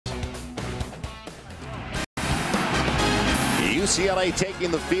UCLA taking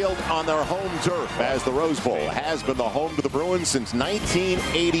the field on their home turf, as the Rose Bowl has been the home to the Bruins since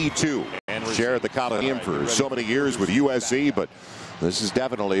 1982. And shared the Coliseum for so many years with USC, but this has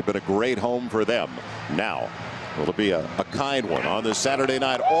definitely been a great home for them. Now, will it be a kind one on this Saturday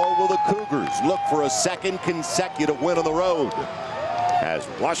night, or will the Cougars look for a second consecutive win on the road, as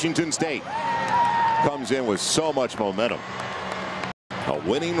Washington State comes in with so much momentum? A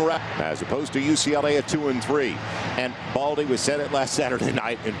winning rep as opposed to UCLA at 2-3. And Baldy, we said it last Saturday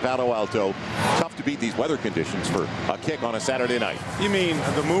night in Palo Alto, tough to beat these weather conditions for a kick on a Saturday night. You mean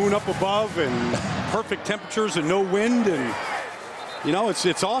the moon up above and perfect temperatures and no wind, and you know,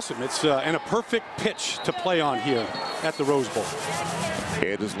 it's awesome. It's and a perfect pitch to play on here at the Rose Bowl.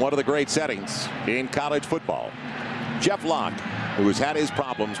 It is one of the great settings in college football. Jeff Locke, who has had his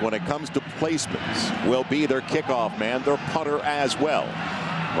problems when it comes to placements, will be their kickoff man, their punter as well.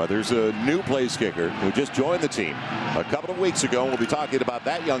 Well, there's a new place kicker who just joined the team a couple of weeks ago. We'll be talking about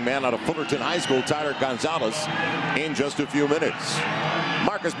that young man out of Fullerton High School, Tyler Gonzalez, in just a few minutes.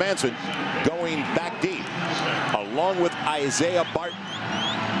 Marcus Manson going back deep, along with Isaiah Barton,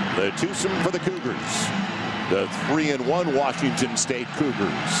 the twosome for the Cougars, the 3-1 Washington State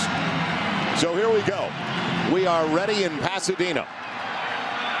Cougars. So here we go. We are ready in Pasadena,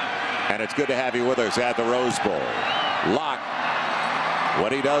 and it's good to have you with us at the Rose Bowl. Locke,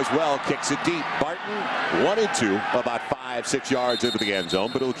 what he does well, kicks it deep. Barton wanted to about 5-6 yards into the end zone,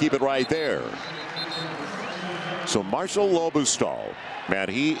 but he'll keep it right there. So Marshall Lobostal, man,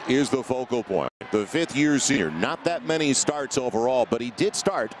 he is the focal point. The fifth-year senior, not that many starts overall, but he did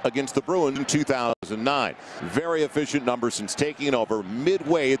start against the Bruins in 2009. Very efficient number since taking over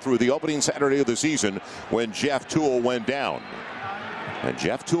midway through the opening Saturday of the season when Jeff Toole went down. And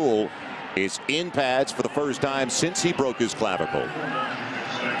Jeff Toole is in pads for the first time since he broke his clavicle.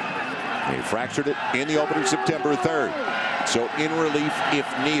 He fractured it in the opener September 3rd. So in relief if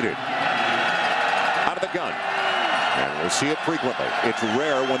needed. Out of the gun. And we'll see it frequently. It's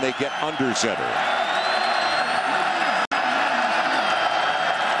rare when they get under center.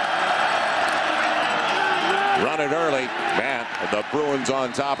 Run it early. Man, the Bruins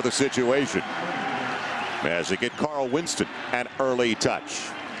on top of the situation as they get Carl Winston an early touch.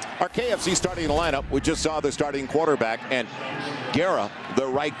 Our KFC starting lineup, we just saw the starting quarterback, and Guerra, the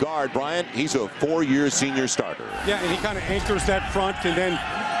right guard. Brian, he's a 4-year senior starter. Yeah, and he kind of anchors that front, and then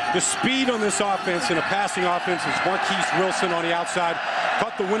the speed on this offense, in a passing offense, is Marquise Wilson on the outside.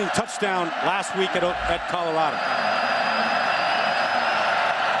 Caught the winning touchdown last week at Colorado.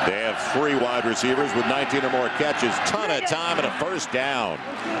 They have 3 wide receivers with 19 or more catches. Ton of time and a first down.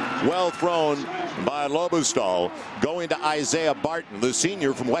 Well thrown by Lobostal, going to Isaiah Barton, the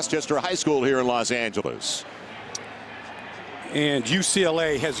senior from Westchester High School here in Los Angeles. And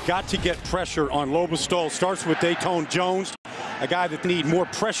UCLA has got to get pressure on Lobostal. Starts with Dayton Jones, a guy that need more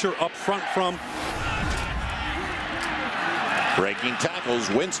pressure up front from. Breaking tackles,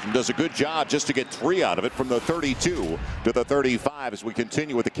 Winston does a good job just to get 3 out of it from the 32 to the 35 as we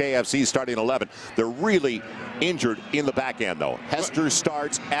continue with the KFC starting 11. They're really injured in the back end, though. Hester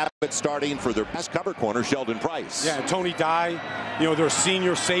starts, Abbott starting for their best cover corner, Sheldon Price. Yeah, Tony Dye, you know, their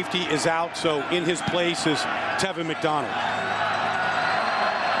senior safety is out, so in his place is Tevin McDonald.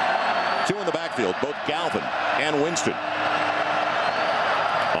 2 in the backfield, both Galvin and Winston.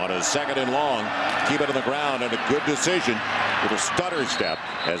 On a 2nd and long, keep it on the ground, and a good decision with a stutter step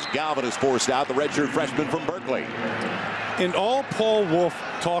as Galvin is forced out, the redshirt freshman from Berkeley. And all Paul Wolf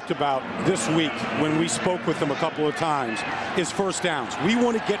talked about this week when we spoke with him a couple of times is first downs. We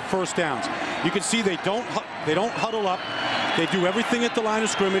want to get first downs. You can see they don't huddle up. They do everything at the line of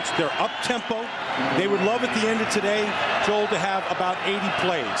scrimmage. They're up tempo. They would love at the end of today, Joel, to have about 80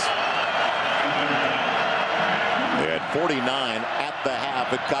 plays. They had 49 at the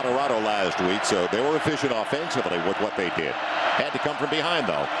half at Colorado last week, so they were efficient offensively with what they did. Had to come from behind,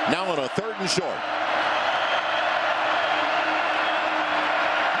 though. Now on a 3rd and short.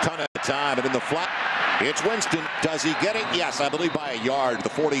 Ton of time, and in the flat, it's Winston. Does he get it? Yes, I believe by a yard, the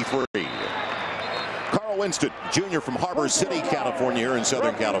 43. Carl Winston, junior from Harbor City, California, here in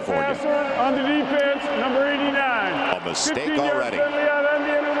Southern California. On the defense, number 89. A mistake already.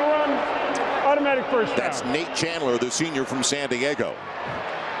 Automatic first down. That's Nate Chandler, the senior from San Diego.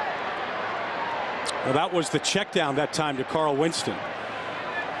 Well, that was the check down that time to Carl Winston.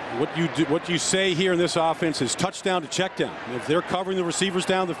 What you say here in this offense is touchdown to check down. If they're covering the receivers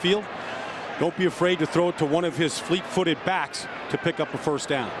down the field, don't be afraid to throw it to one of his fleet-footed backs to pick up a first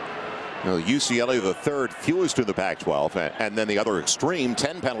down. You know, UCLA the 3rd fewest in the Pac-12, and then the other extreme,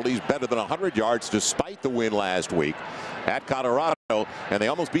 10 penalties, better than 100 yards despite the win last week at Colorado, and they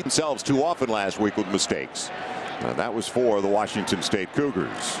almost beat themselves too often last week with mistakes. And that was for the Washington State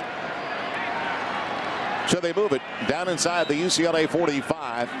Cougars. So they move it down inside the UCLA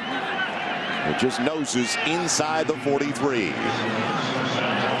 45. It just noses inside the 43.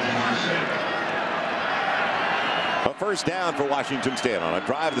 A first down for Washington State on a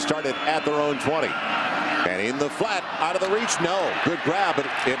drive that started at their own 20. And in the flat, out of the reach, no. Good grab, but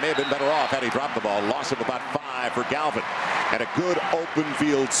it may have been better off had he dropped the ball. Loss of about 5 for Galvin. And a good open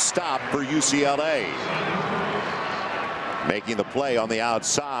field stop for UCLA. Making the play on the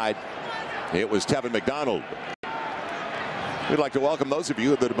outside, it was Tevin McDonald. We'd like to welcome those of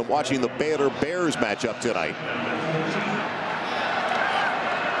you that have been watching the Baylor Bears matchup tonight.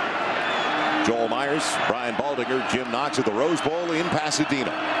 Joel Myers, Brian Baldinger, Jim Knox at the Rose Bowl in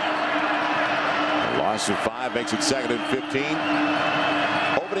Pasadena. A loss of 5 makes it 2nd and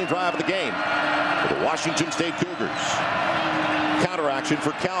 15. Opening drive of the game for the Washington State Cougars. Counter action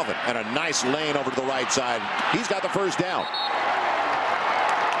for Calvin and a nice lane over to the right side. He's got the first down.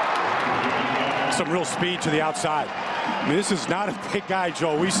 Some real speed to the outside. I mean, this is not a big guy,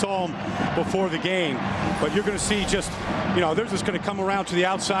 Joe. We saw him before the game, but you're going to see just, they're just going to come around to the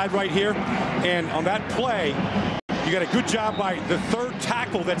outside right here. And on that play, you got a good job by the third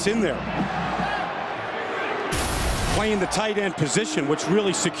tackle that's in there, playing the tight end position, which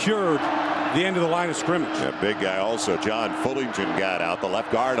really secured the end of the line of scrimmage. That big guy also, John Fullington, got out, the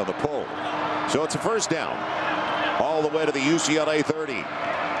left guard on the pull. So it's a first down all the way to the UCLA 30.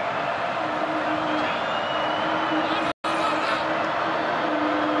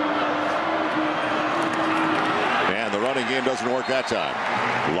 And the running game doesn't work that time.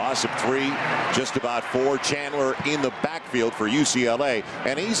 Loss of 3, just about 4. Chandler in the backfield for UCLA.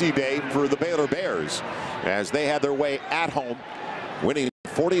 An easy day for the Baylor Bears as they had their way at home, winning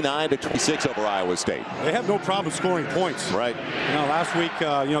 49-26 over Iowa State. They have no problem scoring points. Right. Last week,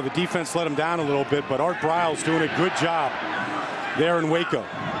 the defense let them down a little bit, but Art Briles doing a good job there in Waco.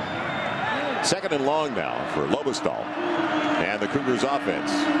 2nd and long now for Lobostal and the Cougars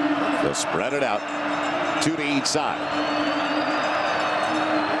offense. They'll spread it out, 2 to each side.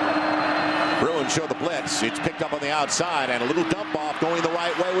 Bruins show the blitz. It's picked up on the outside, and a little dump off going the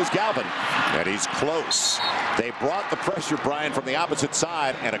right way was Galvin. And he's close. They brought the pressure, Brian, from the opposite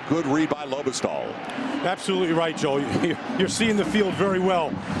side, and a good read by Lobostal. Absolutely right, Joe. You're seeing the field very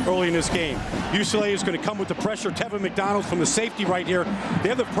well early in this game. UCLA is going to come with the pressure. Tevin McDonald from the safety right here. They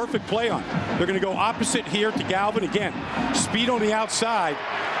have the perfect play on. They're going to go opposite here to Galvin. Again, speed on the outside.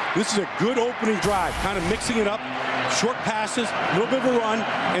 This is a good opening drive, kind of mixing it up. Short passes, a little bit of a run,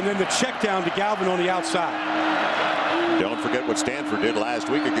 and then the check down to Galvin on the outside. Don't forget what Stanford did last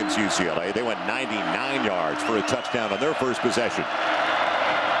week against UCLA. They went 99 yards for a touchdown on their first possession.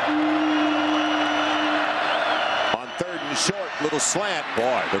 On 3rd and short, little slant.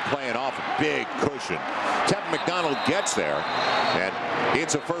 Boy, they're playing off a big cushion. Tevin McDonald gets there, and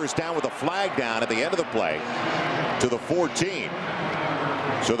it's a first down with a flag down at the end of the play to the 14.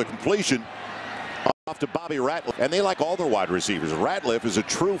 So the completion off to Bobby Ratliff, and they like all their wide receivers. Ratliff is a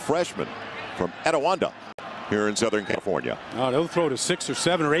true freshman from Etiwanda here in Southern California. Oh, they'll throw to 6 or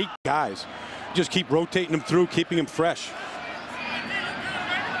 7 or 8 guys. Just keep rotating them through, keeping them fresh.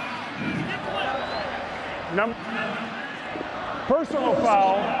 Personal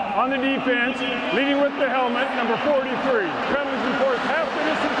foul on the defense, leading with the helmet, number 43. Penalties enforced half the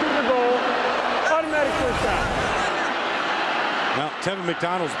distance to the goal. Automatic first down. Now, Tevin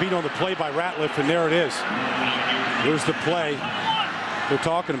McDonald's beat on the play by Ratliff, and there it is. There's the play they're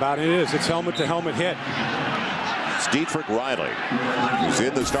talking about. It is. It's helmet-to-helmet hit. It's Dietrich Riley, who's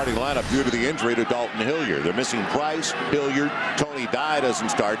in the starting lineup due to the injury to Dalton Hilliard. They're missing Price, Hilliard, Tony Dye doesn't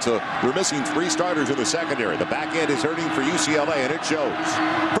start, so they're missing 3 starters in the secondary. The back end is hurting for UCLA, and it shows.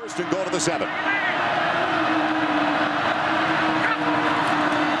 1st and goal to the 7.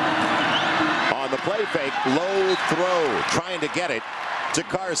 The play fake, low throw, trying to get it to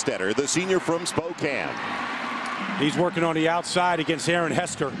Carstetter, the senior from Spokane. He's working on the outside against Aaron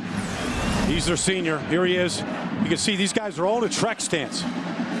Hester. He's their senior. Here he is. You can see these guys are all in a Trek stance.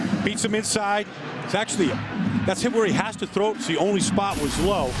 Beats him inside. It's actually, that's him where he has to throw it. So the only spot was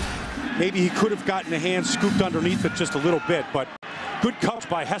low. Maybe he could have gotten the hand scooped underneath it just a little bit, but good coverage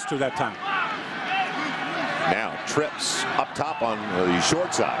by Hester that time. Now trips up top on the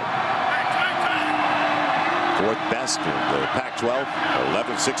short side. 4th best in the Pac-12,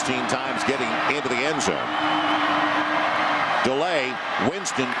 11 of 16 times getting into the end zone. Delay,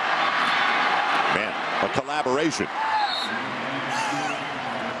 Winston, man, a collaboration.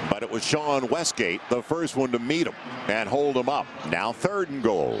 But it was Sean Westgate, the first one to meet him and hold him up. Now 3rd and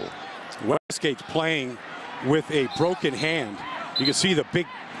goal. Westgate's playing with a broken hand. You can see the big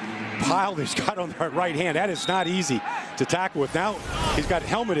pile he's got on the right hand. That is not easy to tackle with. Now he's got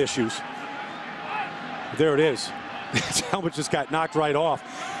helmet issues. There it is. His helmet just got knocked right off.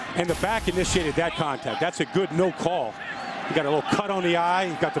 And the back initiated that contact. That's a good no call. He got a little cut on the eye.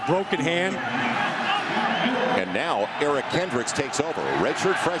 He got the broken hand. And now Eric Kendricks takes over, a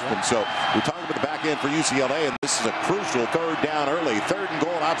redshirt freshman. So we're talking about the back end for UCLA, and this is a crucial third down early. 3rd and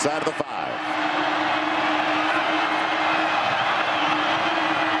goal outside of the 5.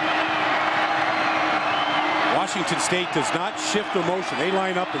 Washington State does not shift their motion. They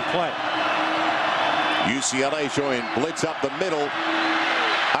line up and play. UCLA showing blitz up the middle.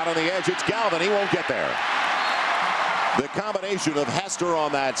 Out on the edge, it's Galvin. He won't get there. The combination of Hester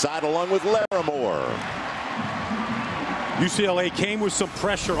on that side along with Larimore. UCLA came with some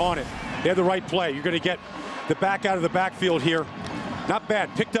pressure on it. They had the right play. You're going to get the back out of the backfield here. Not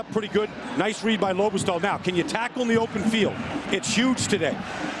bad. Picked up pretty good. Nice read by Lobostal. Now, can you tackle in the open field? It's huge today.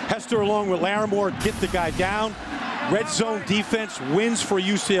 Hester along with Larimore get the guy down. Red zone defense wins for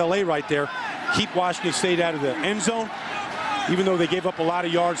UCLA right there. Keep Washington State out of the end zone. Even though they gave up a lot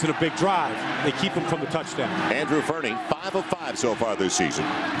of yards in a big drive, they keep them from the touchdown. Andrew Fernie, 5 of 5 so far this season.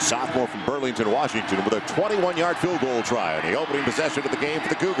 Sophomore from Burlington, Washington, with a 21-yard field goal try on the opening possession of the game for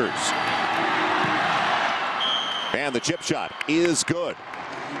the Cougars. And the chip shot is good.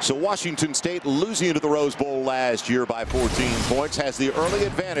 So Washington State, losing to the Rose Bowl last year by 14 points, has the early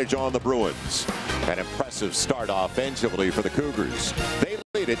advantage on the Bruins. An impressive start offensively for the Cougars. They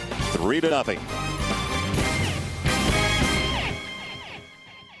lead it 3-0.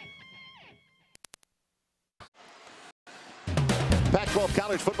 Pac-12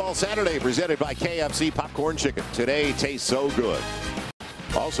 College Football Saturday presented by KFC Popcorn Chicken. Today tastes so good.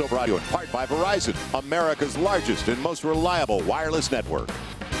 Also brought to you in part by Verizon, America's largest and most reliable wireless network.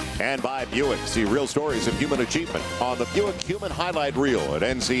 And by Buick. See real stories of human achievement on the Buick Human Highlight Reel at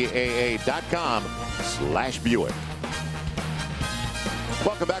ncaa.com/Buick.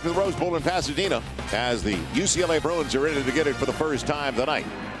 Welcome back to the Rose Bowl in Pasadena as the UCLA Bruins are in it to get it for the first time tonight.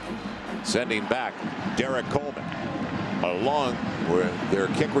 Sending back Derek Coleman, along with their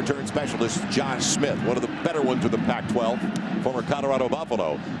kick return specialist, Josh Smith, one of the better ones of the Pac-12, former Colorado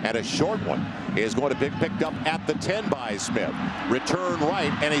Buffalo. And a short one is going to be picked up at the 10 by Smith. Return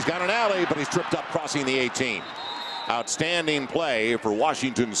right, and he's got an alley, but he's tripped up crossing the 18. Outstanding play for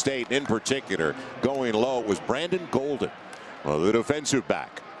Washington State in particular. Going low, it was Brandon Golden, the defensive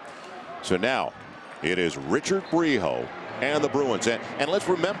back. So now it is Richard Breho and the Bruins. And let's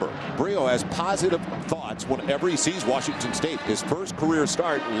remember, Breho has positive thoughts whenever he sees Washington State. His first career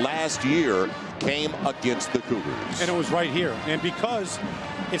start last year came against the Cougars. And it was right here. And because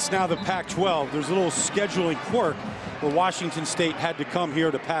it's now the Pac-12, there's a little scheduling quirk where Washington State had to come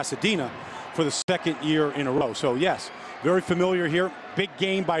here to Pasadena for the 2nd year in a row. So yes, very familiar here. Big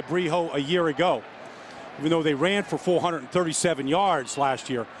game by Breho a year ago. Even though they ran for 437 yards last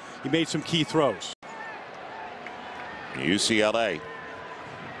year, he made some key throws. UCLA,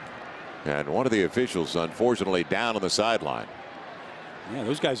 and one of the officials unfortunately down on the sideline. Yeah,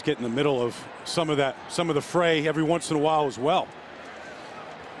 those guys get in the middle of some of the fray every once in a while as well.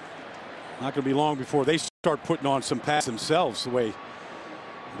 Not going to be long before they start putting on some pads themselves, the way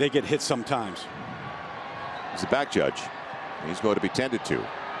they get hit sometimes. He's the back judge. He's going to be tended to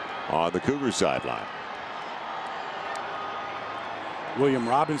on the Cougars sideline. William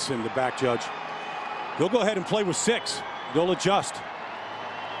Robinson, the back judge. They'll go ahead and play with 6. They'll adjust.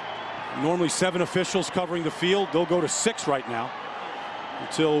 Normally 7 officials covering the field. They'll go to 6 right now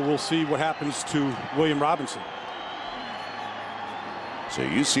until we'll see what happens to William Robinson. So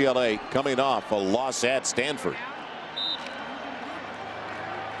UCLA coming off a loss at Stanford.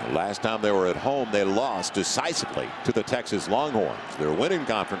 The last time they were at home, they lost decisively to the Texas Longhorns. Their winning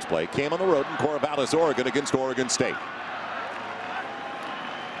conference play came on the road in Corvallis, Oregon against Oregon State.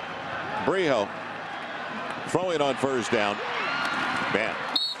 Breho throwing on first down. Man,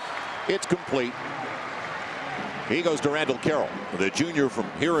 it's complete. He goes to Randall Carroll, the junior from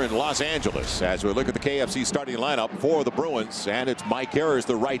here in Los Angeles, as we look at the KFC starting lineup for the Bruins. And it's Mike Harris,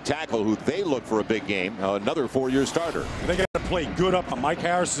 the right tackle, who they look for a big game, another 4-year starter. They got to play good up. Mike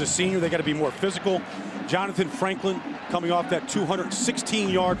Harris is a senior. They got to be more physical. Jonathan Franklin, coming off that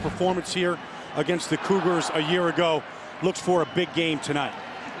 216-yard performance here against the Cougars a year ago, looks for a big game tonight.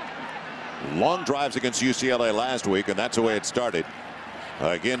 Long drives against UCLA last week, and that's the way it started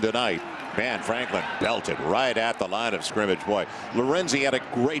again tonight. Man, Franklin belted right at the line of scrimmage. Boy, Lorenzi had a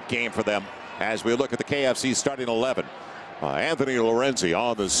great game for them as we look at the KFC starting 11. Anthony Lorenzi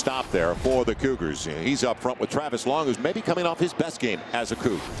on the stop there for the Cougars. He's up front with Travis Long, who's maybe coming off his best game as a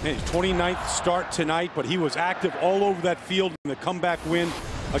Cougar. His 29th start tonight, but he was active all over that field in the comeback win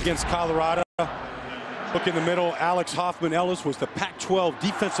against Colorado. Look in the middle, Alex Hoffman-Ellis was the Pac-12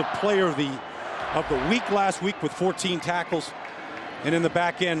 Defensive Player of the week last week with 14 tackles. And in the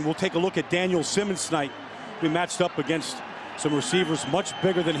back end, we'll take a look at Daniel Simmons tonight. We matched up against some receivers much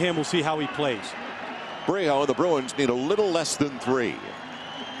bigger than him. We'll see how he plays. Brio, the Bruins need a little less than 3.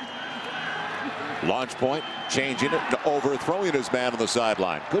 Launch point, changing it, overthrowing his man on the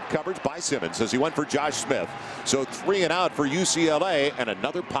sideline. Good coverage by Simmons as he went for Josh Smith. So 3 and out for UCLA, and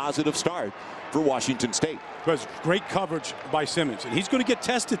another positive start for Washington State. Because great coverage by Simmons, and he's going to get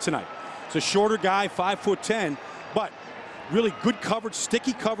tested tonight. It's a shorter guy, 5'10", but really good coverage,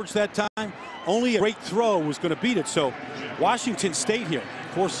 sticky coverage that time. Only a great throw was going to beat it. So Washington State here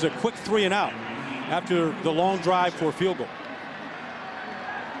forces a quick 3 and out after the long drive for a field goal.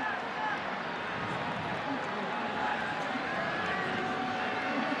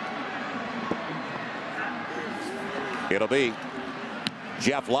 It'll be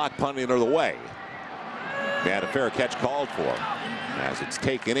Jeff Locke punting it away. And a fair catch called for as it's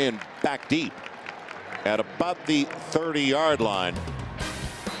taken in back deep at about the 30-yard line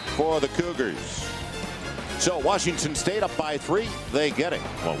for the Cougars. So Washington State up by 3. They get it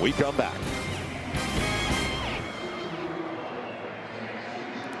when we come back.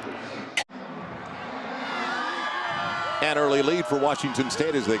 An early lead for Washington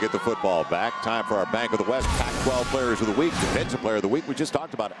State as they get the football back. Time for our Bank of the West Pac-12 Players of the Week, Defensive Player of the Week. We just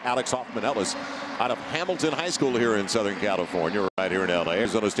talked about Alex Hoffman-Ellis out of Hamilton High School here in Southern California, right here in L.A.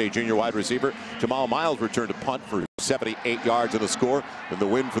 Arizona State junior wide receiver Jamal Miles returned to punt for 78 yards and a score in the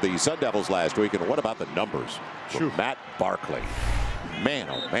win for the Sun Devils last week. And what about the numbers from Matt Barkley? Man,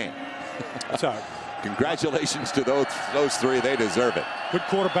 oh man. Sorry. Congratulations to those 3. They deserve it. Good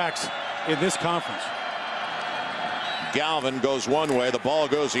quarterbacks in this conference. Galvin goes one way, the ball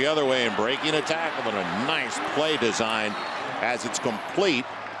goes the other way, and breaking a tackle, and a nice play design as it's complete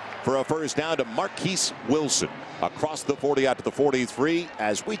for a first down to Marquise Wilson across the 40 out to the 43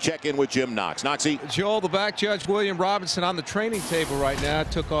 as we check in with Jim Knox. Knoxy. Joel, the back judge William Robinson on the training table right now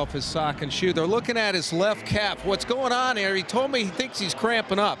took off his sock and shoe. They're looking at his left calf. What's going on here? He told me he thinks he's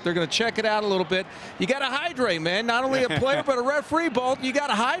cramping up. They're going to check it out a little bit. You got to hydrate, man. Not only a player but a referee, Bolt. You got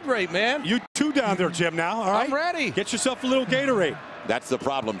to hydrate, man. You 2 down there, Jim, now. All right. I'm ready. Get yourself a little Gatorade. That's the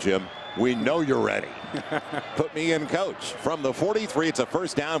problem, Jim. We know you're ready. Put me in, coach. From the 43, it's a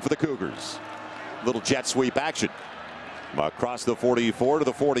first down for the Cougars. Little jet sweep action. Across the 44 to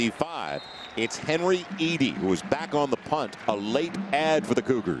the 45. It's Henry Edie who is back on the punt. A late add for the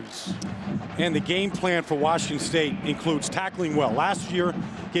Cougars. And the game plan for Washington State includes tackling well. Last year,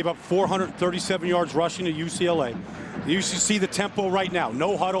 gave up 437 yards rushing to UCLA. You see the tempo right now.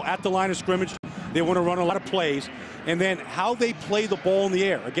 No huddle at the line of scrimmage. They want to run a lot of plays. And then how they play the ball in the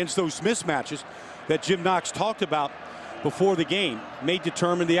air against those mismatches that Jim Knox talked about before the game may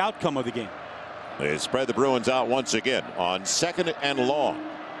determine the outcome of the game. They spread the Bruins out once again on 2nd and long.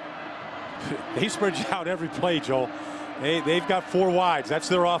 They spread you out every play, Joel. They've got 4 wides. That's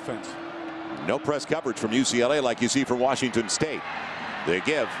their offense. No press coverage from UCLA like you see from Washington State. They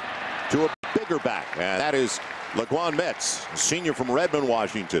give to a bigger back, and that is Laquan Metz, senior from Redmond,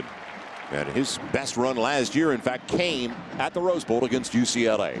 Washington. And his best run last year, in fact, came at the Rose Bowl against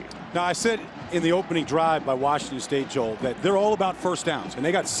UCLA. Now, I said in the opening drive by Washington State, Joel, that they're all about first downs. And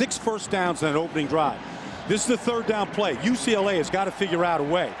they got 6 first downs in that opening drive. This is the 3rd down play. UCLA has got to figure out a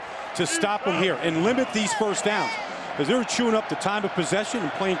way to stop them here and limit these first downs, because they're chewing up the time of possession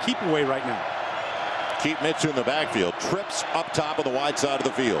and playing keep away right now. Keep Mitch in the backfield. Trips up top on the wide side of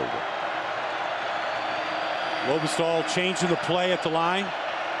the field. Lobestall changing the play at the line.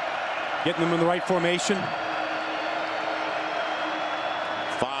 Getting them in the right formation.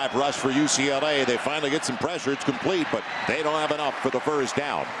 5 rush for UCLA. They finally get some pressure. It's complete, but they don't have enough for the first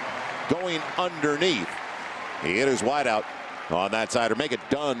down. Going underneath. He hit his wideout on that side, or make it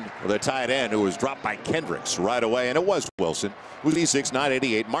done with a tight end who was dropped by Kendricks right away, and it was Wilson, who's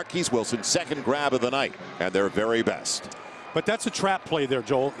 6'9", Marquise Wilson, 2nd grab of the night, and their very best. But that's a trap play there,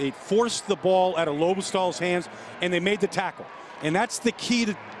 Joel. They forced the ball out of Lobestall's hands, and they made the tackle. And that's the key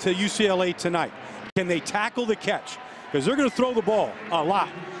to UCLA tonight. Can they tackle the catch? Because they're going to throw the ball a lot.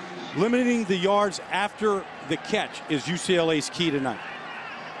 Limiting the yards after the catch is UCLA's key tonight.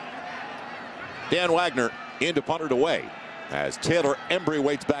 Dan Wagner into punted away as Taylor Embry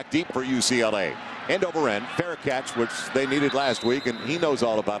waits back deep for UCLA. End over end, fair catch, which they needed last week, and he knows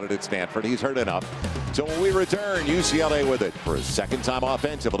all about it at Stanford. He's heard enough. So when we return, UCLA with it for a 2nd time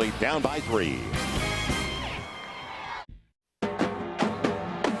offensively, down by 3.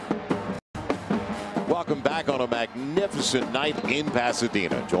 Welcome welcome back on a magnificent night in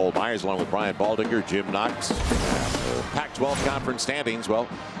Pasadena. Joel Myers along with Brian Baldinger, Jim Knox. Pac-12 conference standings. Well,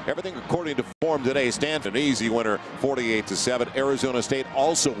 everything according to form today. Stanford, an easy winner, 48-7. Arizona State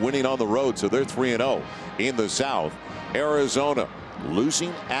also winning on the road, so they're 3-0 in the South. Arizona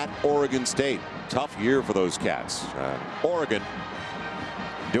losing at Oregon State. Tough year for those Cats. Oregon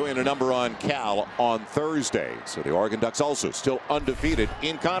doing a number on Cal on Thursday. So the Oregon Ducks also still undefeated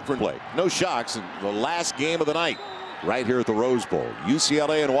in conference play. No shocks in the last game of the night right here at the Rose Bowl.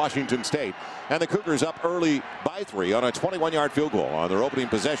 UCLA and Washington State. And the Cougars up early by 3 on a 21-yard field goal on their opening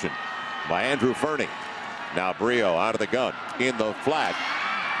possession by Andrew Fernie. Now Brio out of the gun in the flat.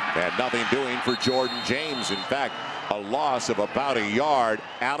 And nothing doing for Jordan James. In fact, a loss of about a yard.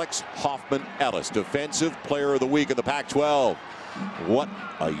 Alex Hoffman-Ellis, Defensive Player of the Week in the Pac-12. What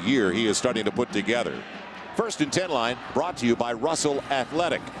a year he is starting to put together. 1st and 10 line brought to you by Russell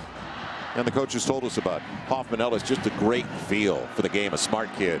Athletic. And the coaches told us about Hoffman-Ellis, just a great feel for the game, a smart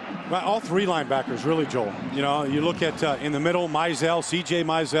kid. Well, all 3 linebackers, really, Joel. You know, you look at in the middle, Mizell, C.J.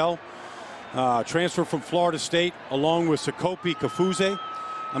 Mizell, transfer from Florida State, along with Sakopi Kafuze.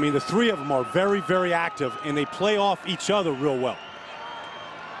 I mean, the 3 of them are very, very active, and they play off each other real well.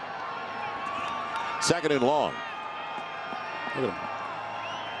 2nd and long. Look at them.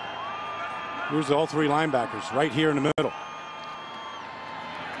 Here's all 3 linebackers right here in the middle.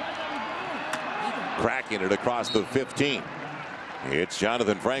 Cracking it across the 15. It's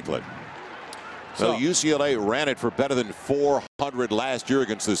Jonathan Franklin. So UCLA ran it for better than 400 last year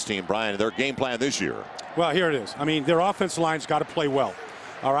against this team, Brian. Their game plan this year. Well, here it is. I mean, their offensive line's got to play well,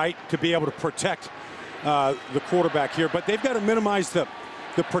 all right, to be able to protect the quarterback here. But they've got to minimize the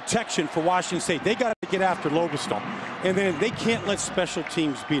protection for Washington State. They got to get after Lobostal, and then they can't let special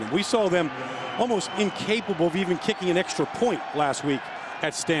teams beat them. We saw them almost incapable of even kicking an extra point last week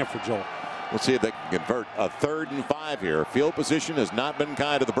at Stanford, Joel. We'll see if they can convert a 3rd and 5 here. Field position has not been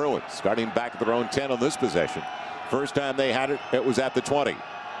kind to the Bruins. Starting back at their own 10 on this possession. First time they had it, it was at the 20.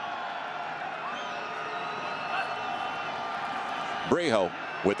 Brio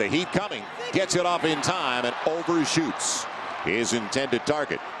with the heat coming, gets it off in time and overshoots his intended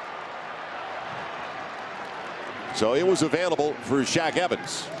target. So it was available for Shaq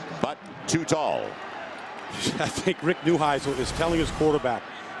Evans, but too tall. I think Rick Neuheisel is telling his quarterback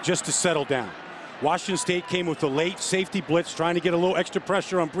just to settle down. Washington State came with a late safety blitz, trying to get a little extra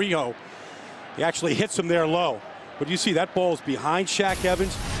pressure on Brio. He actually hits him there low. But you see that ball is behind Shaq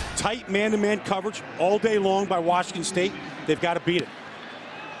Evans. Tight man-to-man coverage all day long by Washington State. They've got to beat it.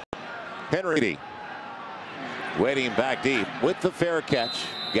 Henry waiting back deep with the fair catch.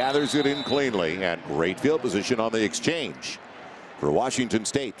 Gathers it in cleanly, and great field position on the exchange for Washington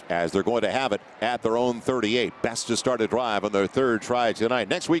State as they're going to have it at their own 38. Best to start a drive on their 3rd try tonight.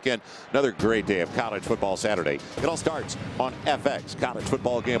 Next weekend, another great day of college football Saturday. It all starts on FX. College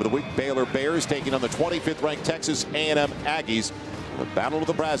football game of the week. Baylor Bears taking on the 25th ranked Texas A&M Aggies. The Battle of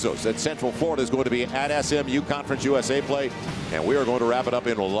the Brazos at Central Florida is going to be at SMU Conference USA play, and we are going to wrap it up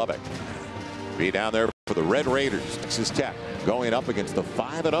in Lubbock. Be down there for the Red Raiders. Texas Tech going up against the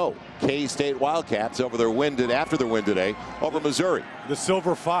 5-0 K-State Wildcats after their win today over Missouri. The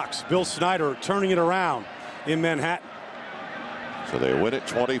Silver Fox, Bill Snyder, turning it around in Manhattan. So they win it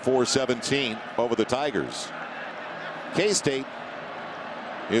 24-17 over the Tigers. K-State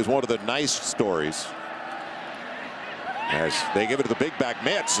is one of the nice stories as they give it to the big back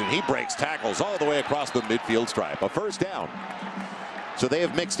Mitz, and he breaks tackles all the way across the midfield stripe. A 1st down. So they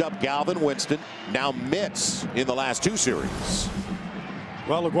have mixed up Galvin Winston, now Mitz in the last 2 series.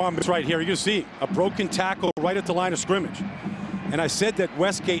 Well, LeGuan Mitz right here. You can see a broken tackle right at the line of scrimmage. And I said that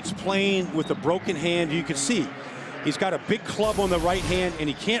Westgate's playing with a broken hand. You can see he's got a big club on the right hand, and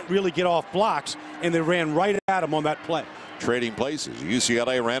he can't really get off blocks, and they ran right at him on that play. Trading places.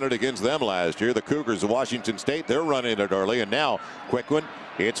 UCLA ran it against them last year. The Cougars of Washington State, they're running it early, and now quick one.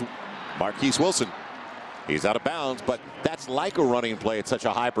 It's Marquise Wilson. He's out of bounds, but that's like a running play. It's such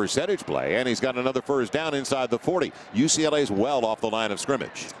a high percentage play, and he's got another 1st down inside the 40. UCLA's well off the line of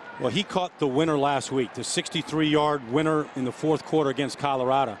scrimmage. Well, he caught the winner last week, the 63-yard winner in the 4th quarter against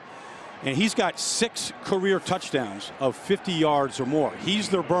Colorado. And he's got 6 career touchdowns of 50 yards or more. He's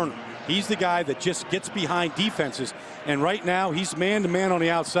their burner. He's the guy that just gets behind defenses. And right now, he's man-to-man on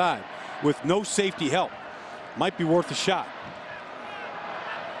the outside with no safety help. Might be worth a shot.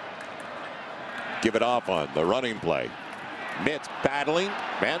 Give it off on the running play. Mitz battling,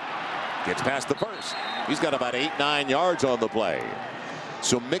 man, gets past the 1st. He's got about 8-9 yards on the play.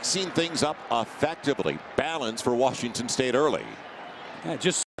 So mixing things up effectively. Balance for Washington State early. Yeah,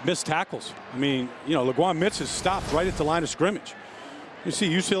 just missed tackles. I mean, you know, LeGuan Mitz is stopped right at the line of scrimmage. You see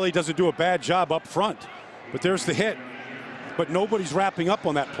UCLA doesn't do a bad job up front. But there's the hit. But nobody's wrapping up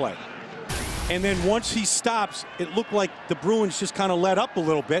on that play. And then once he stops, it looked like the Bruins just kind of let up a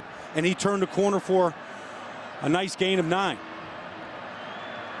little bit, and he turned the corner for a nice gain of 9.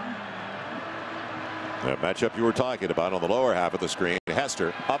 The matchup you were talking about on the lower half of the screen.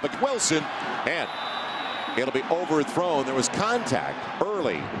 Hester up at Wilson, and it'll be overthrown. There was contact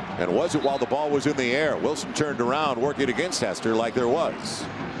early, and was it while the ball was in the air? Wilson turned around, working against Hester like there was.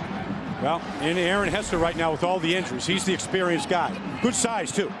 Well, and Aaron Hester right now with all the injuries, he's the experienced guy. Good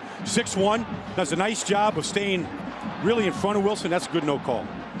size, too. 6'1", does a nice job of staying really in front of Wilson. That's a good no call.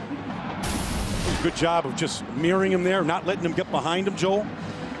 Good job of just mirroring him there, not letting him get behind him, Joel.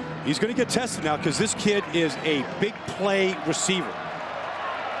 He's going to get tested now because this kid is a big play receiver.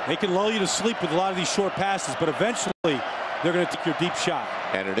 They can lull you to sleep with a lot of these short passes, but eventually they're going to take your deep shot.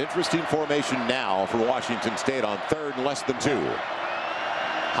 And an interesting formation now for Washington State on 3rd and less than 2.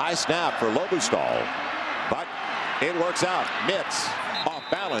 High snap for Lobostal, but it works out. Mitz off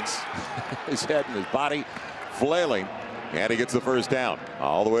balance, his head and his body flailing, and he gets the first down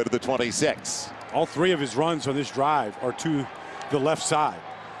all the way to the 26. All 3 of his runs on this drive are to the left side,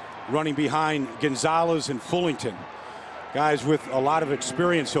 running behind Gonzalez and Fullington, guys with a lot of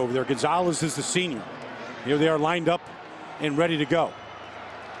experience over there. Gonzalez is the senior. Here they are lined up and ready to go.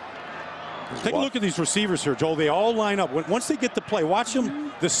 Take a look at these receivers here, Joel. They all line up. Once they get the play, watch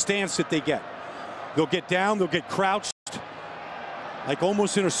them, the stance that they get. They'll get down, they'll get crouched, like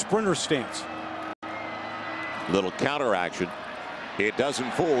almost in a sprinter stance. Little counter action. It doesn't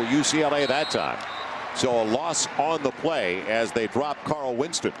fool UCLA that time. So a loss on the play as they drop Carl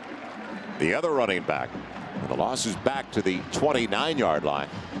Winston, the other running back. And the loss is back to the 29-yard line.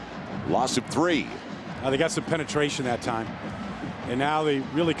 Loss of 3. Now they got some penetration that time. And now they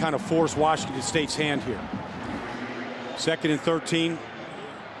really kind of force Washington State's hand here. 2nd and 13.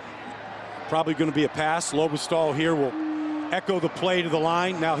 Probably going to be a pass. Lobostal here will echo the play to the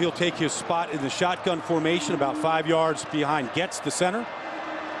line. Now he'll take his spot in the shotgun formation about 5 yards behind Getz, the center.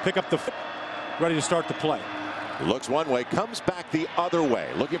 Pick up the ready to start the play. Looks one way, comes back the other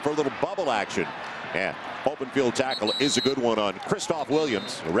way, looking for a little bubble action. And open field tackle is a good one on Christoph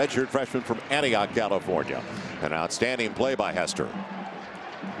Williams, a redshirt freshman from Antioch, California. An outstanding play by Hester.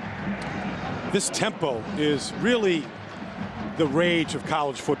 This tempo is really the rage of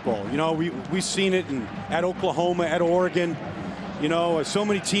college football. You know, we've seen it at Oklahoma, at Oregon. You know, so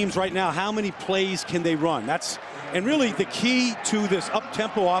many teams right now, how many plays can they run? And really the key to this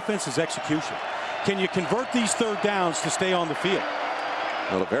up-tempo offense is execution. Can you convert these 3rd downs to stay on the field?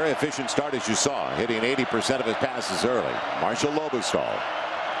 Well, a very efficient start, as you saw, hitting 80% of his passes early. Marshall Lobostal.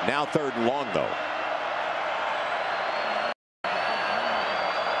 Now 3rd and long, though.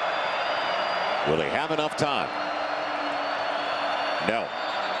 Will he have enough time? No.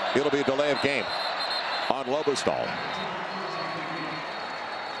 It'll be a delay of game on Lobostal.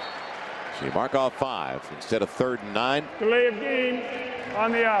 So you mark off 5 instead of 3rd and 9. Delay of game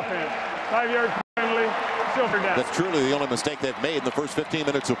on the offense. 5-yard penalty. Silver down. That's truly the only mistake they've made in the first 15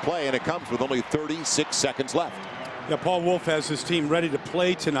 minutes of play, and it comes with only 36 seconds left. Yeah, Paul Wolf has his team ready to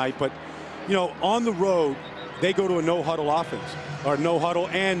play tonight, but, you know, on the road, they go to a no-huddle offense, or no-huddle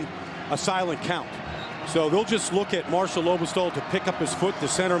and a silent count. So they'll just look at Marshall Lobostal to pick up his foot. The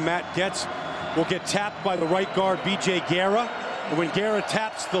center, Matt Getz, will get tapped by the right guard, B.J. Guerra. And when Guerra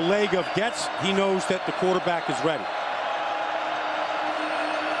taps the leg of Getz, he knows that the quarterback is ready.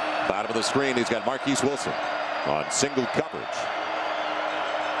 Bottom of the screen, he's got Marquise Wilson on single coverage.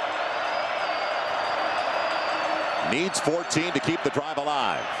 Needs 14 to keep the drive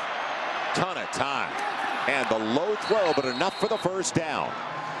alive. Ton of time. And the low throw, but enough for the first down.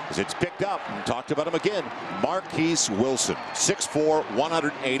 As it's picked up, and talked about him again, Marquise Wilson, 6'4",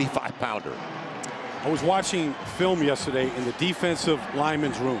 185-pounder. I was watching film yesterday in the defensive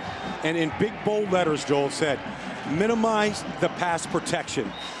lineman's room, and in big bold letters, Joel said, minimize the pass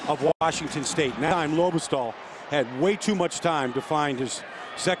protection of Washington State. Now, Lobostal had way too much time to find his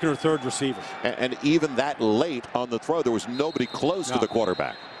 2nd or 3rd receiver. And even that late on the throw, there was nobody close to the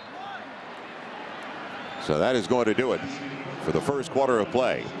quarterback. So that is going to do it for the first quarter of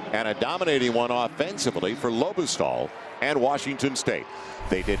play, and a dominating one offensively for Lobostal and Washington State.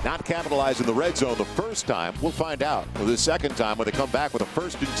 They did not capitalize in the red zone the first time. We'll find out the second time when they come back with a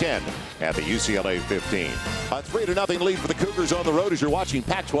 1st and 10 at the UCLA 15. A 3-0 lead for the Cougars on the road as you're watching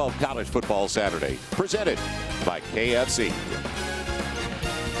Pac-12 College Football Saturday, presented by KFC.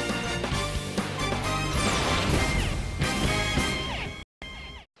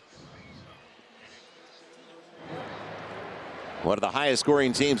 One of the highest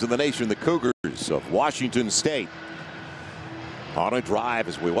scoring teams in the nation, the Cougars of Washington State. On a drive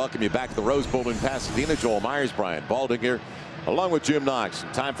as we welcome you back to the Rose Bowl in Pasadena. Joel Myers, Brian Baldinger, along with Jim Knox.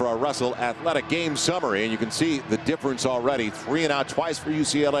 Time for our Russell Athletic game summary, and you can see the difference already. 3 and out twice for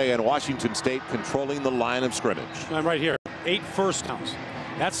UCLA, and Washington State controlling the line of scrimmage. I'm right here. 8 first downs.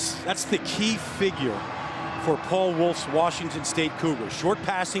 That's the key figure for Paul Wolf's Washington State Cougars. Short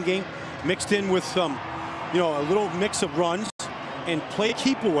passing game mixed in with some, a little mix of runs and play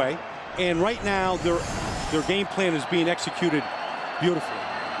keep away. And right now their game plan is being executed beautifully.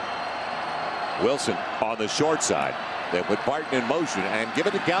 Wilson on the short side. They put Barton in motion and give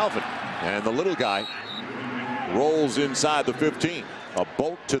it to Galvin. And the little guy rolls inside the 15. A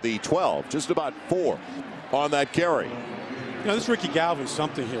bolt to the 12. Just about 4 on that carry. This Ricky Galvin's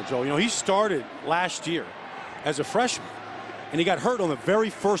something here, Joe. He started last year as a freshman, and he got hurt on the very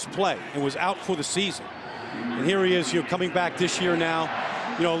first play and was out for the season. And here he is, coming back this year now,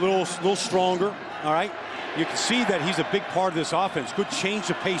 a little stronger. All right. You can see that he's a big part of this offense. Good change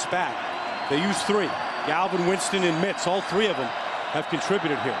of pace back. They use 3. Galvin, Winston, and Mitz. All 3 of them have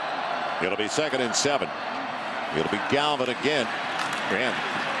contributed here. It'll be 2nd and 7. It'll be Galvin again. And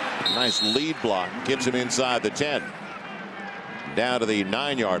nice lead block. Gets him inside the 10. Down to the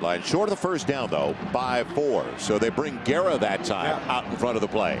 9-yard line. Short of the first down, though, by 4. So they bring Guerra that time out in front of the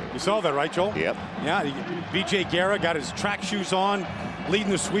play. You saw that, right, Joel? Yep. Yeah, B.J. Guerra got his track shoes on, leading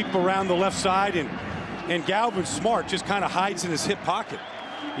the sweep around the left side, and Galvin smart, just kind of hides in his hip pocket,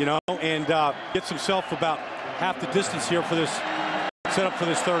 and gets himself about half the distance here for this setup for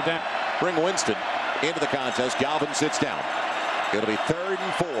this 3rd down. Bring Winston into the contest. Galvin sits down. It'll be 3rd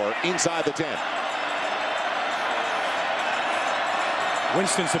and 4 inside the 10.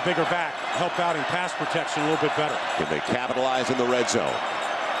 Winston's a bigger back, help out in pass protection a little bit better. Can they capitalize in the red zone?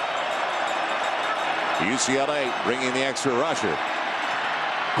 UCLA bringing the extra rusher.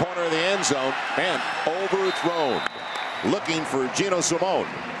 Corner of the end zone and overthrown. Looking for Gino Simone.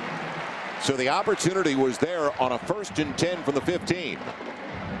 So the opportunity was there on a 1st and 10 from the 15.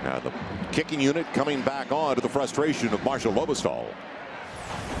 Now the kicking unit coming back on to the frustration of Marshall Lobostal.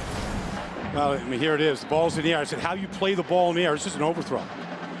 Well, here it is. The ball's in the air. I said, how you play the ball in the air? It's just an overthrow.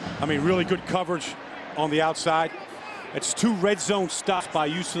 Really good coverage on the outside. It's 2 red zone stops by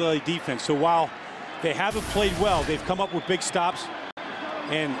UCLA defense. So while they haven't played well, they've come up with big stops,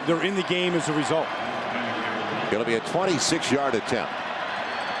 and they're in the game as a result. It'll be a 26-yard attempt.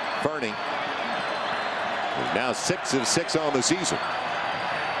 Fernie is now 6 of 6 on the season.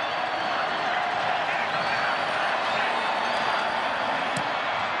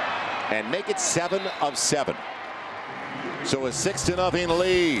 And make it 7 of 7. So a 6-0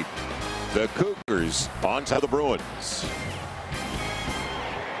 lead. The Cougars on to the Bruins.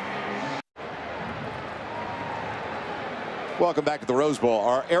 Welcome back to the Rose Bowl.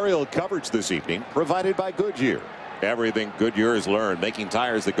 Our aerial coverage this evening provided by Goodyear. Everything Goodyear has learned, making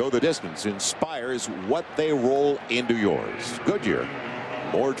tires that go the distance, inspires what they roll into yours. Goodyear,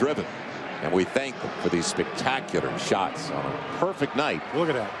 more driven. And we thank them for these spectacular shots on a perfect night. Look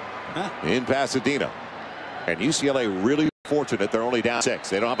at that. In Pasadena. And UCLA really fortunate they're only down 6.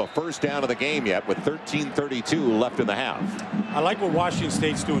 They don't have a first down of the game yet with 13:32 left in the half. I like what Washington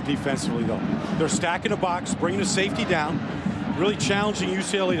State's doing defensively, though. They're stacking the box, bringing the safety down, really challenging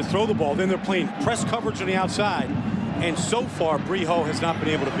UCLA to throw the ball. Then they're playing press coverage on the outside. And so far, Breho has not been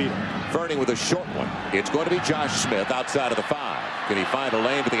able to beat him. Fernie with a short one. It's going to be Josh Smith outside of the 5. Can he find a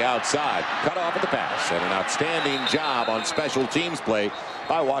lane to the outside? Cut off at the pass. And an outstanding job on special teams play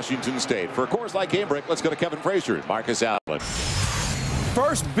by Washington State. For a Coors Light Game Break, let's go to Kevin Frazier and Marcus Allen.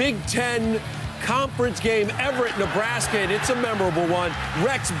 First Big Ten conference game ever at Nebraska, and it's a memorable one.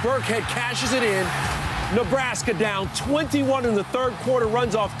 Rex Burkhead cashes it in. Nebraska down 21 in the 3rd quarter,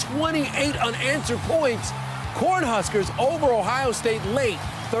 runs off 28 unanswered points. Cornhuskers over Ohio State late,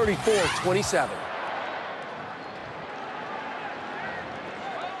 34-27.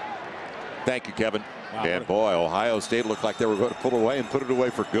 Thank you, Kevin. Wow, and boy, Ohio State looked like they were going to pull away and put it away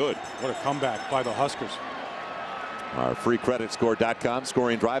for good. What a comeback by the Huskers. Our freecreditscore.com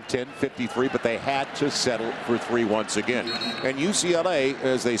scoring drive 10:53, but they had to settle for 3 once again. And UCLA,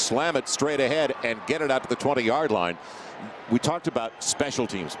 as they slam it straight ahead and get it out to the 20-yard line. We talked about special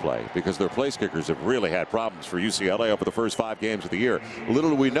teams play because their place kickers have really had problems for UCLA over the first 5 games of the year.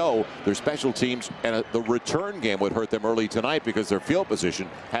 Little do we know their special teams and the return game would hurt them early tonight because their field position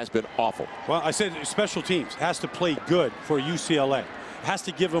has been awful. Well, I said special teams has to play good for UCLA. It has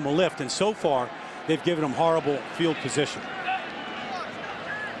to give them a lift, and so far they've given them horrible field position.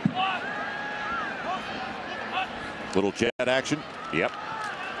 Little jet action. Yep.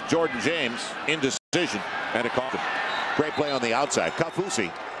 Jordan James indecision and a caution. Great play on the outside.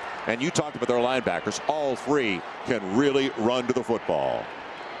 Kafusi And you talked about their linebackers. All three can really run to the football.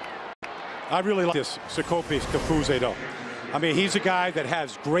 I really like this Sekope Kafuze, though. I mean, he's a guy that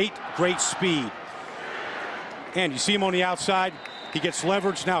has great speed. And you see him on the outside. He gets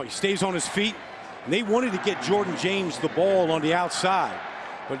leverage now. He stays on his feet. And they wanted to get Jordan James the ball on the outside.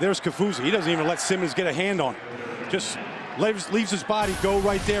 But there's Kafuze. He doesn't even let Simmons get a hand on it. Just leaves his body go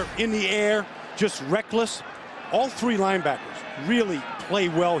right there in the air. Just reckless. All three linebackers really play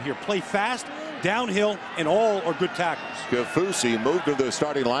well here. Play fast, downhill, and all are good tackles. Kafuze moved to the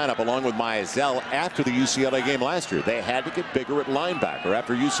starting lineup along with Mizell after the UCLA game last year. They had to get bigger at linebacker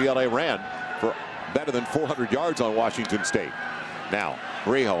after UCLA ran for better than 400 yards on Washington State. Now,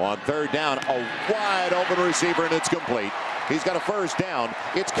 Brio on third down, a wide open receiver, and it's complete. He's got a first down.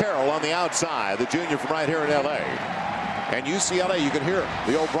 It's Carroll on the outside, the junior from right here in L.A. And UCLA, you can hear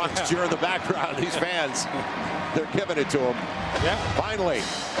the old Bronx cheer in the background. These fans, they're giving it to him. Yeah. Finally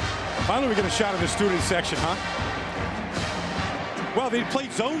we get a shot of the student section, huh? Well, they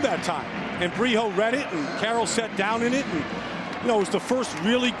played zone that time, and Brio read it, and Carroll sat down in it, and you know, it was the first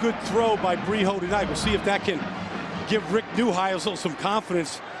really good throw by Brio tonight. We'll see if that can give Rick Neuheisel some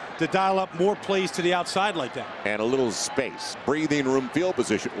confidence to dial up more plays to the outside like that. And a little space, breathing room field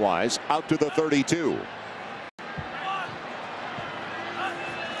position wise, out to the 32.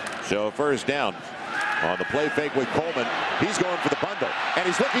 So first down on the play fake with Coleman. He's going for the bundle, and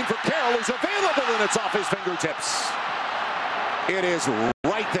he's looking for Carroll, who's available, and it's off his fingertips. It is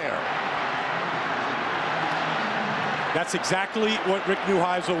right there. That's exactly what Rick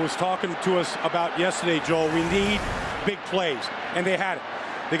Neuheisel was talking to us about yesterday, Joel. We need big plays, and they had it.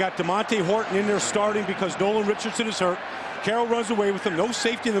 They got DeMonte Horton in there starting because Nolan Richardson is hurt. Carroll runs away with him. No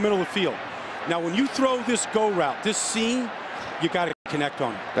safety in the middle of the field. Now, when you throw this go route, this seam, you got to connect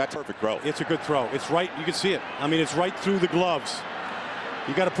on it. That's perfect throw. It's a good throw. It's right. You can see it. I mean, it's right through the gloves.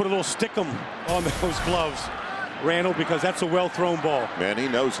 You got to put a little stickum on those gloves, Randall, because that's a well-thrown ball. Man, he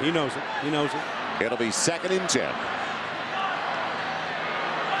knows it. He knows it. He knows it. It'll be 2nd and 10.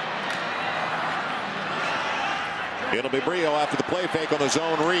 It'll be Brio after the play fake on the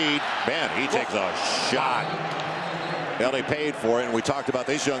zone read. Man, he takes a shot. Well, he paid for it, and we talked about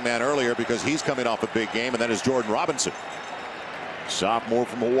this young man earlier because he's coming off a big game, and that is Jordan Robinson, sophomore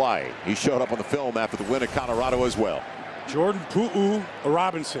from Hawaii. He showed up on the film after the win at Colorado as well. Jordan Pu'u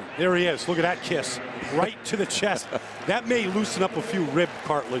Robinson. There he is. Look at that kiss. Right to the chest. That may loosen up a few rib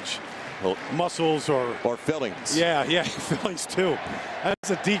cartilage. Muscles or fillings. Yeah, fillings too.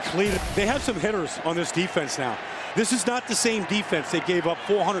 That's a decleated. They have some hitters on this defense now. This is not the same defense. They gave up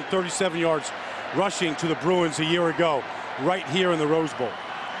 437 yards rushing to the Bruins a year ago, right here in the Rose Bowl.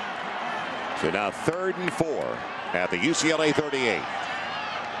 So now 3rd and 4 at the UCLA 38.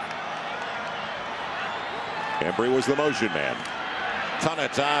 Embry was the motion man. Ton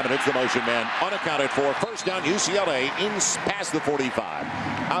of time, and it's the motion man. Unaccounted for. First down, UCLA in past the 45.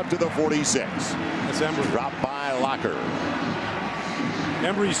 Out to the 46. That's Embry. Dropped by Locker.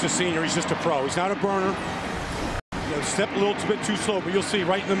 Embry's the senior. He's just a pro. He's not a burner. Step a little bit too slow, but you'll see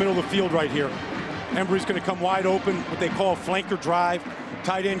right in the middle of the field right here. Embry's going to come wide open, what they call a flanker drive.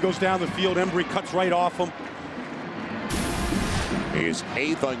 Tight end goes down the field. Embry cuts right off him. He's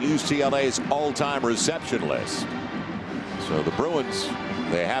 8th on UCLA's all-time reception list. So the Bruins,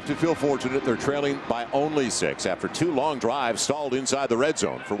 they have to feel fortunate. They're trailing by only 6 after 2 long drives stalled inside the red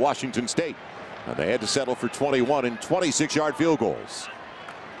zone for Washington State. And they had to settle for 21 and 26-yard field goals.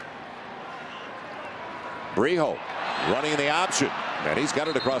 Brio running the option, and he's got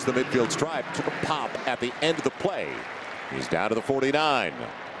it across the midfield stripe. Took a pop at the end of the play. He's down to the 49.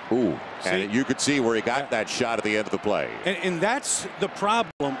 Ooh, and you could see where he got that shot at the end of the play. And that's the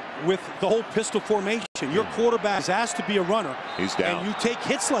problem with the whole pistol formation. Your quarterback is asked to be a runner. He's down. And you take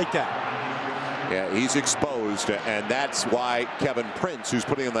hits like that. Yeah, he's exposed, and that's why Kevin Prince, who's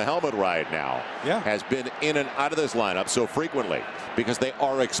putting on the helmet right now, has been in and out of this lineup so frequently because they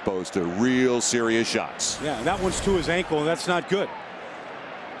are exposed to real serious shots. Yeah, and that one's to his ankle, and that's not good.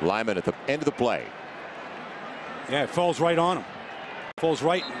 Lyman at the end of the play. Yeah, it falls right on him. Falls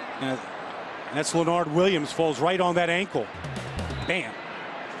right. And that's Leonard Williams. Falls right on that ankle. Bam.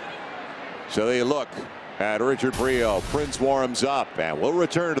 So they look at Richard Brio. Prince warms up, and we'll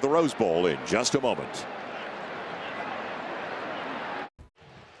return to the Rose Bowl in just a moment.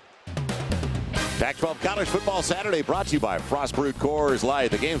 Pac-12 College Football Saturday brought to you by Frost Brewed Coors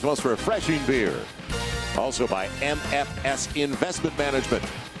Light, the game's most refreshing beer. Also by MFS Investment Management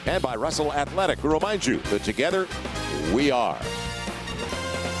and by Russell Athletic, who reminds you that together we are.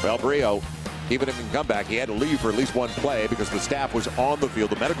 Well, Brio, even if he can come back, he had to leave for at least one play because the staff was on the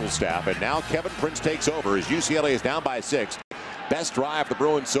field, the medical staff, and now Kevin Prince takes over as UCLA is down by 6. best drive for the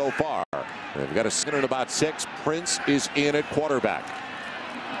Bruins so far. They've got a center at about 6. Prince is in at quarterback.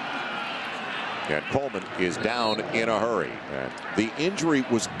 And Coleman is down in a hurry. And the injury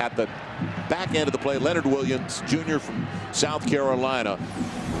was at the back end of the play. Leonard Williams, Jr. from South Carolina,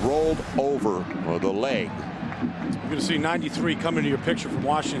 rolled over the leg. You're going to see 93 come into your picture from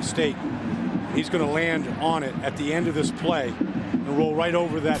Washington State. He's going to land on it at the end of this play and roll right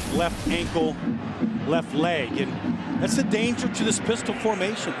over that left ankle, left leg. And that's the danger to this pistol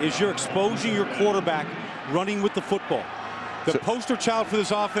formation, is you're exposing your quarterback running with the football. The poster child for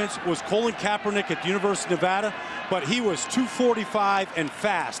this offense was Colin Kaepernick at the University of Nevada, but he was 245 and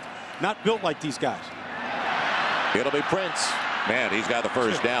fast, not built like these guys. It'll be Prince. Man, he's got the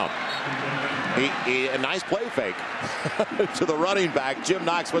first down. A nice play fake to the running back. Jim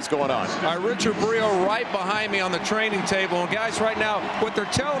Knox, what's going on? Richard Brio right behind me on the training table. And guys, right now, what they're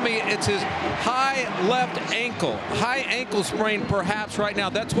telling me, it's his high left ankle. High ankle sprain, perhaps, right now.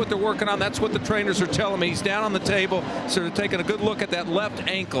 That's what they're working on. That's what the trainers are telling me. He's down on the table, so they're taking a good look at that left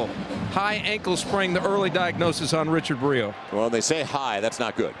ankle. High ankle sprain, the early diagnosis on Richard Brio. Well, they say high. That's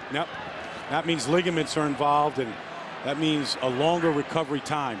not good. Nope. That means ligaments are involved, and that means a longer recovery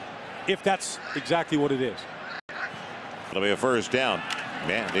time, if that's exactly what it is. It'll be a first down.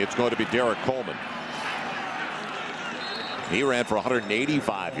 Man, it's going to be Derek Coleman. He ran for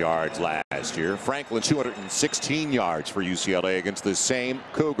 185 yards last year. Franklin 216 yards for UCLA against the same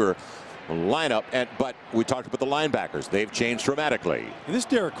Cougar lineup. But we talked about the linebackers. They've changed dramatically. And this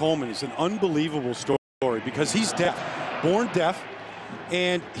Derek Coleman is an unbelievable story because he's deaf, born deaf,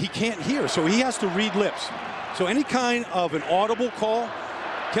 and he can't hear, so he has to read lips. So any kind of an audible call,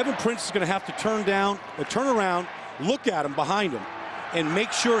 Kevin Prince is going to have to turn around, look at him behind him, and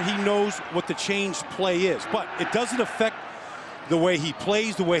make sure he knows what the changed play is. But it doesn't affect the way he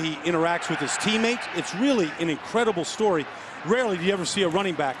plays, the way he interacts with his teammates. It's really an incredible story. Rarely do you ever see a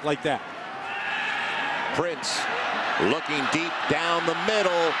running back like that. Prince looking deep down the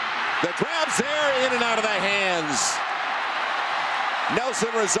middle. The grab's there, in and out of the hands. Nelson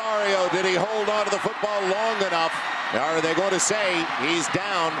Rosario, did he hold on to the football long enough? Or are they going to say he's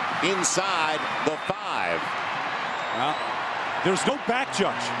down inside the 5? Well, there's no back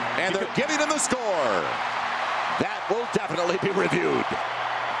judge. And they're giving him the score. That will definitely be reviewed.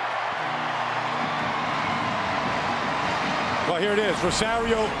 Well, here it is.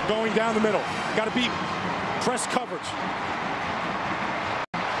 Rosario going down the middle. Got to beat press coverage.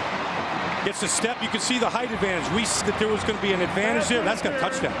 Gets a step. You can see the height advantage. We said that there was going to be an advantage there. That's got a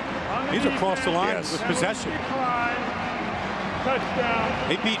touchdown. He's across the line with possession. Touchdown.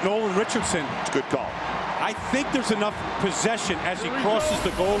 They beat Nolan Richardson. It's a good call. I think there's enough possession as he crosses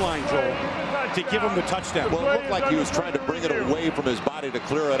the goal line, Joel, to give him the touchdown. Well, it looked like he was trying to bring it away from his body to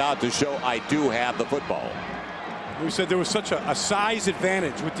clear it out to show I do have the football. We said there was such a size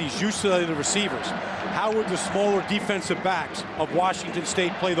advantage with these UCLA receivers. How would the smaller defensive backs of Washington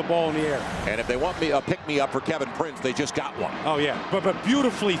State play the ball in the air? And if they want me a pick-me-up for Kevin Prince, they just got one. Oh, yeah, but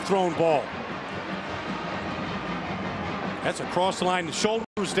beautifully thrown ball. That's across the line. The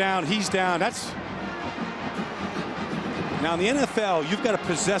shoulders down. He's down. That's... Now, in the NFL, you've got to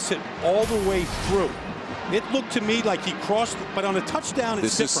possess it all the way through. It looked to me like he crossed, but on a touchdown,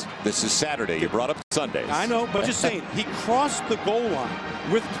 it's different. This is Saturday. You brought up Sundays. I know, but just saying, he crossed the goal line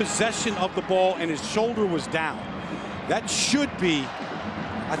with possession of the ball, and his shoulder was down. That should be,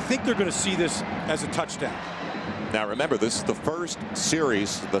 I think they're going to see this as a touchdown. Now, remember, this is the first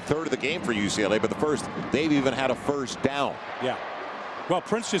series, the third of the game for UCLA, but the first, they've even had a first down. Yeah. Well,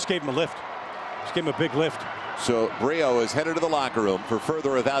 Prince just gave him a lift. Just gave him a big lift. So Brio is headed to the locker room for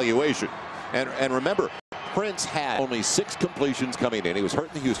further evaluation. And remember, Prince had only 6 completions coming in. He was hurt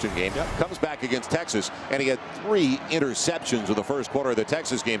in the Houston game. Yep. Comes back against Texas, and he had 3 interceptions in the first quarter of the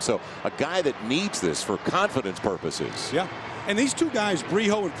Texas game. So a guy that needs this for confidence purposes. Yeah. And these two guys,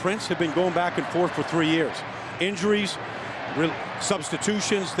 Brio and Prince, have been going back and forth for 3 years. Injuries,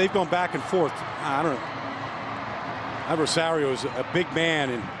 substitutions, they've gone back and forth. I don't know. Rosario is a big man,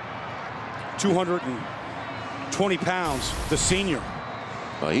 and 220 pounds, the senior.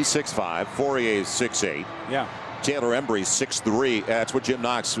 Well, he's 6'5", Fourier is 6'8". Yeah. Taylor Embry's 6'3". That's what Jim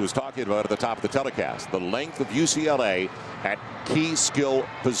Knox was talking about at the top of the telecast. The length of UCLA at key skill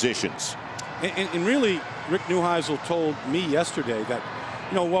positions. And really, Rick Neuheisel told me yesterday that,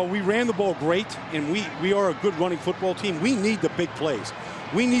 you know, while we ran the ball great and we are a good running football team, we need the big plays.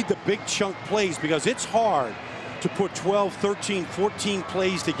 We need the big chunk plays because it's hard to put 12, 13, 14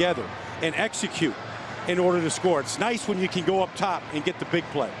 plays together and execute in order to score. It's nice when you can go up top and get the big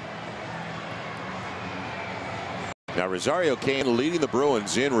play. Now, Rosario Kane leading the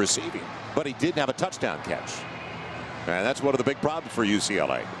Bruins in receiving, but he didn't have a touchdown catch. And that's one of the big problems for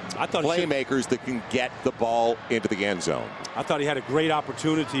UCLA. I thought playmakers that can get the ball into the end zone. I thought he had a great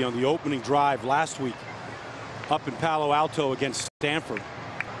opportunity on the opening drive last week up in Palo Alto against Stanford.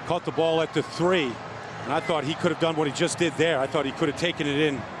 Caught the ball at the 3, and I thought he could have done what he just did there. I thought he could have taken it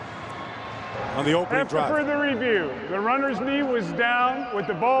in on the opening drive. After further review, the runner's knee was down with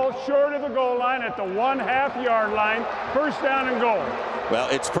the ball short of the goal line at the 1/2 yard line. First down and goal. Well,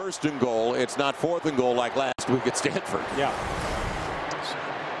 it's first and goal. It's not fourth and goal like last week at Stanford. Yeah.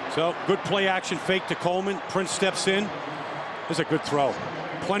 So good play action fake to Coleman. Prince steps in. This is a good throw.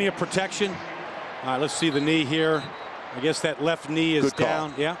 Plenty of protection. All right, let's see the knee here. I guess that left knee is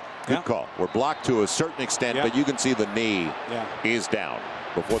down. Yeah. Good call. We're blocked to a certain extent, but you can see the knee is down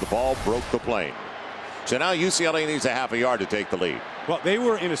before the ball broke the plane. So now UCLA needs a half a yard to take the lead. Well, they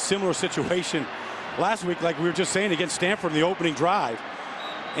were in a similar situation last week, like we were just saying, against Stanford in the opening drive.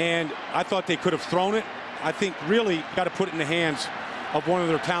 And I thought they could have thrown it. I think really got to put it in the hands of one of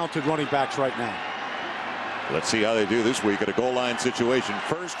their talented running backs right now. Let's see how they do this week at a goal line situation.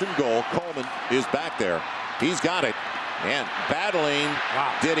 First and goal. Coleman is back there. He's got it. And battling.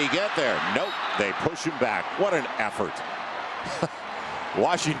 Wow. Did he get there? Nope. They push him back. What an effort.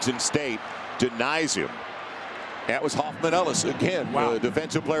 Washington State denies him. That was Hoffman Ellis again,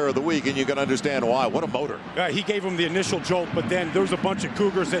 defensive player of the week, and you can understand why. What a motor. He gave him the initial jolt, but then there was a bunch of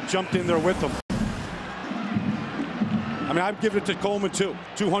Cougars that jumped in there with him. I mean, I'd give it to Coleman too.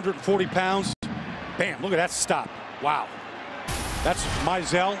 240 pounds. Bam, look at that stop. Wow. That's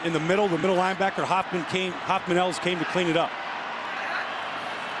Mizell in the middle linebacker. Hoffman Ellis came to clean it up.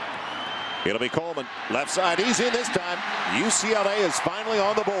 It'll be Coleman, left side. He's in this time. UCLA is finally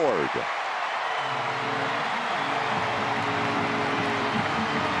on the board.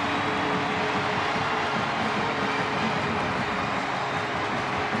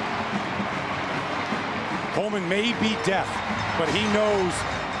 Coleman may be deaf, but he knows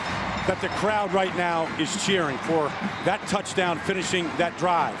that the crowd right now is cheering for that touchdown finishing that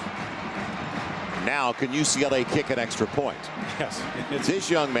drive. Now, can UCLA kick an extra point? Yes. This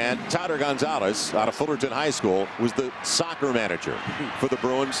young man, Tyler Gonzalez, out of Fullerton High School, was the soccer manager for the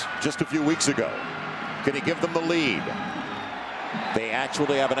Bruins just a few weeks ago. Can he give them the lead? They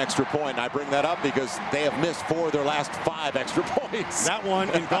actually have an extra point. I bring that up because they have missed 4 of their last 5 extra points. That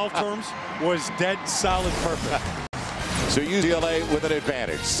one, in golf terms, was dead solid perfect. So UCLA with an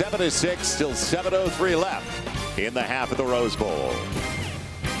advantage. 7-6, still 7:03 left in the half of the Rose Bowl.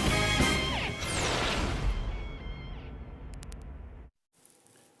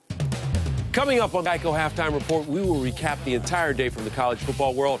 Coming up on Geico Halftime Report, we will recap the entire day from the college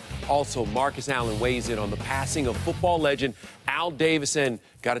football world. Also, Marcus Allen weighs in on the passing of football legend Al Davis. And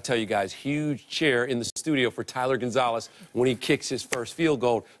got to tell you guys, huge cheer in the studio for Tyler Gonzalez when he kicks his first field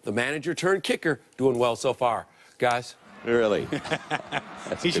goal. The manager turned kicker, doing well so far. Guys. Really?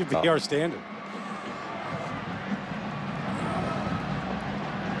 He should be our standard.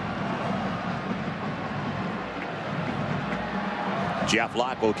 Jeff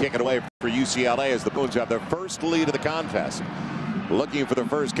Locke will kick it away for UCLA as the Bruins have their first lead of the contest. Looking for their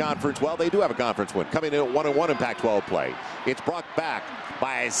first conference. Well, they do have a conference win. Coming in at 1-1 in Pac-12 play. It's brought back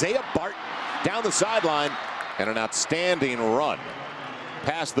by Isaiah Barton down the sideline, and an outstanding run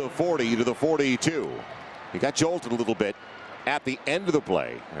past the 40 to the 42. He got jolted a little bit at the end of the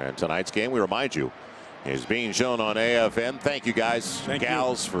play. And tonight's game, we remind you, is being shown on AFN. Thank you guys,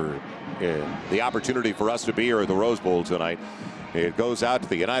 gals, for the opportunity for us to be here at the Rose Bowl tonight. It goes out to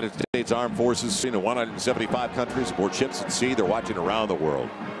the United States Armed Forces in 175 countries aboard ships at sea. They're watching around the world.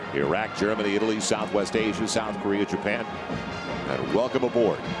 Iraq, Germany, Italy, Southwest Asia, South Korea, Japan. And welcome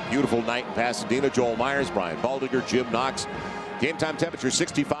aboard. Beautiful night in Pasadena. Joel Myers, Brian Baldinger, Jim Knox. Game time temperature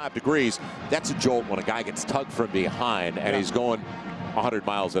 65 degrees. That's a jolt when a guy gets tugged from behind and he's going 100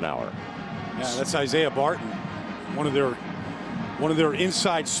 miles an hour. Yeah, that's Isaiah Barton, one of their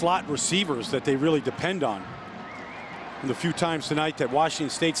inside slot receivers that they really depend on. And the few times tonight that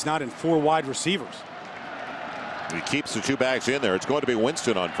Washington State's not in 4 wide receivers. He keeps the 2 backs in there. It's going to be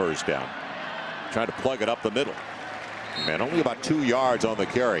Winston on first down. Trying to plug it up the middle. Man, only about 2 yards on the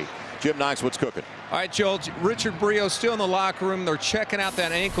carry. Jim Knox, what's cooking? All right, Joel, Richard Brio still in the locker room. They're checking out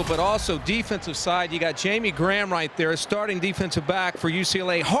that ankle, but also defensive side. You got Jamie Graham right there, starting defensive back for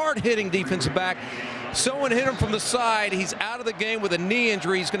UCLA, hard-hitting defensive back. Someone hit him from the side. He's out of the game with a knee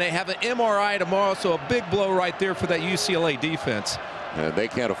injury. He's going to have an MRI tomorrow, so a big blow right there for that UCLA defense. And they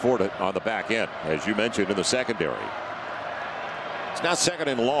can't afford it on the back end, as you mentioned, in the secondary. It's now 2nd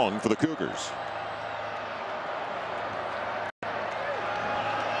and long for the Cougars.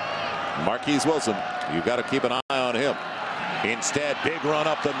 Marquise Wilson, you've got to keep an eye on him. Instead, big run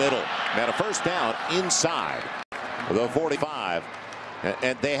up the middle. And a first down inside the 45.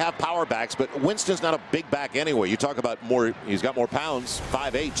 And they have power backs, but Winston's not a big back anyway. You talk about more, he's got more pounds,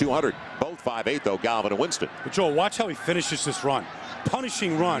 5'8", 200. Both 5'8", though, Galvin and Winston. But Joel, watch how he finishes this run.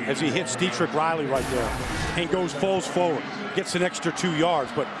 Punishing run as he hits Dietrich Riley right there and falls forward. Gets an extra 2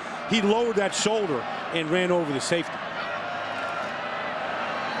 yards, but he lowered that shoulder and ran over the safety.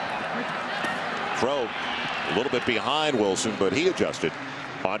 Throw a little bit behind Wilson, but he adjusted.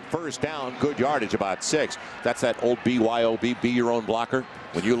 On first down, good yardage, about 6. That's that old BYOB, be your own blocker.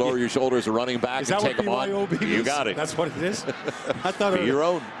 When you lower your shoulder as a running back and take them on, you got it. That's what it is? I thought be your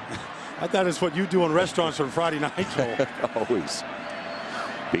own. I thought it's what you do in restaurants on Friday night, Joel. Always.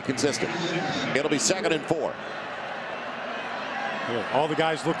 Be consistent. It'll be 2nd and 4. All the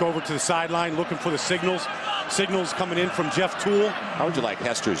guys look over to the sideline looking for the signals. Signals coming in from Jeff Toole. How would you like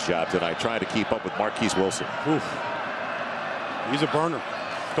Hester's job tonight, trying to keep up with Marquise Wilson? Oof. He's a burner.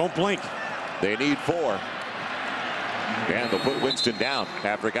 Don't blink. They need 4. And they'll put Winston down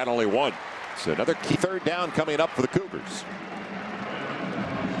after he got only 1. So another key 3rd down coming up for the Cougars.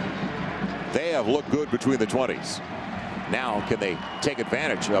 They have looked good between the 20s. Now can they take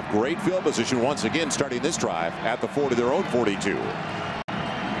advantage of great field position once again starting this drive at the 40, their own 42.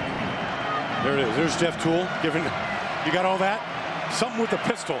 There it is. There's Jeff Toole giving. You got all that? Something with the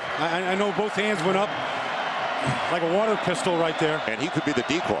pistol. I know both hands went up like a water pistol right there. And he could be the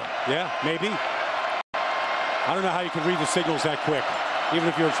decoy. Yeah, maybe. I don't know how you can read the signals that quick, even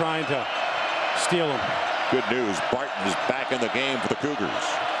if you're trying to steal them. Good news. Barton is back in the game for the Cougars.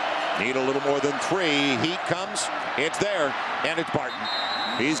 Need a little more than 3. Heat comes. It's there. And it's Barton.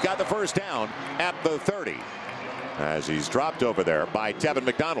 He's got the first down at the 30 as he's dropped over there by Tevin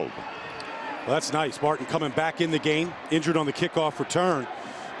McDonald. Well, that's nice. Barton coming back in the game, injured on the kickoff return,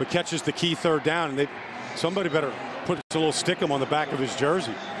 but catches the key 3rd down. And somebody better put a little stickum on the back of his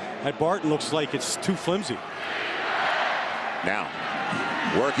jersey. That Barton looks like it's too flimsy. Now,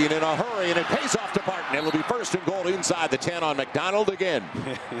 working in a hurry, and it pays off to Barton. It'll be 1st and goal inside the 10 on McDonald again.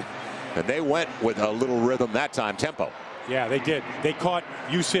 And they went with a little rhythm that time, tempo. Yeah, they did. They caught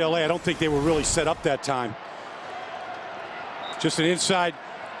UCLA. I don't think they were really set up that time. Just an inside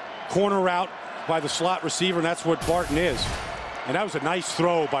corner route by the slot receiver, and that's what Barton is. And that was a nice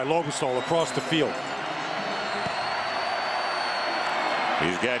throw by Lobenstall across the field.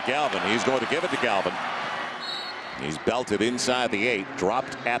 He's got Galvin. He's going to give it to Galvin. He's belted inside the 8,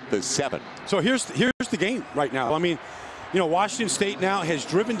 dropped at the 7. So here's the game right now. I mean, you know, Washington State now has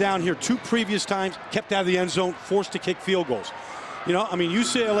driven down here 2 previous times, kept out of the end zone, forced to kick field goals. You know, I mean,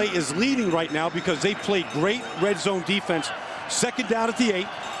 UCLA is leading right now because they played great red zone defense. 2nd down at the 8.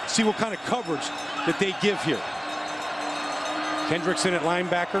 See what kind of coverage that they give here. Kendrickson at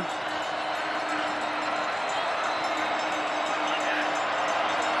linebacker.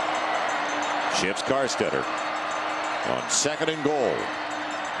 Shifts Carstetter on 2nd and goal.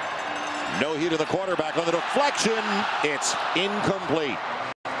 No heat of the quarterback on the deflection. It's incomplete.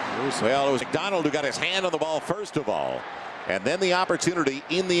 Well, it was McDonald who got his hand on the ball first of all, and then the opportunity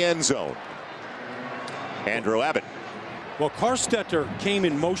in the end zone. Andrew Abbott. Well, Carstetter came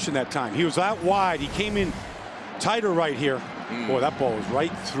in motion that time. He was out wide. He came in tighter right here. Boy, that ball was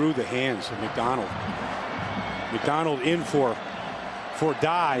right through the hands of McDonald. McDonald in for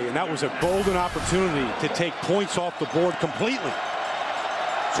die, and that was a golden opportunity to take points off the board completely.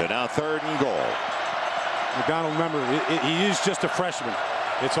 So now 3rd and goal. McDonald, remember, he is just a freshman.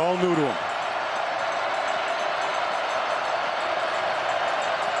 It's all new to him.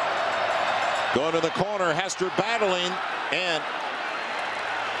 Going to the corner, Hester battling, and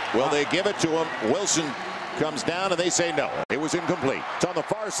will they give it to him? Wilson comes down, and they say no. It was incomplete. It's on the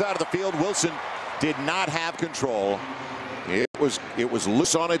far side of the field. Wilson did not have control. It was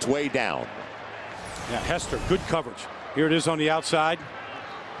loose on its way down. Yeah, Hester, good coverage. Here it is on the outside.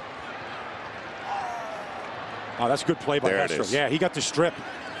 Oh, that's a good play by Hester. Yeah, he got the strip.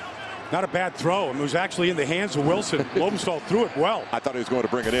 Not a bad throw. It was actually in the hands of Wilson. Lobenstall threw it well. I thought he was going to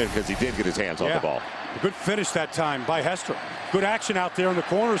bring it in because he did get his hands on the ball. A good finish that time by Hester. Good action out there in the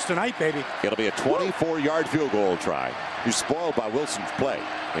corners tonight, baby. It'll be a 24-yard field goal try. He's spoiled by Wilson's play.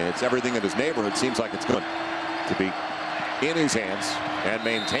 And it's everything in his neighborhood. Seems like it's going to be in his hands and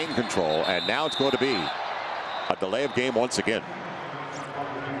maintain control. And now it's going to be a delay of game once again.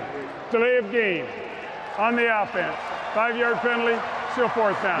 Delay of game on the offense. 5-yard penalty. Still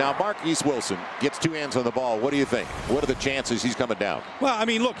 4th down. Now Marquise Wilson gets 2 hands on the ball. What do you think? What are the chances he's coming down? Well, I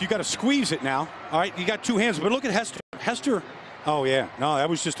mean, look, you got to squeeze it now. All right, you got 2 hands, but look at Hester. Hester, oh yeah, no, that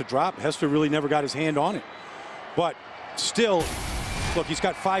was just a drop. Hester really never got his hand on it. But still, look, he's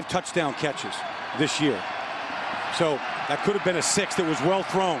got 5 touchdown catches this year. So that could have been a 6th. It was well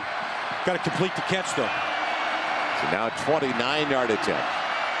thrown. Got to complete the catch though. So now a 29-yard attempt.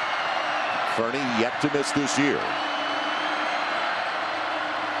 Fernie yet to miss this year.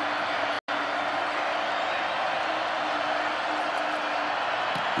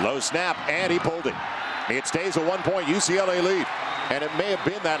 Low snap, and he pulled it. It stays a 1-point UCLA lead. And it may have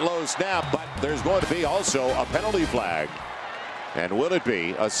been that low snap, but there's going to be also a penalty flag. And will it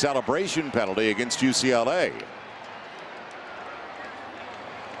be a celebration penalty against UCLA?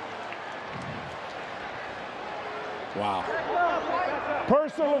 Wow.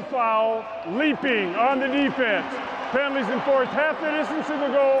 Personal foul, leaping on the defense. Penalties enforced half the distance to the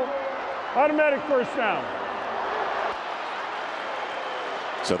goal. Automatic first down.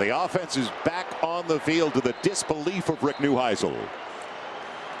 So the offense is back on the field to the disbelief of Rick Neuheisel.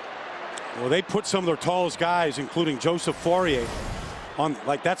 Well, they put some of their tallest guys, including Joseph Fourier, on,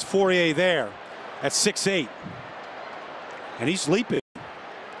 like, that's Fourier there at 6'8". And he's leaping.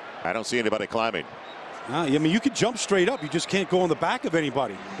 I don't see anybody climbing. I mean, you could jump straight up. You just can't go on the back of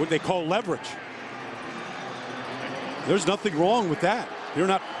anybody. What they call leverage. There's nothing wrong with that.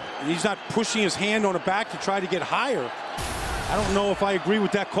 He's not pushing his hand on the back to try to get higher. I don't know if I agree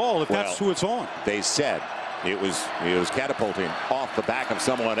with that call, if that's who it's on. They said it was catapulting off the back of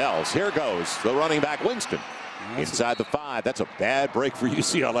someone else. Here goes the running back, Winston. Inside the 5. That's a bad break for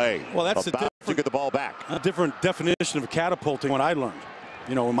UCLA. Well, that's about to get the ball back. A different definition of catapulting what I learned.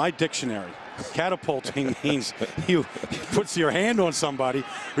 You know, in my dictionary, catapulting means you put your hand on somebody,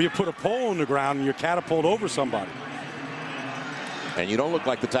 or you put a pole on the ground and you catapult over somebody. And you don't look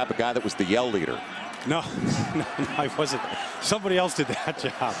like the type of guy that was the yell leader. No, I wasn't. Somebody else did that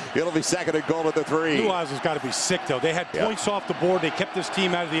job. It'll be second and goal at the 3. Neuheisel's got to be sick, though. They had points off the board. They kept this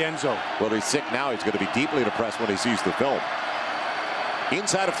team out of the end zone. Well, he's sick now. He's going to be deeply depressed when he sees the film.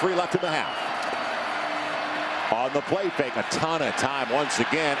 Inside of 3 left in the half. On the play fake, a ton of time once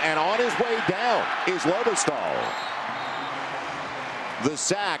again. And on his way down is Lobostal. The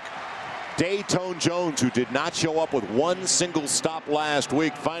sack. Dayton Jones, who did not show up with one single stop last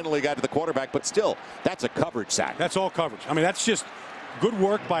week, finally got to the quarterback, but still, that's a coverage sack. That's all coverage. I mean, that's just good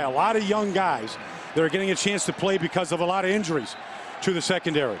work by a lot of young guys that are getting a chance to play because of a lot of injuries to the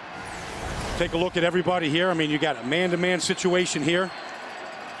secondary. Take a look at everybody here. I mean, you got a man-to-man situation here.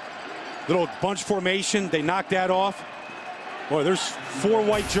 Little bunch formation. They knocked that off. Boy, there's 4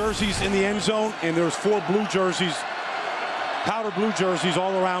 white jerseys in the end zone, and there's 4 blue jerseys, powder blue jerseys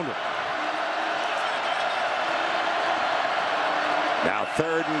all around it. Now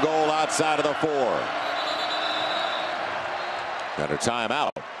 3rd and goal outside of the 4. Got a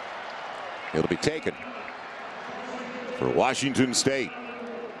timeout. It'll be taken for Washington State.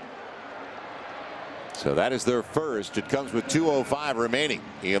 So that is their first. It comes with 2:05 remaining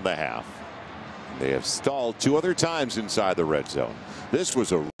in the half. They have stalled 2 other times inside the red zone. This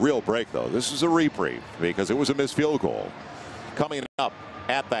was a real break, though. This is a reprieve because it was a missed field goal. Coming up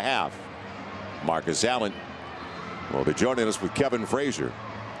at the half, Marcus Allen will be joining us with Kevin Frazier.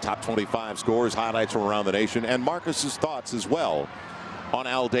 Top 25 scores, highlights from around the nation, and Marcus's thoughts as well on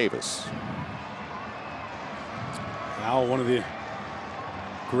Al Davis. Al, one of the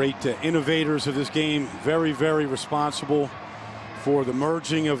great innovators of this game. Very, very responsible for the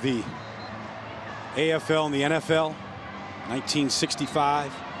merging of the AFL and the NFL.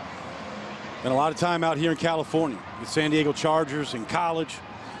 1965. Spent a lot of time out here in California with San Diego Chargers in college,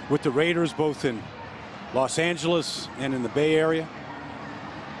 with the Raiders, both in Los Angeles and in the Bay Area.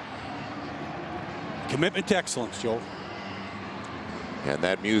 Commitment to excellence, Joel. And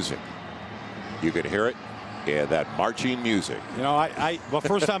that music, you can hear it. Yeah, that marching music. You know, well,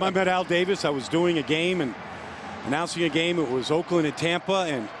 first time I met Al Davis, I was doing a game and announcing a game. It was Oakland and Tampa,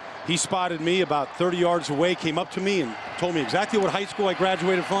 and he spotted me about 30 yards away, came up to me and told me exactly what high school I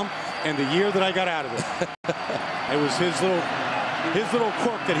graduated from and the year that I got out of it. It was his little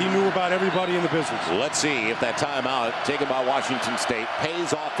quirk that he knew about everybody in the business. Let's see if that timeout taken by Washington State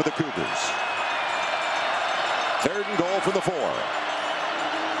pays off for the Cougars. 3rd and goal from the 4.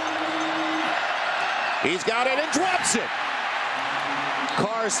 He's got it and drops it.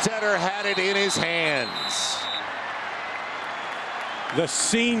 Carstetter had it in his hands. The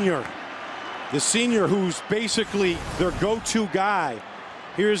senior who's basically their go-to guy.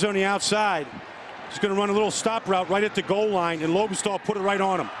 Here's on the outside. He's going to run a little stop route right at the goal line, and Lobostal put it right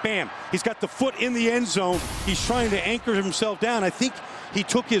on him. Bam. He's got the foot in the end zone. He's trying to anchor himself down. I think he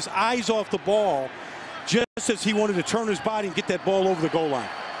took his eyes off the ball just as he wanted to turn his body and get that ball over the goal line.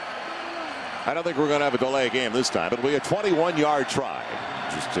 I don't think we're going to have a delay game this time. It'll be a 21-yard try.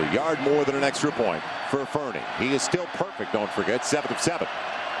 Just a yard more than an extra point for Fernie. He is still perfect, don't forget. 7 of 7.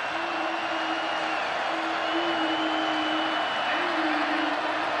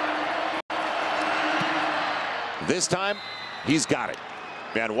 This time, he's got it.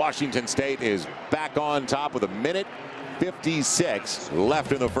 And Washington State is back on top with 1:56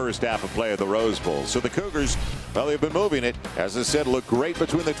 left in the first half of play at the Rose Bowl. So the Cougars, well, they've been moving it. As I said, look great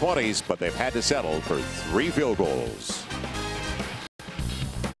between the 20s, but they've had to settle for 3 field goals.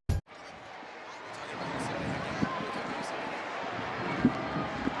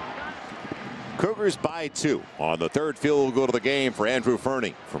 Cougars by 2 on the 3rd field goal of the game for Andrew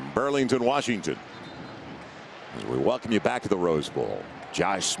Fernie from Burlington, Washington. As we welcome you back to the Rose Bowl.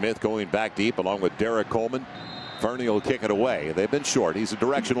 Josh Smith going back deep along with Derek Coleman. Fernie will kick it away. They've been short. He's a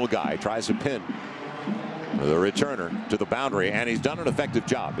directional guy. Tries to pin the returner to the boundary, and he's done an effective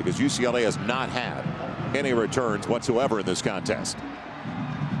job because UCLA has not had any returns whatsoever in this contest.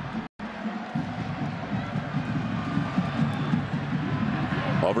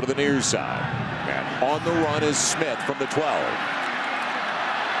 Over to the near side. And on the run is Smith from the 12.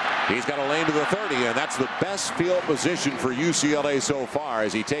 He's got a lane to the 30, and that's the best field position for UCLA so far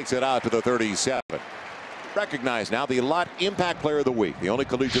as he takes it out to the 37. Recognized now the Lot Impact Player of the Week, the only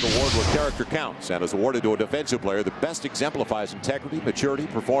collegiate award where character counts, and is awarded to a defensive player that best exemplifies integrity, maturity,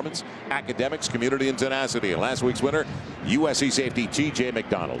 performance, academics, community, and tenacity. And last week's winner, USC safety T.J.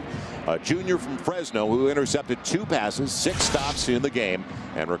 McDonald, a junior from Fresno who intercepted 2 passes, 6 stops in the game,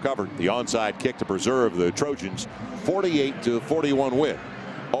 and recovered the onside kick to preserve the Trojans' 48-41 win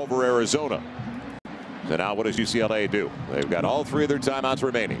over Arizona. So now what does UCLA do? They've got all 3 of their timeouts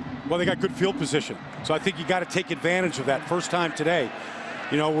remaining. Well, they got good field position. So I think you got to take advantage of that first time today.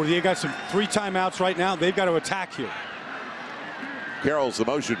 You know, where they got 3 timeouts right now, they've got to attack here. Carroll's the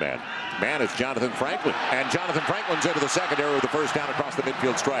motion man. Man is Jonathan Franklin. And Jonathan Franklin's into the secondary with the first down across the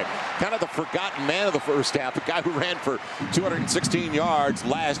midfield stripe. Kind of the forgotten man of the first half. The guy who ran for 216 yards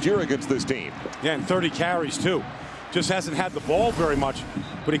last year against this team. Yeah, and 30 carries too. Just hasn't had the ball very much,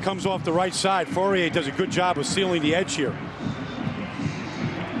 but he comes off the right side. Fourier does a good job of sealing the edge here.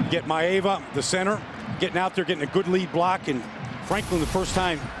 Get Maeva, the center, getting out there, getting a good lead block, and Franklin the first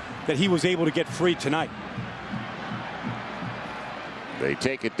time that he was able to get free tonight. They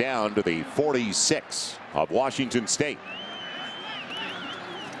take it down to the 46 of Washington State.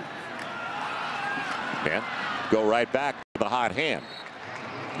 And go right back to the hot hand.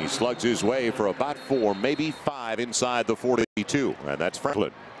 He slugs his way for about 4, maybe 5 inside the 42, and that's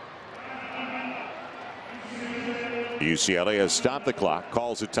Franklin. UCLA has stopped the clock,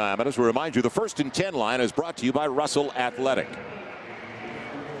 calls it time, and as we remind you, the 1st and 10 line is brought to you by Russell Athletic.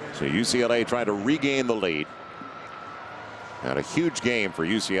 So UCLA trying to regain the lead. And a huge game for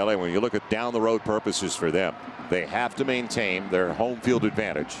UCLA when you look at down the road purposes for them. They have to maintain their home field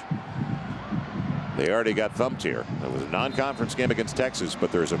advantage. They already got thumped here. It was a non-conference game against Texas,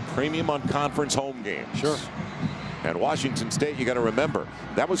 but there's a premium on conference home games. Sure. And Washington State, you got to remember,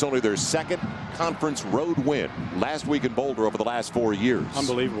 that was only their 2nd conference road win last week in Boulder over the last 4 years.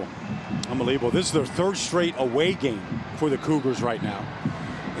 Unbelievable. Unbelievable. This is their 3rd straight away game for the Cougars right now.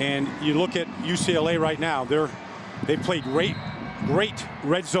 And you look at UCLA right now, they played great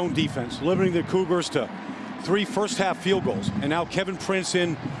red zone defense, limiting the Cougars to 3 first half field goals. And now Kevin Prince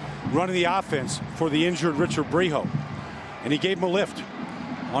in running the offense for the injured Richard Brijo. And he gave him a lift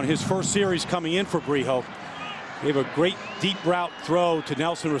on his first series coming in for Brijo. Gave a great deep route throw to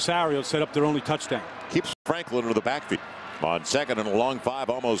Nelson Rosario to set up their only touchdown. Keeps Franklin into the backfield on 2nd and a long 5,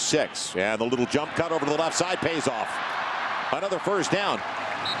 almost 6. And the little jump cut over to the left side pays off. Another first down.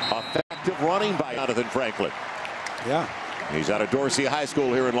 Effective running by Jonathan Franklin. Yeah. He's out of Dorsey High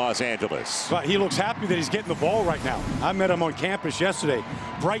School here in Los Angeles. But he looks happy that he's getting the ball right now. I met him on campus yesterday.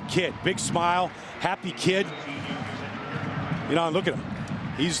 Bright kid, big smile, happy kid. You know, look at him.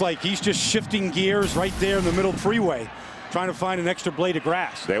 He's just shifting gears right there in the middle freeway, trying to find an extra blade of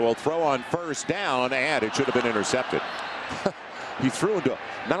grass. They will throw on first down, and it should have been intercepted. He threw into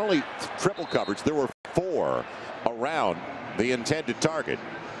not only triple coverage, there were 4 around the intended target.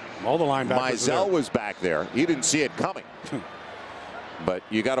 All the linebackers. Mizell was back there. He didn't see it coming. But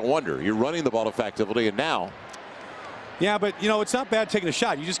you got to wonder. You're running the ball effectively, and now. Yeah, but you know it's not bad taking a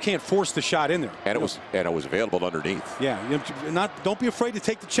shot. You just can't force the shot in there. And it was available underneath. Yeah, don't be afraid to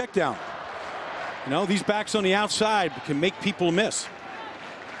take the check down. You know, these backs on the outside can make people miss.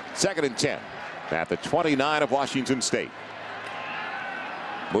 2nd and 10 at the 29 of Washington State.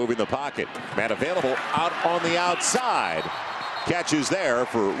 Moving the pocket. Man available out on the outside. Catches there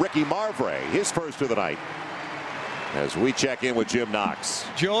for Ricky Marvray, his first of the night. as we check in with Jim Knox.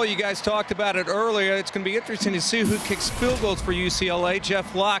 Joel, you guys talked about it earlier. It's going to be interesting to see who kicks field goals for UCLA.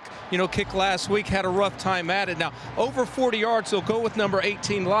 Jeff Locke, kicked last week, had a rough time at it. Now, over 40 yards, they'll go with number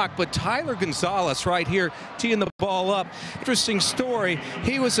 18 Locke, but Tyler Gonzalez right here teeing the ball up. Interesting story.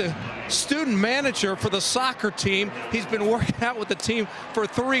 He was a student manager for the soccer team. He's been working out with the team for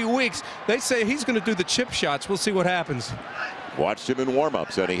 3 weeks. They say he's going to do the chip shots. We'll see what happens. Watched him in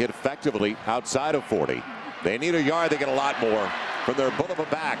warm-ups, and he hit effectively outside of 40. They need a yard. They get a lot more from their bull of a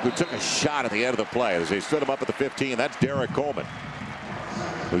back who took a shot at the end of the play as they stood him up at the 15. That's Derek Coleman,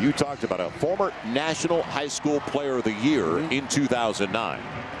 who you talked about, a former National High School Player of the Year in 2009.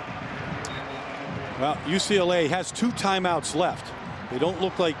 Well, UCLA has 2 timeouts left. They don't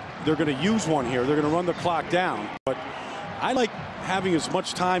look like they're going to use one here. They're going to run the clock down. But I like having as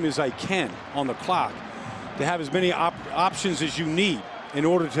much time as I can on the clock to have as many options as you need in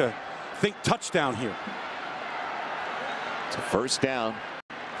order to think touchdown here. It's a first down.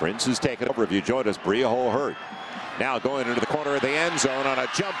 Prince has taken over. If you joined us, Brio hurt. Now going into the corner of the end zone on a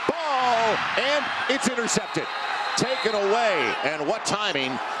jump ball, and it's intercepted. Taken away, and what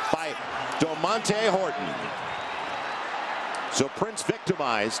timing by Domonte Horton. So Prince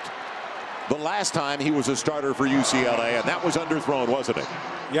victimized the last time he was a starter for UCLA, and that was underthrown, wasn't it?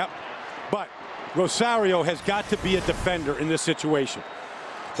 Yep. But Rosario has got to be a defender in this situation.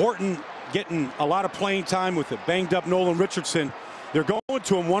 Horton getting a lot of playing time with the banged up Nolan Richardson. They're going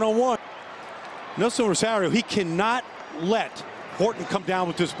to him one-on-one. Nelson Rosario, he cannot let Horton come down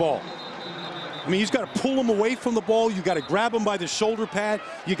with this ball. I mean, he's got to pull him away from the ball. You got to grab him by the shoulder pad.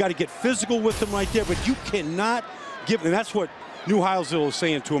 You got to get physical with him right there, but you cannot give him. And that's what New Heilsville is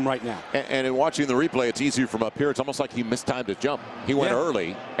saying to him right now. And in watching the replay, it's easier from up here. It's almost like he mistimed his jump. He went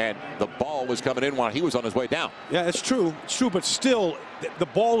early, and the ball was coming in while he was on his way down. Yeah, it's true. It's true, but still, the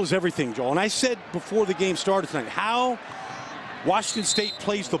ball is everything, Joel. And I said before the game started tonight, how Washington State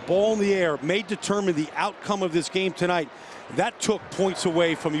plays the ball in the air may determine the outcome of this game tonight. That took points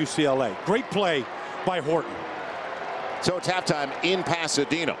away from UCLA. Great play by Horton. So it's halftime in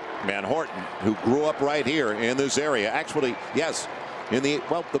Pasadena. Man, Horton, who grew up right here in this area, actually, yes, in the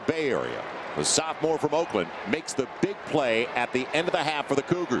Bay Area. The sophomore from Oakland makes the big play at the end of the half for the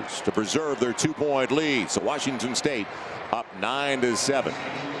Cougars to preserve their 2-point lead. So Washington State up 9-7.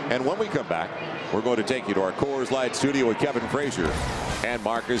 And when we come back, we're going to take you to our Coors Light studio with Kevin Frazier and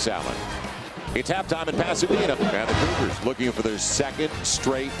Marcus Allen. It's halftime in Pasadena, and the Cougars looking for their second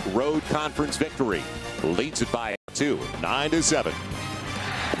straight road conference victory. Leads it by 2, 9-7.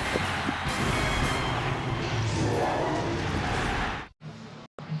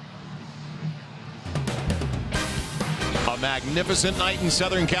 A magnificent night in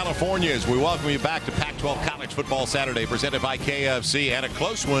Southern California as we welcome you back to Pac-12 College Football Saturday, presented by KFC, and a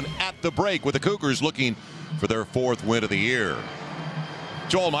close one at the break with the Cougars looking for their 4th win of the year.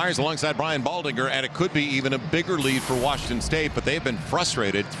 Joel Myers alongside Brian Baldinger, and it could be even a bigger lead for Washington State, but they've been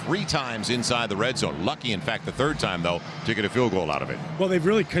frustrated 3 times inside the red zone. Lucky, in fact, the 3rd time, though, to get a field goal out of it. Well, they've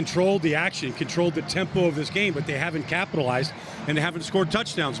really controlled the action, controlled the tempo of this game, but they haven't capitalized, and they haven't scored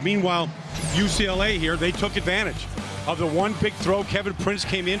touchdowns. Meanwhile, UCLA here, they took advantage of the one big throw. Kevin Prince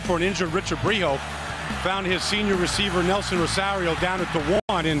came in for an injured Richard Brio, found his senior receiver, Nelson Rosario, down at the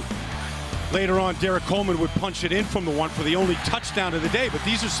 1, and later on, Derek Coleman would punch it in from the 1 for the only touchdown of the day. But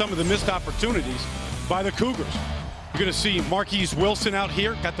these are some of the missed opportunities by the Cougars. You're going to see Marquise Wilson out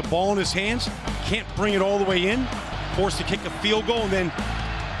here, got the ball in his hands, can't bring it all the way in, forced to kick a field goal. And then,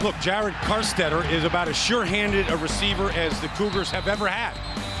 look, Jared Carstetter is about as sure-handed a receiver as the Cougars have ever had.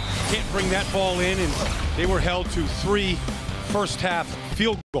 Can't bring that ball in, and they were held to 3 first-half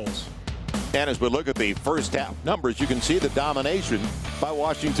field goals. And as we look at the first half numbers, you can see the domination by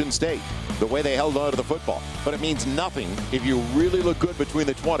Washington State, the way they held on to the football. But it means nothing if you really look good between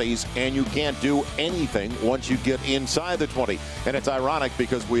the 20s and you can't do anything once you get inside the 20. And it's ironic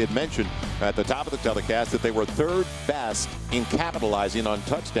because we had mentioned at the top of the telecast that they were 3rd best in capitalizing on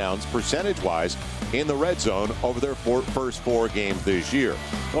touchdowns percentage-wise in the red zone over their first 4 games this year.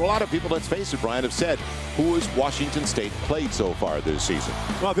 But a lot of people, let's face it, Brian, have said, who has Washington State played so far this season?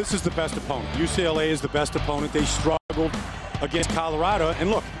 Well, this is the best opponent. UCLA is the best opponent. They struggled against Colorado.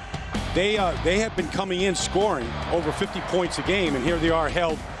 And look, they have been coming in scoring over 50 points a game, and here they are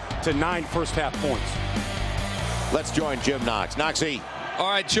held to 9 first-half points. Let's join Jim Knox. Knoxy. All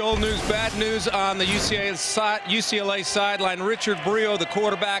right, Joel, bad news on the UCLA sideline. Richard Brio, the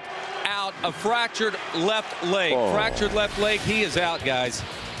quarterback, out. A fractured left leg. Fractured left leg. He is out, guys.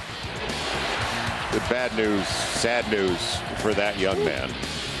 The bad news, sad news for that young man.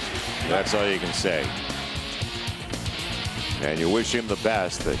 That's all you can say. And you wish him the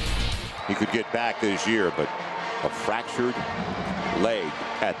best, that he could get back this year, but a fractured leg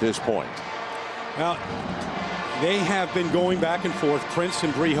at this point. Well, they have been going back and forth, Prince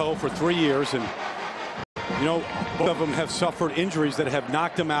and Briho, for 3 years, and you know, both of them have suffered injuries that have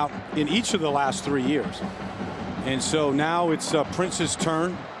knocked them out in each of the last 3 years. And so now it's Prince's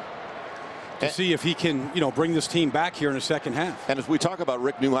turn to see if he can, bring this team back here in the second half. And as we talk about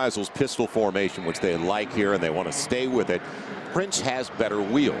Rick Neuheisel's pistol formation, which they like here and they want to stay with it, Prince has better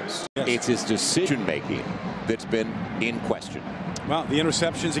wheels. Yes. It's his decision-making that's been in question. Well, the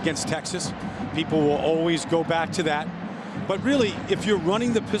interceptions against Texas, people will always go back to that. But really, if you're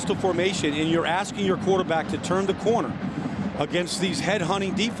running the pistol formation and you're asking your quarterback to turn the corner against these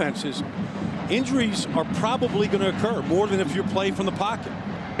head-hunting defenses, injuries are probably going to occur more than if you play from the pocket.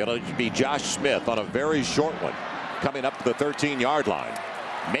 It'll be Josh Smith on a very short one, coming up to the 13-yard line,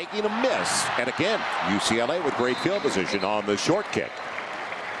 making a miss. And again, UCLA with great field position on the short kick.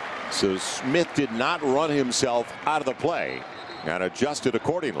 So Smith did not run himself out of the play and adjusted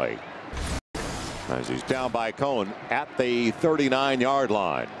accordingly as he's down by Cohen at the 39-yard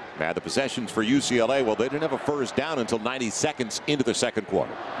line. Now the possessions for UCLA, well, they didn't have a first down until 90 seconds into the second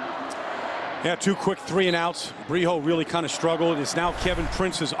quarter. Yeah, 2 quick 3-and-outs. Briho really kind of struggled. It's now Kevin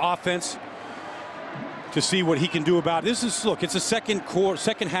Prince's offense to see what he can do about it. This is, look, it's a second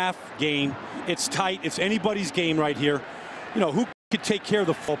half game. It's tight. It's anybody's game right here. Who could take care of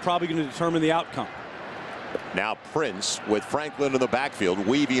the ball, probably going to determine the outcome. Now Prince with Franklin in the backfield,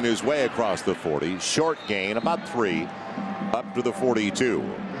 weaving his way across the 40. Short gain, about 3, up to the 42.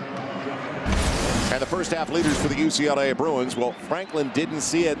 And the first half leaders for the UCLA Bruins, well, Franklin didn't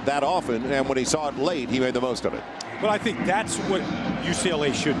see it that often, and when he saw it late, he made the most of it. Well, I think that's what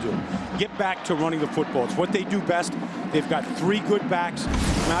UCLA should do. Get back to running the football. It's what they do best. They've got 3 good backs,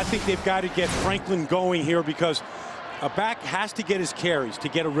 and I think they've got to get Franklin going here because a back has to get his carries to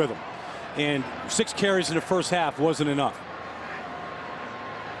get a rhythm. And 6 carries in the first half wasn't enough.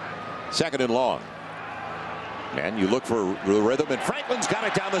 Second and long. And you look for the rhythm, and Franklin's got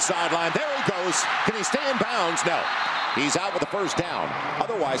it down the sideline. There he goes. Can he stay in bounds? No. He's out with the first down.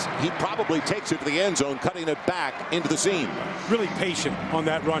 Otherwise, he probably takes it to the end zone, cutting it back into the seam. Really patient on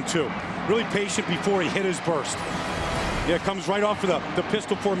that run, too. Really patient before he hit his burst. Yeah, it comes right off of the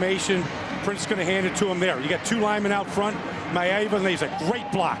pistol formation. Prince is going to hand it to him there. You got 2 linemen out front. Maeva lays a great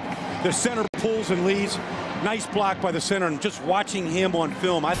block. The center pulls and leads. Nice block by the center. And just watching him on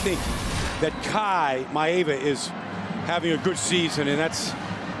film, I think that Kai Maeva is having a good season, and that's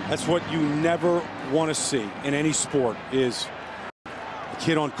what you never want to see in any sport, is a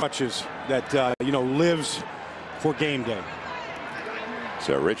kid on crutches that lives for game day.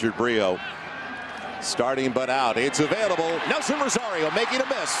 So Richard Briho starting but out. It's available. Nelson Rosario making a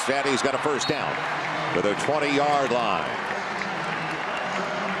miss, and he's got a first down to the 20-yard line.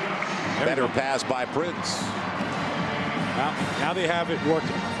 Better pass by Prince. Now they have it working.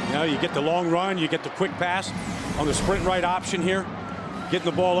 You get the long run, you get the quick pass on the sprint right option here. Getting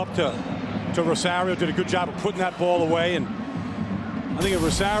the ball up to Rosario. Did a good job of putting that ball away. And I think if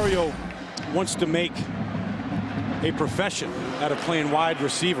Rosario wants to make a profession out of playing wide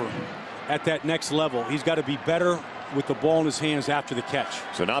receiver at that next level, he's got to be better with the ball in his hands after the catch.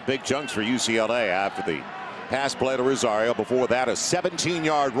 So not big chunks for UCLA after the pass play to Rosario. Before that, a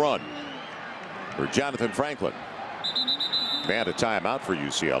 17-yard run for Jonathan Franklin. And a timeout for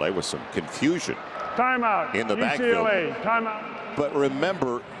UCLA with some confusion. Timeout in the UCLA. backfield. Timeout. But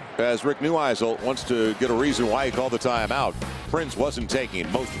remember, as Rick Neuheisel wants to get a reason why he called the timeout, Prince wasn't taking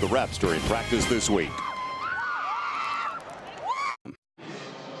most of the reps during practice this week.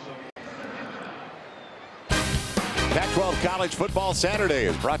 Pac-12 College Football Saturday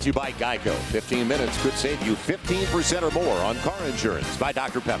is brought to you by Geico. 15 minutes could save you 15% or more on car insurance. By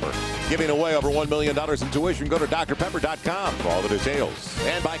Dr. Pepper. Giving away over $1 million in tuition. Go to drpepper.com for all the details.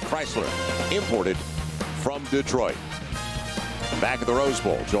 And by Chrysler. Imported from Detroit. Back at the Rose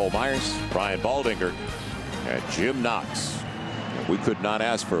Bowl, Joel Myers, Brian Baldinger, and Jim Knox. We could not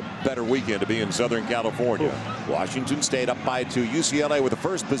ask for a better weekend to be in Southern California. Washington State up by 2. UCLA with the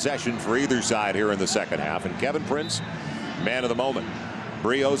first possession for either side here in the second half. And Kevin Prince, man of the moment.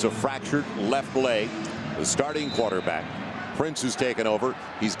 Briho's a fractured left leg. The starting quarterback. Prince has taken over.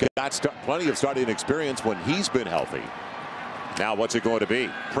 He's got plenty of starting experience when he's been healthy. Now what's it going to be?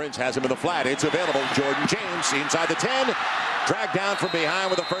 Prince has him in the flat. It's available. Jordan James inside the 10. Dragged down from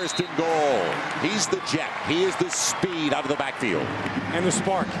behind with a 1st and goal. He's the jet. He is the speed out of the backfield. And the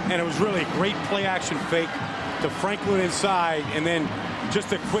spark. And it was really a great play action fake to Franklin inside, and then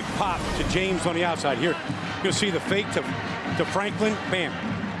just a quick pop to James on the outside. Here, you'll see the fake to Franklin. Bam.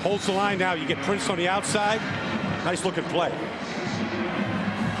 Holds the line now. You get Prince on the outside. Nice looking play.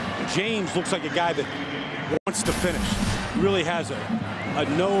 James looks like a guy that wants to finish. Really has a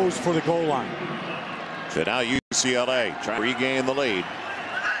nose for the goal line. So now UCLA trying to regain the lead.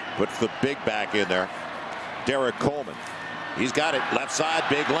 Puts the big back in there. Derek Coleman. He's got it. Left side,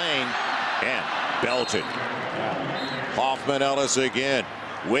 big lane. And Belton. Hoffman Ellis again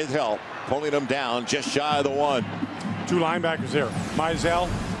with help. Pulling him down just shy of the one. Two linebackers there. Mizell,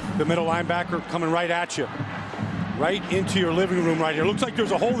 the middle linebacker, coming right at you. Right into your living room right here. Looks like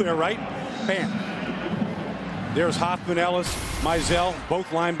there's a hole there, right? Bam. There's Hoffman Ellis, Mizell. Both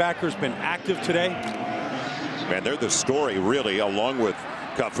linebackers been active today. And they're the story, really, along with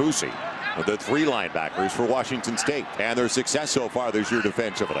Kafusi, the three linebackers for Washington State. And their success so far this year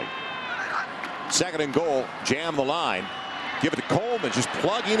defensively. Second and goal, jam the line. Give it to Coleman, just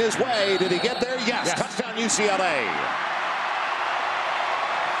plugging his way. Did he get there? Yes. Touchdown UCLA.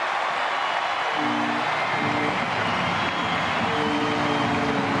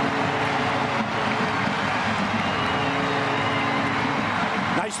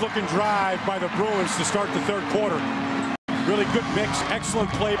 Nice looking drive by the Bruins to start the third quarter. Really good mix.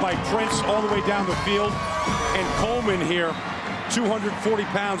 Excellent play by Prince all the way down the field. And Coleman here, 240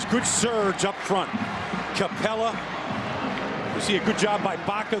 pounds. Good surge up front. Capella. You see a good job by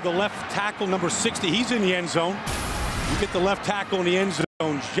Baca, the left tackle, number 60. He's in the end zone. You get the left tackle in the end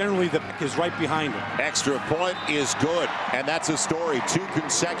zone. Generally, the back is right behind him. Extra point is good. And that's a story. 2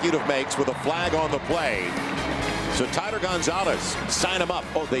 consecutive makes with a flag on the play. So Tyler Gonzalez, sign him up.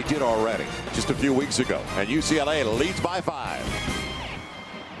 Oh, they did already just a few weeks ago. And UCLA leads by 5.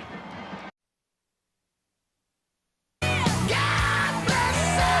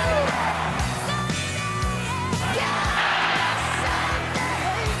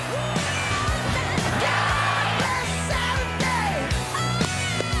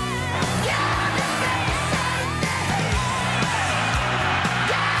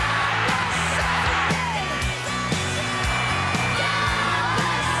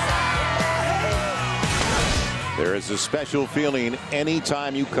 There is a special feeling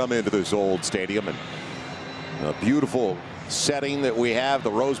anytime you come into this old stadium, and a beautiful setting that we have,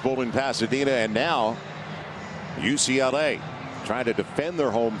 the Rose Bowl in Pasadena, and now UCLA trying to defend their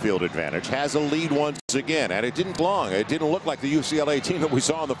home field advantage, has a lead once again, and it didn't long. It didn't look like the UCLA team that we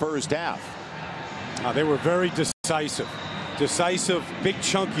saw in the first half. They were very decisive. Decisive, big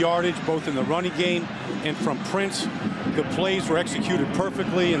chunk yardage, both in the running game and from Prince. The plays were executed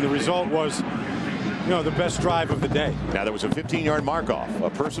perfectly, and the result was, the best drive of the day. Now there was a 15-yard mark-off, a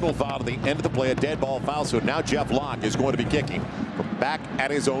personal foul at the end of the play, a dead ball foul. So now Jeff Locke is going to be kicking from back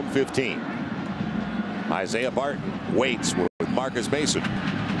at his own 15. Isaiah Barton waits with Marcus Mason,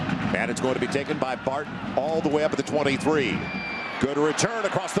 and it's going to be taken by Barton all the way up at the 23. Good return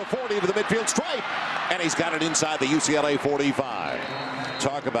across the 40 to the midfield stripe, and he's got it inside the UCLA 45.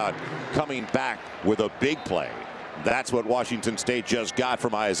 Talk about coming back with a big play. That's what Washington State just got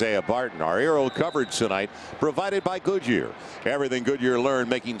from Isaiah Barton. Our aerial coverage tonight provided by Goodyear. Everything Goodyear learned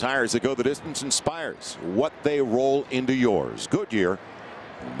making tires that go the distance inspires what they roll into yours. Goodyear,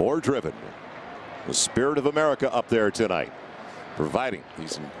 more driven. The spirit of America up there tonight, providing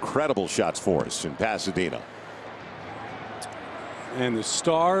these incredible shots for us in Pasadena. And the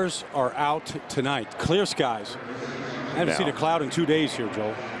stars are out tonight. Clear skies. I haven't seen a cloud in 2 days here,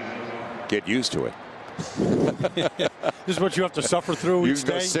 Joel. Get used to it. This is what you have to suffer through You each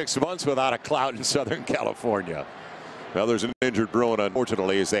can day. go 6 months without a cloud in Southern California. Well, there's an injured Bruin,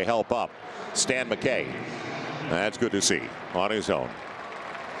 unfortunately, as they help up Stan McKay. That's good to see on his own.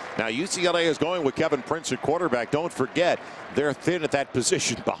 Now UCLA is going with Kevin Prince at quarterback. Don't forget, they're thin at that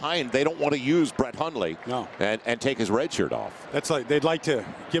position behind. They don't want to use Brett Hundley and take his red shirt off. That's like they'd like to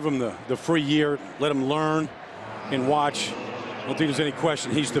give him the free year, let him learn and watch. I don't think there's any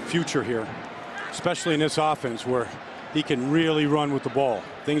question he's the future here, especially in this offense where he can really run with the ball.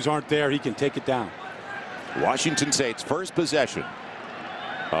 Things aren't there, he can take it down. Washington State's first possession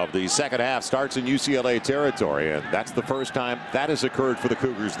of the second half starts in UCLA territory, and that's the first time that has occurred for the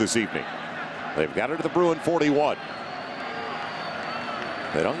Cougars this evening. They've got it to the Bruin 41.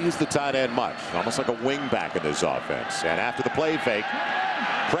 They don't use the tight end much, almost like a wing back in this offense. And after the play fake,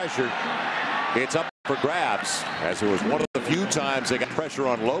 pressure, it's up for grabs, as it was one of the few times they got pressure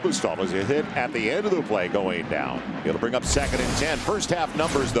on Lobostal as it hit at the end of the play going down. It'll bring up 2nd and 10. First half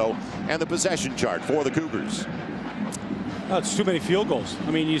numbers, though, and the possession chart for the Cougars. It's too many field goals.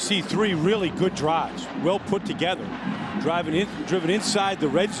 I mean, you see 3 really good drives, well put together, driven inside the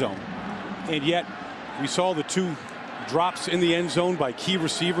red zone, and yet we saw the 2 drops in the end zone by key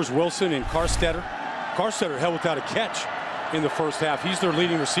receivers Wilson and Carstetter. Carstetter held without a catch in the first half. He's their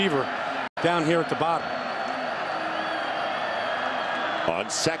leading receiver down here at the bottom. On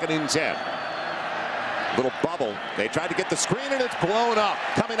 2nd and 10. Little bubble. They tried to get the screen, and it's blown up.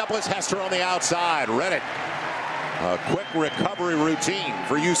 Coming up was Hester on the outside. Read it. A quick recovery routine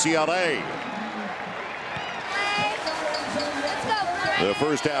for UCLA. The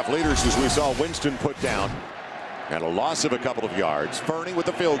first half leaders, as we saw Winston put down, and a loss of a couple of yards. Fernie with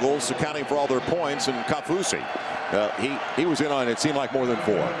the field goals, accounting for all their points, and Kafusi. He was in on it seemed like more than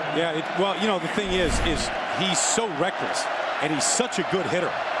 4. Yeah, well, you know, the thing is he's so reckless, and he's such a good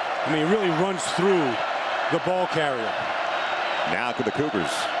hitter. I mean, he really runs through the ball carrier. Now can the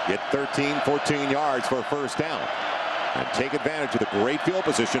Cougars get 13, 14 yards for a first down and take advantage of the great field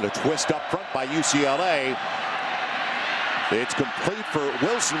position. A twist up front by UCLA. It's complete for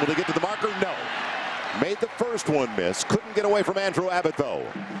Wilson. Will he get to the marker? No. Made the first one miss. Couldn't get away from Andrew Abbott, though.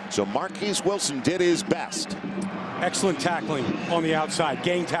 So Marquise Wilson did his best. Excellent tackling on the outside.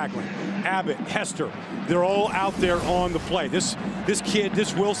 Gang tackling. Abbott, Hester, they're all out there on the play. This kid,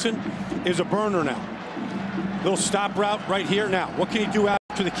 this Wilson, is a burner now. Little stop route right here. Now, what can he do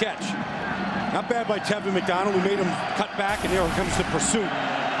after the catch? Not bad by Tevin McDonald. We made him cut back, and there comes the pursuit.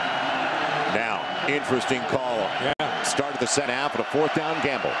 Now, interesting call. Yeah. Started the second half with a 4th down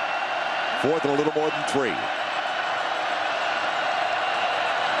gamble. 4th and a little more than 3.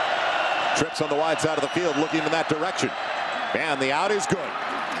 Trips on the wide side of the field, looking in that direction. And the out is good.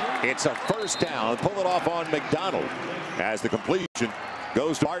 It's a first down. Pull it off on McDonald as the completion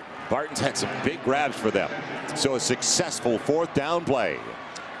goes to Barton. Barton's had some big grabs for them. So a successful 4th down play.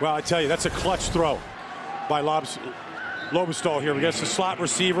 Well, I tell you, that's a clutch throw by Lobestall here. We got the slot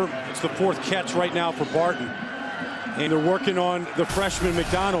receiver. It's the 4th catch right now for Barton. And they're working on the freshman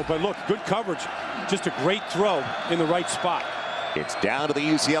McDonald. But look, good coverage. Just a great throw in the right spot. It's down to the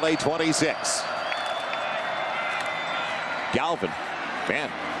UCLA 26. Galvin, man,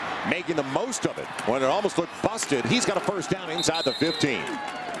 making the most of it when it almost looked busted. He's got a first down inside the 15.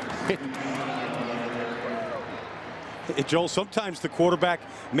 Joel, sometimes the quarterback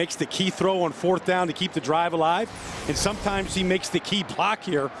makes the key throw on 4th down to keep the drive alive, and sometimes he makes the key block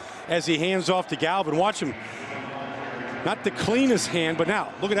here as he hands off to Galvin. Watch him. Not the cleanest hand, but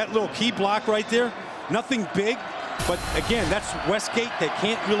now look at that little key block right there. Nothing big, but again, that's Westgate. They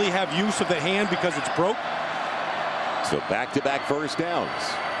can't really have use of the hand because it's broke. So back-to-back first downs.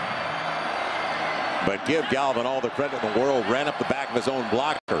 But give Galvin all the credit in the world. Ran up the back of his own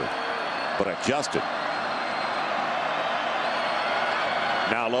blocker, but adjusted.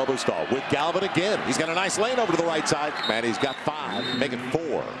 Now Lobestall with Galvin again. He's got a nice lane over to the right side. Man, he's got 5, make it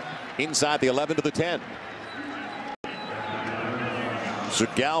 4. Inside the 11 to the 10. So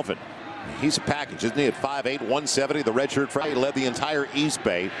Galvin, he's a package, isn't he? At 5'8", 170, the redshirt freshman. He led the entire East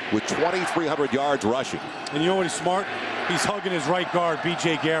Bay with 2,300 yards rushing. And you know what he's smart? He's hugging his right guard,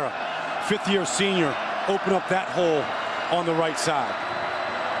 B.J. Guerra. 5th-year senior, open up that hole on the right side.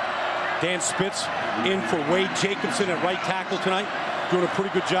 Dan Spitz in for Wade Jacobson at right tackle tonight. Doing a pretty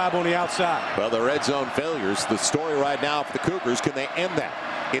good job on the outside. Well, the red zone failures. The story right now for the Cougars, can they end that?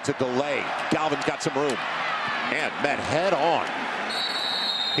 It's a delay. Galvin's got some room. And met head on.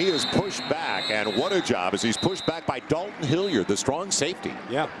 He is pushed back, and what a job as he's pushed back by Dalton Hilliard, the strong safety.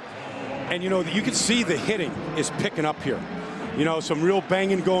 Yeah. And, you know, you can see the hitting is picking up here. You know, some real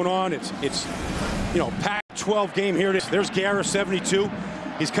banging going on. It's you know, Pac-12 game here. There's Guerra, 72.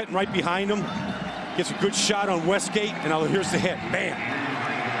 He's cutting right behind him. Gets a good shot on Westgate, and now here's the hit. Bam.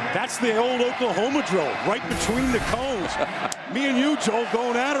 That's the old Oklahoma drill, right between the cones. Me and you, Joel,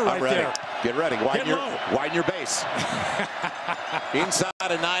 going at it right there. Get ready. Widen your base. Inside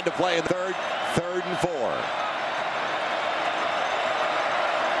a 9 to play in 3rd and 4.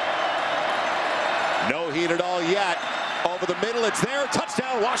 No heat at all yet. Over the middle, it's there.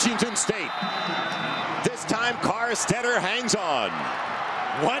 Touchdown, Washington State. This time, Carstetter hangs on.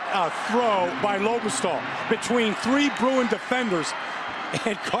 What a throw by Lobestall between 3 Bruin defenders.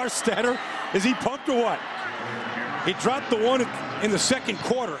 And Carstetter, is he pumped or what? He dropped the one in the 2nd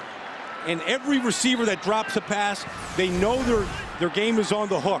quarter. And every receiver that drops a pass, they know their game is on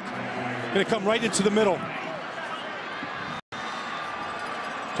the hook. Going to come right into the middle.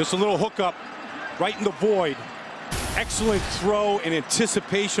 Just a little hookup right in the void. Excellent throw and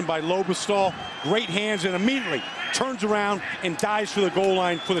anticipation by Lobestall. Great hands, and immediately turns around and dives for the goal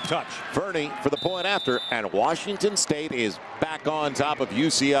line for the touch. Fernie for the point after, and Washington State is back on top of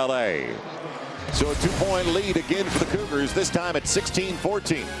UCLA. So a 2-point lead again for the Cougars, this time at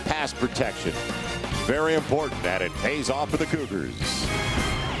 16-14. Pass protection. Very important, and it pays off for the Cougars.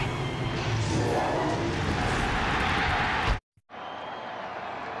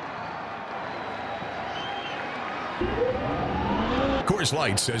 Coors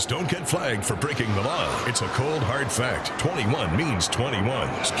Light says don't get flagged for breaking the law. It's a cold, hard fact. 21 means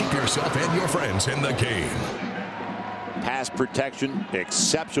 21. So keep yourself and your friends in the game. Pass protection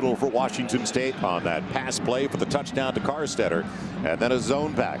exceptional for Washington State on that pass play for the touchdown to Carstetter, and then a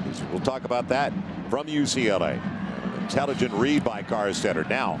zone package. We'll talk about that from UCLA. Intelligent read by Carstetter.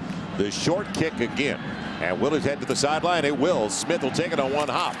 Now the short kick again, and will it head to the sideline? It will. Smith will take it on one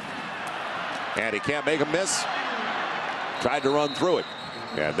hop, and he can't make a miss. Tried to run through it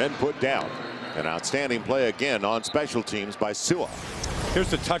and then put down. An outstanding play again on special teams by Sua.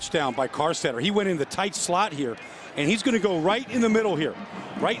 Here's the touchdown by Carstetter. He went in the tight slot here, and he's going to go right in the middle here,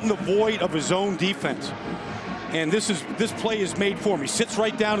 right in the void of his own defense. And this play is made for him. He sits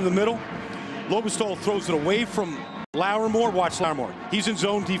right down in the middle. Lobestol throws it away from Laurimore. Watch Laurimore. He's in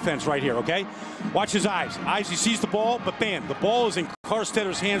zone defense right here, okay? Watch his eyes. He sees the ball, but bam, the ball is in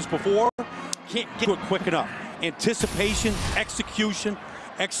Carstetter's hands before. Can't get to it quick enough. Anticipation, execution,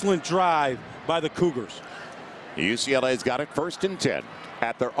 excellent drive by the Cougars. UCLA's got it 1st and 10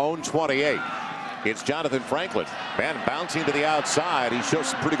 at their own 28. It's Jonathan Franklin. Man, bouncing to the outside. He shows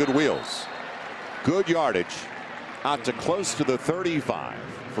some pretty good wheels. Good yardage out to close to the 35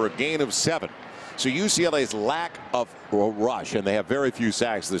 for a gain of 7. So UCLA's lack of rush, and they have very few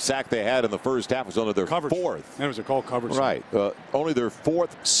sacks. The sack they had in the first half was only their coverage. 4th. That was a call coverage. Right. Only their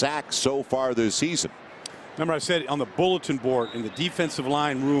 4th sack so far this season. Remember I said on the bulletin board in the defensive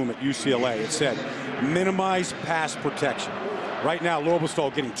line room at UCLA, it said minimize pass protection. Right now,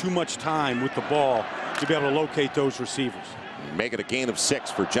 Lobestol getting too much time with the ball to be able to locate those receivers. Make it a gain of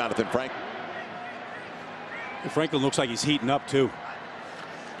 6 for Jonathan Franklin. Franklin looks like he's heating up too.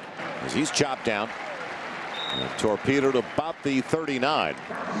 As he's chopped down. Torpedoed about the 39.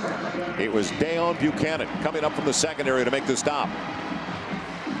 It was Dayon Buchanan coming up from the secondary to make the stop.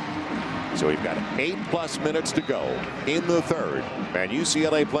 So we've got 8+ minutes to go in the 3rd, and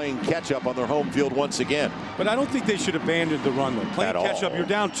UCLA playing catch up on their home field once again. But I don't think they should abandon the run though. Playing catch up, you're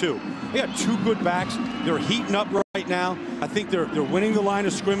down 2. They got 2 good backs. They're heating up right now. I think they're winning the line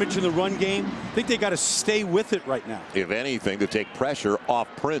of scrimmage in the run game. I think they got to stay with it right now. If anything, to take pressure off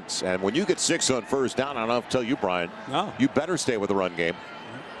Prince. And when you get 6 on 1st down, I don't have to tell you, Brian, you better stay with the run game.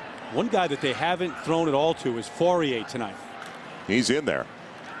 One guy that they haven't thrown it all to is Fourier tonight. He's in there.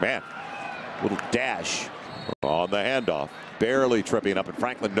 Man, little dash on the handoff. Barely tripping up, and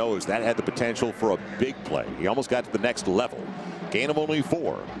Franklin knows that had the potential for a big play. He almost got to the next level. Gain of only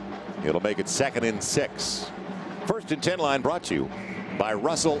 4. It'll make it 2nd and 6. 1st and 10 line brought to you by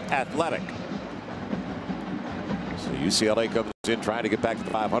Russell Athletic. So UCLA comes in trying to get back to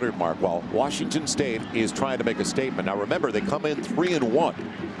the 500 mark, while Washington State is trying to make a statement. Now remember, they come in 3-1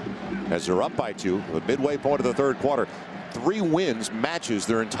 as they're up by 2 the midway point of the 3rd quarter. 3 wins matches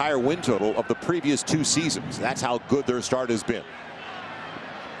their entire win total of the previous 2 seasons. That's how good their start has been.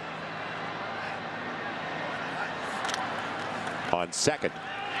 On 2nd,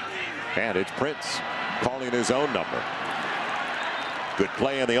 and it's Prince calling his own number. Good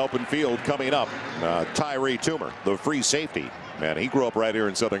play in the open field coming up. Tyree Toomer, the free safety, and he grew up right here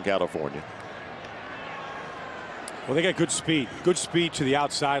in Southern California. Well, they got good speed to the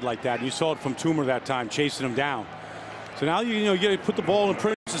outside like that. And you saw it from Toomer that time, chasing him down. So now you got to put the ball in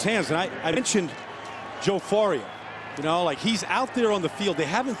Prince's hands. And I mentioned Joe Fourier. Like he's out there on the field. They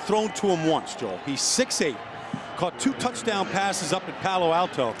haven't thrown to him once, Joel. He's 6'8", caught 2 touchdown passes up at Palo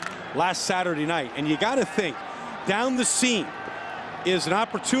Alto last Saturday night. And you got to think down the seam is an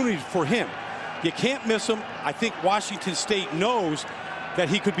opportunity for him. You can't miss him. I think Washington State knows that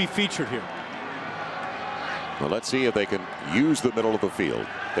he could be featured here. Well, let's see if they can use the middle of the field.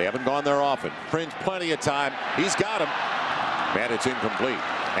 They haven't gone there often. Prince, plenty of time. He's got him. Man, it's incomplete.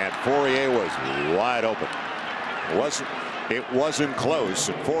 And Fourier was wide open. It wasn't close.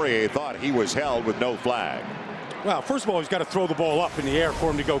 And Fourier thought he was held with no flag. Well, first of all, he's got to throw the ball up in the air for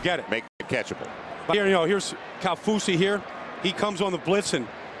him to go get it. Make it catchable. But here, here's Kaufusi here. He comes on the blitz, and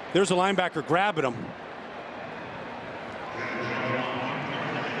there's a linebacker grabbing him.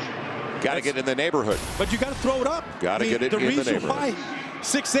 Got to get in the neighborhood. But you got to throw it up. Got to get it in the neighborhood. The reason why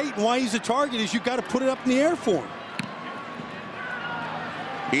 6'8" and why he's a target is you got to put it up in the air for him.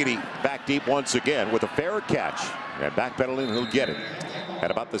 Edie back deep once again with a fair catch. And backpedaling, he'll get it at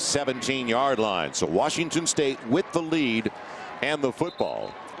about the 17-yard line. So Washington State with the lead and the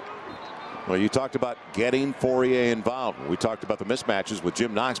football. Well, you talked about getting Fourier involved. We talked about the mismatches with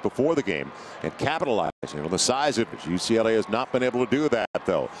Jim Knox before the game and capitalizing on the size of it. UCLA has not been able to do that,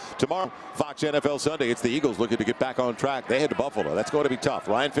 though. Tomorrow, Fox NFL Sunday, it's the Eagles looking to get back on track. They head to Buffalo. That's going to be tough.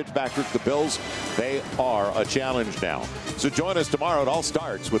 Ryan Fitzpatrick, the Bills, they are a challenge now. So join us tomorrow. It all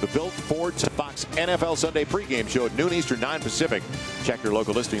starts with the Built Ford Fox NFL Sunday pregame show at noon Eastern, 9 Pacific. Check your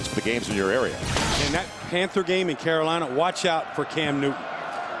local listings for the games in your area. And that Panther game in Carolina, watch out for Cam Newton.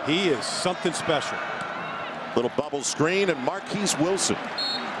 He is something special. Little bubble screen, and Marquise Wilson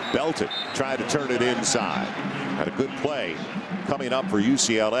belted, tried to turn it inside. Had a good play coming up for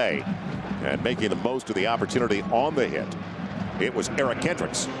UCLA and making the most of the opportunity on the hit. It was Eric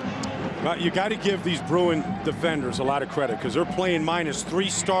Kendricks. Well, you got to give these Bruin defenders a lot of credit because they're playing -3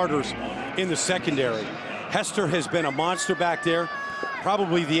 starters in the secondary. Hester has been a monster back there,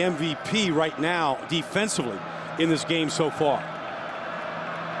 probably the MVP right now defensively in this game so far.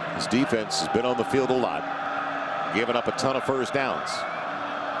 His defense has been on the field a lot, giving up a ton of first downs.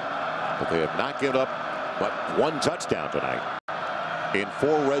 But they have not given up but 1 touchdown tonight in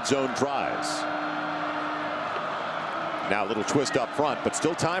 4 red zone tries. Now a little twist up front, but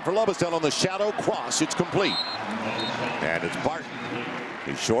still time for Lobostel on the shadow cross. It's complete. And it's Barton.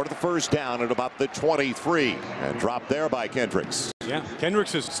 He's short of the first down at about the 23 and dropped there by Kendricks. Yeah,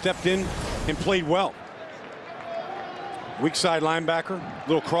 Kendricks has stepped in and played well. Weak side linebacker,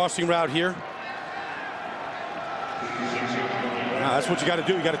 little crossing route here. Now that's what you got to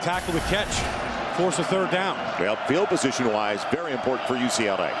do. You got to tackle the catch, force a 3rd down. Well, field position wise, very important for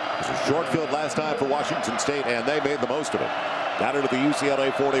UCLA. It was a short field last time for Washington State, and they made the most of it. Down into the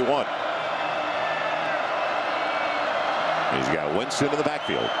UCLA 41. He's got Winston in the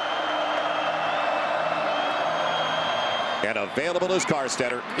backfield. And available is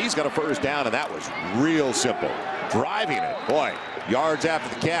Carstetter. He's got a first down, and that was real simple. Driving it. Boy, yards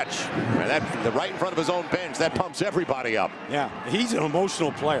after the catch. And that right in front of his own bench, that pumps everybody up. Yeah, he's an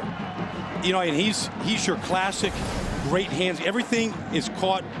emotional player. You know, and he's your classic great hands. Everything is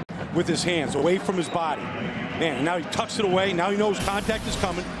caught with his hands, away from his body. Man, now he tucks it away. Now he knows contact is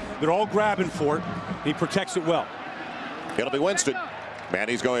coming. They're all grabbing for it. He protects it well. It'll be Winston. Man,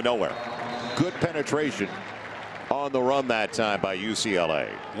 he's going nowhere. Good penetration on the run that time by UCLA.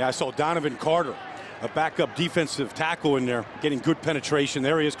 Yeah, I saw Donovan Carter, a backup defensive tackle in there, getting good penetration.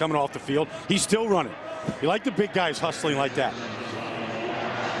 There he is coming off the field. He's still running. You like the big guys hustling like that.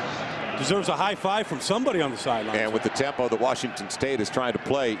 Deserves a high five from somebody on the sideline. And with the tempo that Washington State is trying to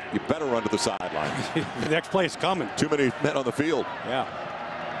play, you better run to the sideline. The next play is coming. Too many men on the field. Yeah.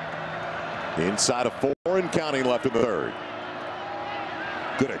 Inside of 4 and counting left in the 3rd.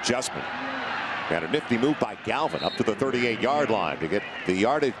 Good adjustment. And a nifty move by Galvin up to the 38-yard line to get the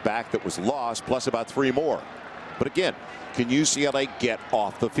yardage back that was lost, plus about 3 more. But again, can UCLA get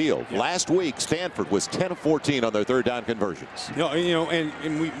off the field? Yeah. Last week, Stanford was 10 of 14 on their 3rd down conversions.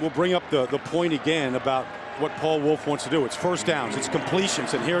 And we'll bring up the point again about what Paul Wolf wants to do. It's first downs, it's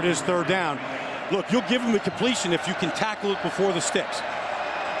completions, and here it is 3rd down. Look, you'll give him the completion if you can tackle it before the sticks.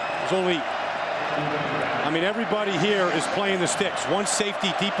 There's only, everybody here is playing the sticks. One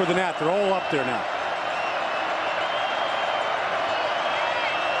safety deeper than that. They're all up there now.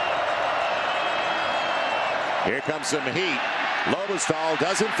 Here comes some heat. Lobostel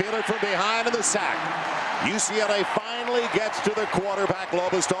doesn't feel it from behind in the sack. UCLA finally gets to the quarterback,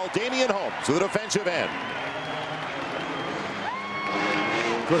 Lobostel. Damian Holmes to the defensive end.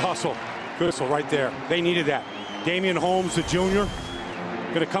 Good hustle. Good hustle right there. They needed that. Damian Holmes, the junior,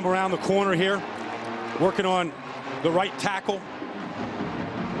 going to come around the corner here, working on the right tackle.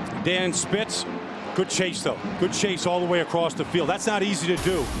 Dan Spitz, good chase though. Good chase all the way across the field. That's not easy to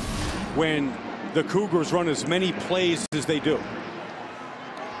do when the Cougars run as many plays as they do.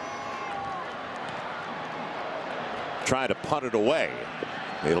 Trying to punt it away.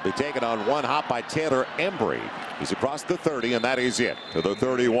 It'll be taken on one hop by Taylor Embry. He's across the 30, and that is it to the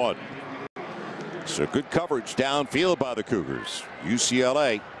 31. So good coverage downfield by the Cougars.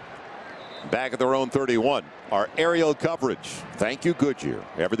 UCLA back at their own 31. Our aerial coverage. Thank you, Goodyear.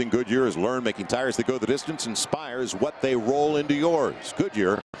 Everything Goodyear has learned making tires that go the distance inspires what they roll into yours.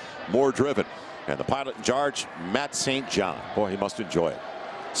 Goodyear, more driven. And the pilot in charge, Matt St. John. Boy, he must enjoy it.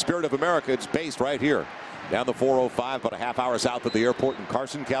 Spirit of America, it's based right here down the 405, about a half hour south of the airport in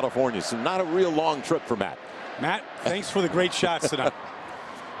Carson, California. So not a real long trip for Matt. Matt, thanks for the great shots tonight.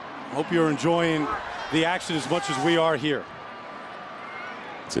 Hope you're enjoying the action as much as we are here.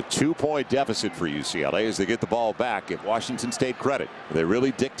 It's a 2-point deficit for UCLA as they get the ball back. Give Washington State credit. They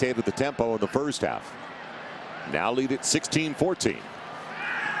really dictated the tempo in the first half. Now lead at 16-14.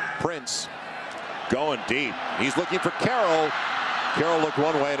 Prince going deep. He's looking for Carroll. Carroll looked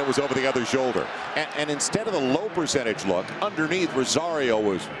one way and it was over the other shoulder. And instead of the low percentage look, underneath Rosario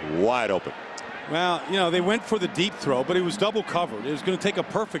was wide open. Well, you know, they went for the deep throw, but it was double covered. It was going to take a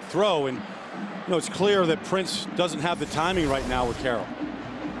perfect throw, and you know, it's clear that Prince doesn't have the timing right now with Carroll.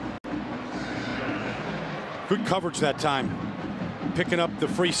 Good coverage that time. Picking up the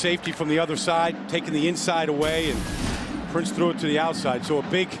free safety from the other side, taking the inside away, and Prince threw it to the outside. So a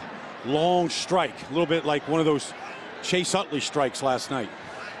big, long strike, a little bit like one of those Chase Utley strikes last night.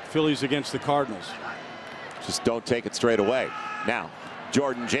 Phillies against the Cardinals. Just don't take it straight away. Now,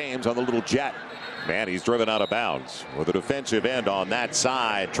 Jordan James on the little jet. Man, he's driven out of bounds with a defensive end on that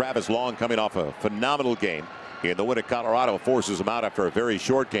side. Travis Long coming off a phenomenal game in the win at Colorado forces him out after a very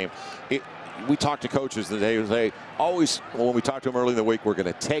short game. We talk to coaches and they say always, when we talk to them early in the week, we're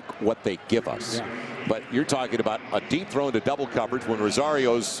going to take what they give us. Yeah. But you're talking about a deep throw into double coverage when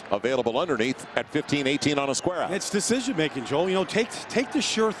Rosario's available underneath at 15-18 on a square out. It's decision making, Joel. You know, take the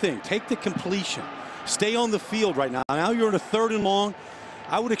sure thing, take the completion, stay on the field right now. Now you're in a 3rd and long.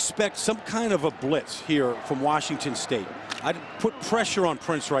 I would expect some kind of a blitz here from Washington State. I'd put pressure on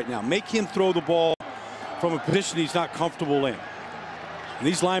Prince right now. Make him throw the ball from a position he's not comfortable in. And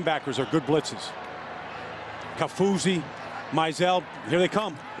these linebackers are good blitzes. Kafuzi, Mizell, here they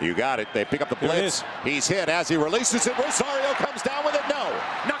come. You got it. They pick up the blitz. He's hit as he releases it. Rosario comes down with it. No.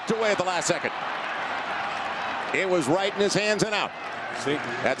 Knocked away at the last second. It was right in his hands and out. See?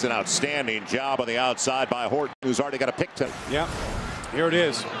 That's an outstanding job on the outside by Horton, who's already got a pick to. Yeah. Here it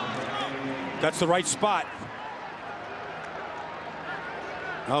is. That's the right spot.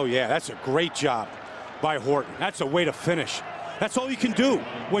 Oh, yeah, that's a great job by Horton. That's a way to finish. That's all you can do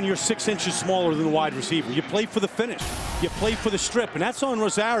when you're 6 inches smaller than the wide receiver. You play for the finish. You play for the strip, and that's on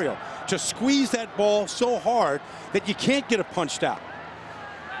Rosario. Just squeeze that ball so hard that you can't get it punched out.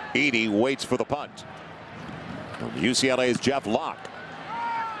 Edey waits for the punt. UCLA's Jeff Locke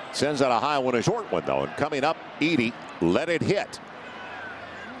sends out a high one, a short one, though. And coming up, Edey let it hit.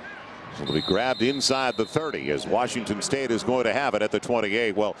 So it'll be grabbed inside the 30 as Washington State is going to have it at the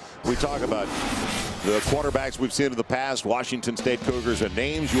 28. Well, we talk about the quarterbacks we've seen in the past, Washington State Cougars, and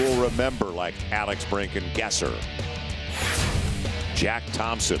names you'll remember like Alex Brink and Gesser. Jack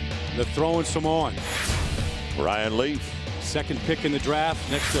Thompson. They're throwing some on. Ryan Leaf. 2nd pick in the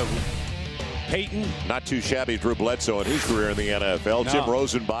draft next to Peyton. Not too shabby Drew Bledsoe in his career in the NFL. No. Tim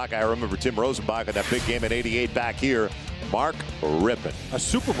Rosenbach. I remember Tim Rosenbach in that big game in '88 back here. Mark Rippon. A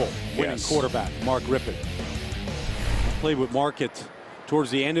Super Bowl winning quarterback, Mark Rippon. Played with Mark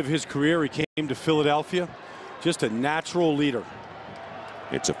towards the end of his career. He came to Philadelphia. Just a natural leader.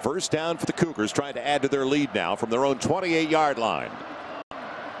 It's a 1st down for the Cougars, trying to add to their lead now from their own 28-yard line.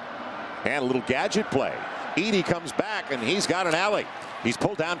 And a little gadget play. Edey comes back, and he's got an alley. He's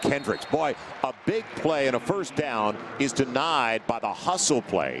pulled down Kendricks. Boy, a big play and a 1st down is denied by the hustle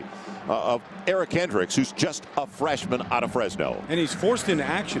play of Eric Kendricks, who's just a freshman out of Fresno. And he's forced into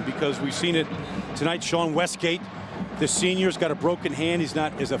action because we've seen it tonight. Sean Westgate, the senior's got a broken hand. He's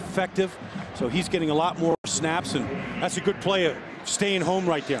not as effective, so he's getting a lot more snaps, and that's a good play of staying home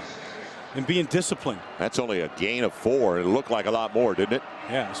right there and being disciplined. That's only a gain of 4. It looked like a lot more, didn't it?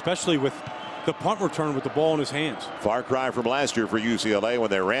 Yeah, especially with the punt return with the ball in his hands. Far cry from last year for UCLA when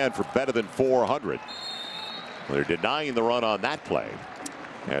they ran for better than 400. They're denying the run on that play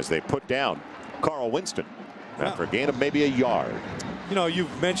as they put down Carl Winston after a gain of maybe a yard. You know,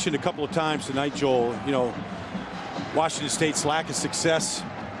 you've mentioned a couple of times tonight, Joel, you know, Washington State's lack of success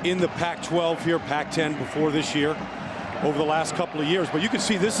in the Pac-12 here, Pac-10 before this year, over the last couple of years. But you can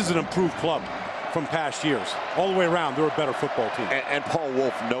see this is an improved club from past years. All the way around, they're a better football team. And Paul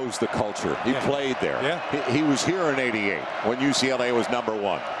Wolf knows the culture. He played there. Yeah. He was here in '88 when UCLA was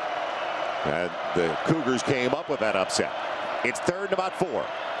 #1. And the Cougars came up with that upset. It's 3rd and about 4.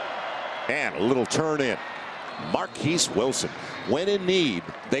 And a little turn in. Marquise Wilson. When in need,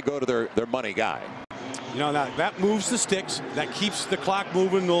 they go to their money guy. You know, that moves the sticks. That keeps the clock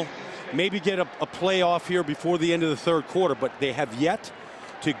moving. They'll maybe get a play off here before the end of the 3rd quarter, but they have yet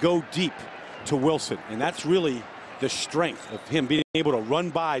to go deep to Wilson, and that's really the strength of him being able to run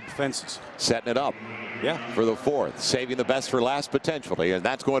by defenses. Setting it up for the 4th, saving the best for last potentially, and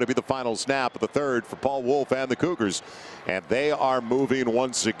that's going to be the final snap of the 3rd for Paul Wolf and the Cougars, and they are moving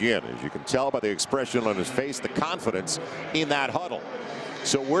once again, as you can tell by the expression on his face, the confidence in that huddle.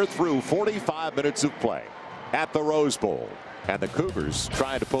 So we're through 45 minutes of play at the Rose Bowl. And the Cougars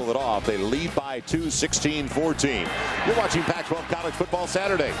trying to pull it off. They lead by 2, 16-14. You're watching Pac-12 College Football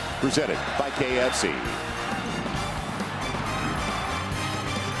Saturday, presented by KFC.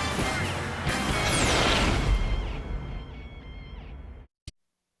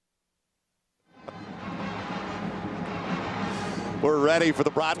 We're ready for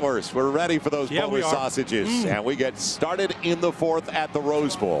the bratwurst. We're ready for those Polish sausages. And we get started in the fourth at the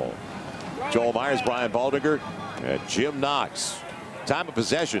Rose Bowl. Joel Myers, Brian Baldinger, and Jim Knox. Time of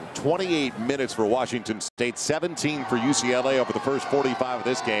possession, 28 minutes for Washington State, 17 for UCLA over the first 45 of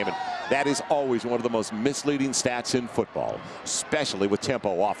this game. And that is always one of the most misleading stats in football, especially with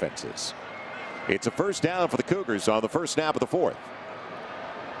tempo offenses. It's a first down for the Cougars on the first snap of the fourth.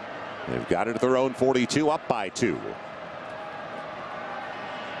 They've got it at their own 42, up by 2.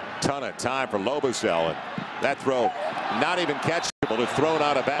 Ton of time for Lobosel, and that throw not even catchable. It's thrown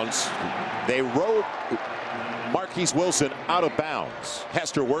out of bounds. They rode Marquise Wilson out of bounds.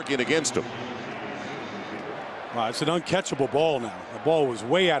 Hester working against him. Well, it's an uncatchable ball now. The ball was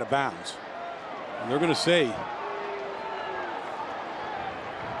way out of bounds. And they're going to say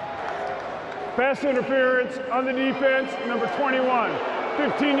pass interference on the defense, number 21.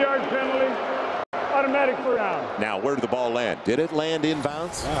 15-yard penalty. Automatic first down. Now, where did the ball land? Did it land in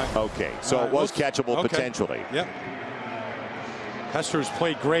bounds? Okay, so it was catchable potentially. Yep. Hester's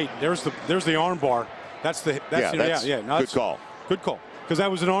played great. There's the arm bar. That's good call. Good call. Because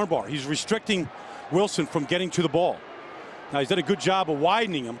that was an arm bar. He's restricting Wilson from getting to the ball. Now he's done a good job of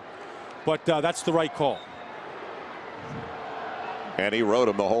widening him, but that's the right call. And he rode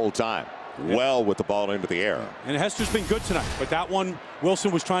him the whole time. Well with the ball into the air. And Hester's been good tonight, but that one,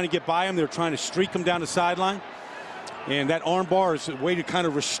 Wilson was trying to get by him. They're trying to streak him down the sideline. And that arm bar is a way to kind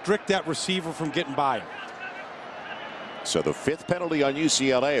of restrict that receiver from getting by him. So the 5th penalty on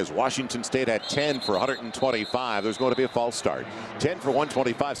UCLA is Washington State at 10 for 125. There's going to be a false start. 10 for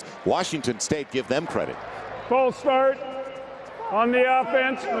 125. Washington State, give them credit. False start on the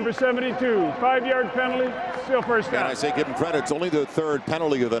offense, number 72. 5-yard penalty, still first down. And I say give them credit. It's only the 3rd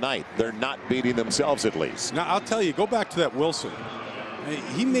penalty of the night. They're not beating themselves at least. Now, I'll tell you, go back to that Wilson.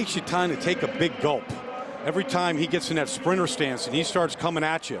 He makes you kind of take a big gulp every time he gets in that sprinter stance and he starts coming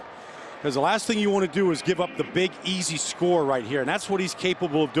at you. Because the last thing you want to do is give up the big, easy score right here. And that's what he's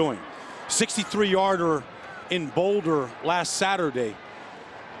capable of doing. 63-yarder in Boulder last Saturday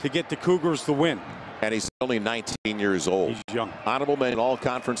to get the Cougars the win. And he's only 19 years old. He's young. Honorable mention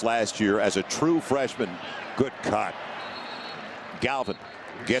All-Conference last year as a true freshman. Good cut. Galvin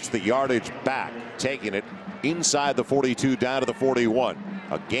gets the yardage back, taking it inside the 42 down to the 41.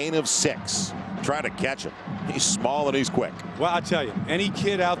 A gain of 6. Try to catch him. He's small and he's quick. Well, I tell you, any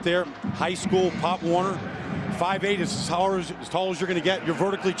kid out there, high school, Pop Warner, 5'8" is as tall as you're going to get. You're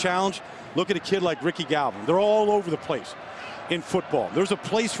vertically challenged. Look at a kid like Ricky Galvin. They're all over the place in football. There's a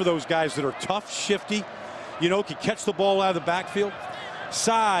place for those guys that are tough, shifty, can catch the ball out of the backfield.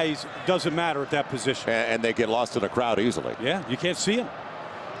 Size doesn't matter at that position. And they get lost in a crowd easily. Yeah, you can't see him.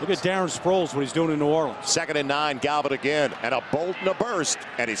 Look at Darren Sproles, what he's doing in New Orleans. 2nd and 9, Galvin again, and a bolt and a burst,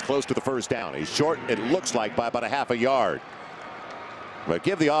 and he's close to the first down. He's short, it looks like, by about a half a yard. But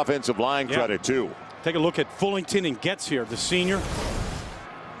give the offensive line credit, too. Take a look at Fullington and Getz here, the senior.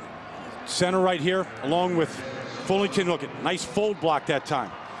 Center right here, along with Fullington. Look at nice fold block that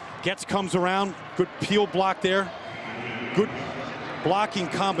time. Getz comes around, good peel block there. Good blocking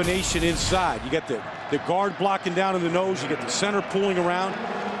combination inside. You got the guard blocking down in the nose. You get the center pulling around,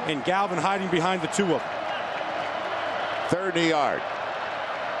 and Galvin hiding behind the 2 of them. 3rd and a yard.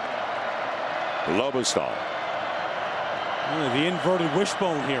 Lobosel. The inverted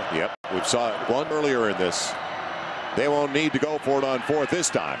wishbone here. Yep, we saw one earlier in this. They won't need to go for it on 4th this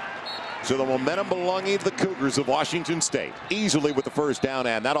time. So the momentum belonging to the Cougars of Washington State. Easily with the first down,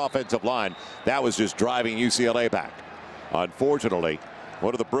 and that offensive line, that was just driving UCLA back. Unfortunately,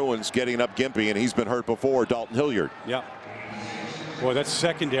 one of the Bruins getting up gimpy, and he's been hurt before, Dalton Hilliard. Yeah. Boy, that's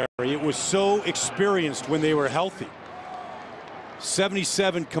secondary. It was so experienced when they were healthy.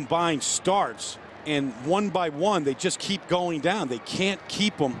 77 combined starts, and one by one, they just keep going down. They can't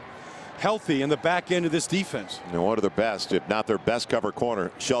keep them healthy in the back end of this defense. And one of their best, if not their best cover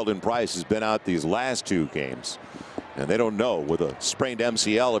corner, Sheldon Price, has been out these last 2 games. And they don't know with a sprained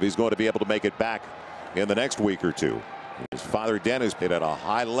MCL if he's going to be able to make it back in the next week or 2. His father Dennis played at a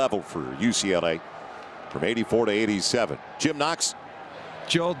high level for UCLA from 84 to 87. Jim Knox.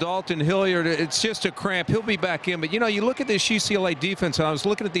 Joel, Dalton Hilliard, it's just a cramp. He'll be back in. But, you look at this UCLA defense, and I was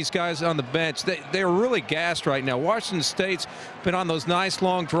looking at these guys on the bench. They're really gassed right now. Washington State's been on those nice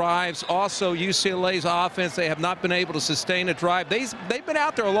long drives. Also, UCLA's offense, they have not been able to sustain a drive. They've been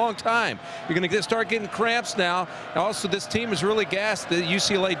out there a long time. You're going to start getting cramps now. Also, this team is really gassed, the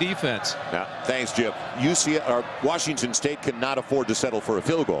UCLA defense. Now, thanks, Jim. Washington State cannot afford to settle for a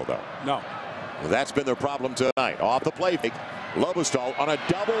field goal, though. No. That's been their problem tonight. Off the play fake. Lobosel on a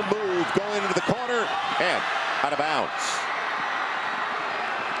double move going into the corner and out of bounds.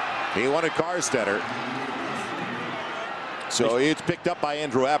 He wanted Carstetter. So it's picked up by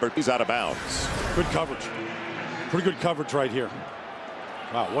Andrew Abbott. He's out of bounds. Good coverage. Pretty good coverage right here.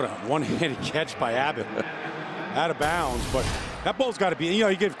 Wow, what a one-handed catch by Abbott. Out of bounds, but that ball's got to be,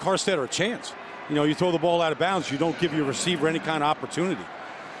 you give Carstetter a chance. You throw the ball out of bounds, you don't give your receiver any kind of opportunity.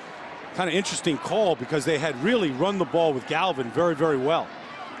 Kind of interesting call because they had really run the ball with Galvin very, very well.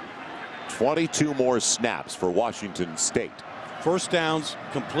 22 more snaps for Washington State. First downs,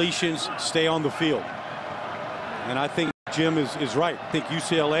 completions, stay on the field. And I think Jim is right. I think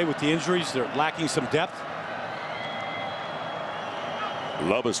UCLA with the injuries, they're lacking some depth.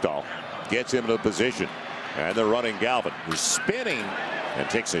 Lobostal gets him in a position. And they're running Galvin, who's spinning and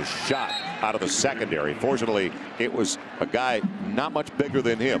takes a shot out of the secondary. Fortunately, it was a guy not much bigger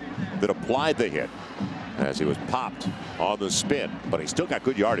than him that applied the hit as he was popped on the spin. But he still got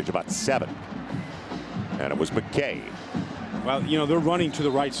good yardage, about 7. And it was McKay. Well, they're running to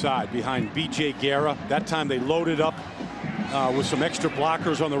the right side behind B.J. Guerra. That time they loaded up with some extra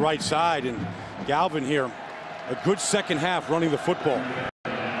blockers on the right side. And Galvin here, a good second half running the football.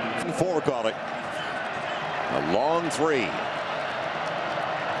 4 call it. A long 3.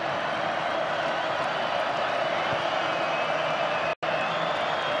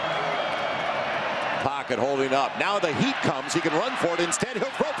 Pocket holding up. Now the heat comes. He can run for it. Instead, he'll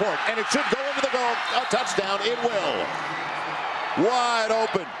throw for it. And it should go over the goal. A touchdown. It will. Wide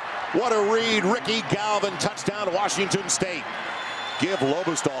open. What a read. Ricky Galvin. Touchdown, Washington State. Give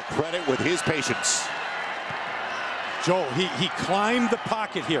Lobostal credit with his patience. Joel, he climbed the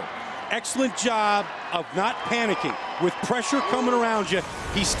pocket here. Excellent job of not panicking. With pressure coming around you,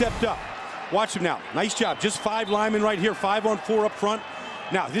 he stepped up. Watch him now. Nice job. Just 5 linemen right here. 5 on 4 up front.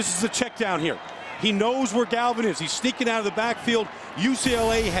 Now, this is the check down here. He knows where Galvin is. He's sneaking out of the backfield.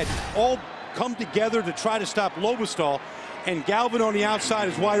 UCLA had all come together to try to stop Lobostal. And Galvin on the outside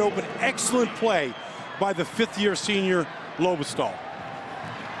is wide open. Excellent play by the 5th-year senior Lobostal.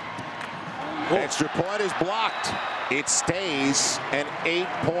 Extra point is blocked. It stays an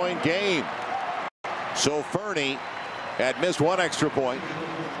 8-point game. So Fernie had missed 1 extra point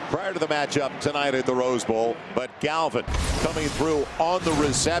prior to the matchup tonight at the Rose Bowl, but Galvin coming through on the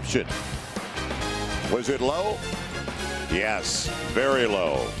reception. Was it low? Yes, very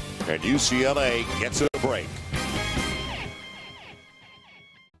low. And UCLA gets a break.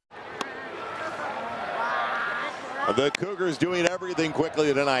 The Cougars doing everything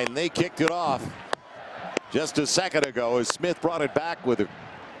quickly tonight, and they kicked it off just a second ago as Smith brought it back with a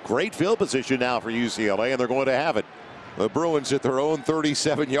great field position now for UCLA, and they're going to have it. The Bruins at their own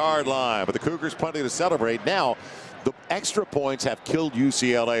 37-yard line, but the Cougars plenty to celebrate. Now, the extra points have killed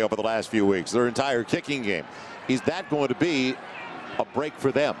UCLA over the last few weeks, their entire kicking game. Is that going to be a break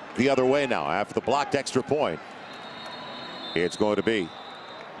for them the other way now after the blocked extra point? It's going to be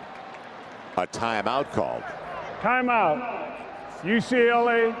a timeout called. Timeout.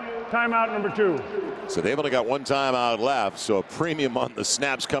 UCLA, timeout number 2. So they've only got 1 timeout left, so a premium on the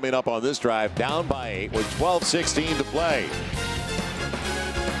snaps coming up on this drive. Down by 8 with 12:16 to play.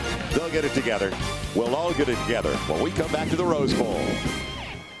 They'll get it together. We'll all get it together when we come back to the Rose Bowl.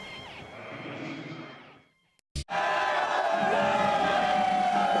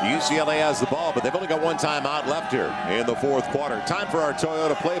 UCLA has the ball, but they've only got 1 timeout left here in the 4th quarter. Time for our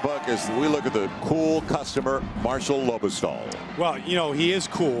Toyota playbook as we look at the cool customer, Marshall Lobostal. Well, he is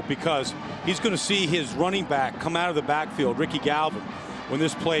cool because he's going to see his running back come out of the backfield, Ricky Galvin. When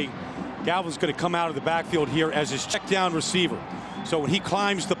this play, Galvin's going to come out of the backfield here as his check down receiver. So when he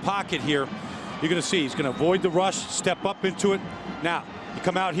climbs the pocket here, you're going to see he's going to avoid the rush, step up into it. Now, you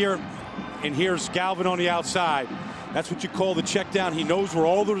come out here, and here's Galvin on the outside. That's what you call the check down. He knows where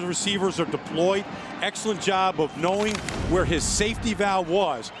all the receivers are deployed. Excellent job of knowing where his safety valve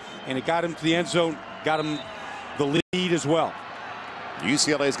was, and it got him to the end zone, got him the lead as well.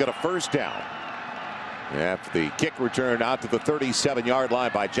 UCLA's got a first down after the kick return out to the 37-yard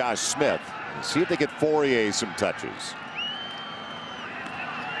line by Josh Smith. Let's see if they get Fourier some touches.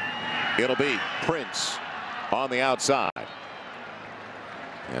 It'll be Prince on the outside.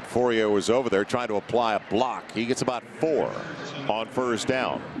 And Fourier was over there trying to apply a block. He gets about 4 on first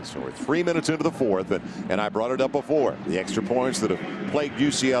down. So we're 3 minutes into the 4th, and I brought it up before. The extra points that have plagued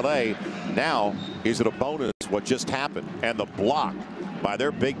UCLA. Now, is it a bonus what just happened? And the block by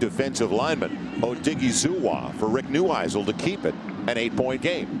their big defensive lineman, Odighizuwa, for Rick Neuheisel to keep it an 8-point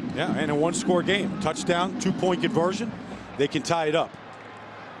game. Yeah, and a 1-score game. Touchdown, 2-point conversion. They can tie it up.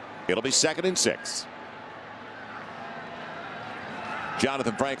 It'll be 2nd and 6.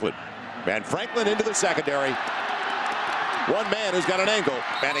 Jonathan Franklin. And Franklin into the secondary. One man who's got an angle,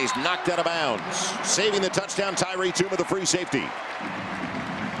 and he's knocked out of bounds. Saving the touchdown, Tyree Tuma, the free safety.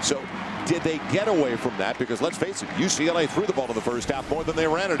 So Did they get away from that? Because let's face it, UCLA threw the ball in the first half more than they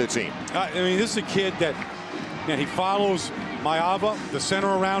ran it, it seemed. I mean, this is a kid that, he follows Mayava, the center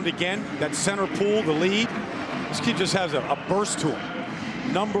around again, that center pool, the lead. This kid just has a burst to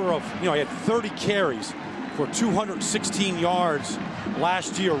him. Number of, he had 30 carries for 216 yards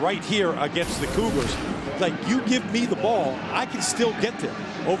last year right here against the Cougars. Like, you give me the ball, I can still get there.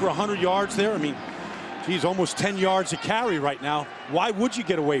 Over 100 yards there. I mean, geez, almost 10 yards a carry right now. Why would you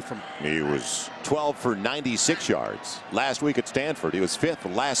get away from him? He was 12 for 96 yards last week at Stanford. He was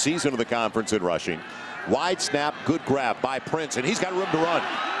 5th last season in the conference in rushing. Wide snap, good grab by Prince, and he's got room to run.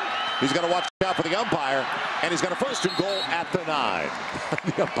 He's got to watch out for the umpire, and he's got a 1st and goal at the 9.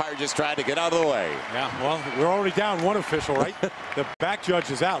 The umpire just trying to get out of the way. Yeah, well, we're already down one official, right? The back judge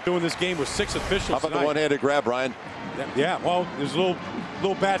is out. Doing this game with 6 officials. How about tonight. the one-handed grab, Brian? Yeah, well, there's a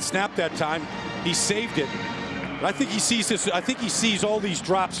little bad snap that time. He saved it. But I think he sees this. I think he sees all these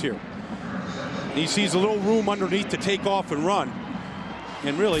drops here. He sees a little room underneath to take off and run.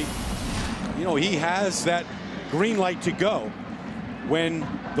 And really, he has that green light to go when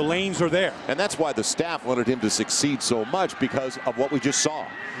the lanes are there. And that's why the staff wanted him to succeed so much, because of what we just saw.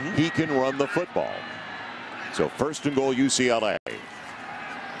 He can run the football. So 1st and goal, UCLA.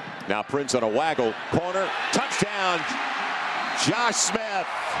 Now Prince on a waggle, corner, touchdown, Josh Smith.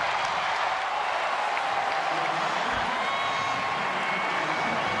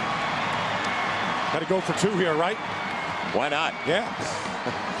 Got to go for 2 here, right? Why not? Yeah.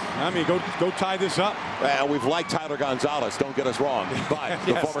 I mean, go tie this up. Well, we've liked Tyler Gonzalez, don't get us wrong, but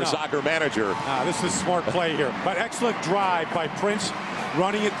the former soccer manager. This is smart play here. But excellent drive by Prince,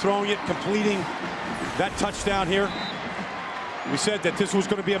 running it, throwing it, completing that touchdown here. We said that this was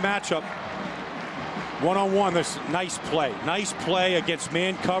going to be a matchup. One-on-one, this nice play. Nice play against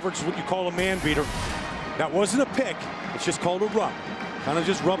man coverage, what you call a man beater. That wasn't a pick, it's just called a rub. Kind of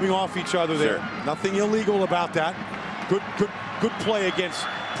just rubbing off each other there. Sure. Nothing illegal about that. Good play against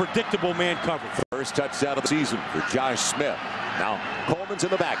predictable man coverage. First touchdown of the season for Josh Smith. Now Coleman's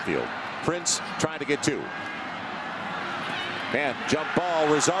in the backfield. Prince trying to get 2. Man, jump ball.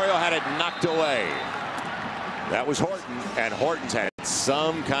 Rosario had it knocked away. That was Horton, and Horton's had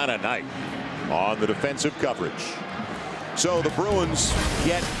some kind of night on the defensive coverage. So the Bruins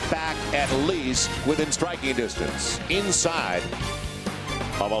get back at least within striking distance, inside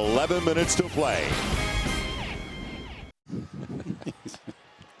of 11 minutes to play.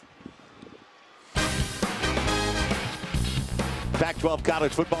 Pac-12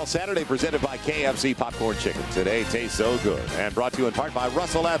 College Football Saturday presented by KFC Popcorn Chicken. Today tastes so good. And brought to you in part by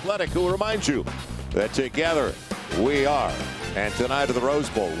Russell Athletic, who reminds you that together we are. And tonight at the Rose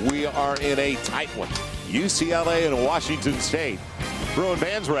Bowl, we are in a tight one. UCLA and Washington State. Bruin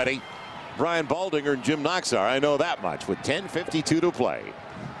fans ready. Brian Baldinger and Jim Knox are. I know that much with 10:52 to play.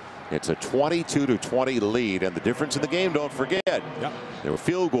 It's a 22-20 lead, and the difference in the game, don't forget, there was a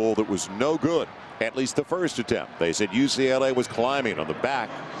field goal that was no good, at least the first attempt. They said UCLA was climbing on the back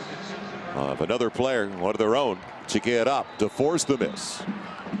of another player, one of their own, to get up to force the miss.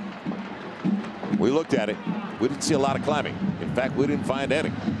 We looked at it. We didn't see a lot of climbing. In fact, we didn't find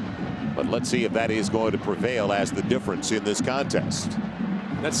any. But let's see if that is going to prevail as the difference in this contest.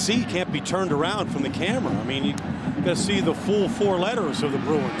 That C can't be turned around from the camera. I mean, you got to see the full 4 letters of the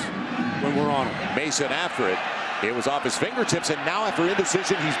Bruins when we're on it. Mason after it. It was off his fingertips, and now after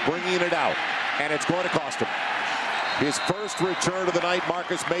indecision, he's bringing it out. And it's going to cost him. His first return of the night,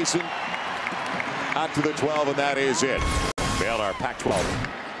 Marcus Mason out to the 12, and that is it. Well, our Pac-12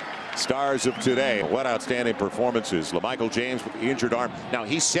 stars of today. What outstanding performances. LaMichael James with the injured arm. Now,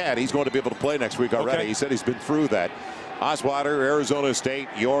 he said he's going to be able to play next week already. Okay. He said he's been through that. Osweiler, Arizona State,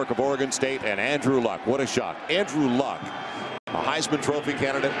 York of Oregon State, and Andrew Luck. What a shock. Andrew Luck, a Heisman Trophy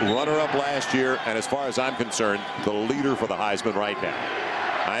candidate, runner-up last year, and as far as I'm concerned, the leader for the Heisman right now.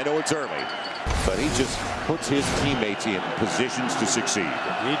 I know it's early, but he just puts his teammates in positions to succeed.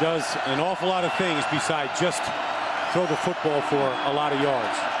 He does an awful lot of things besides just throw the football for a lot of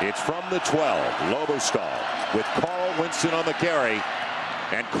yards. It's from the 12, Lobostal with Carl Winston on the carry,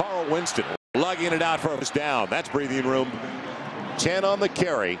 and Carl Winston lugging it out for a first down. That's breathing room. 10 on the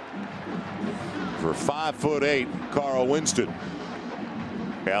carry for 5'8" Carl Winston.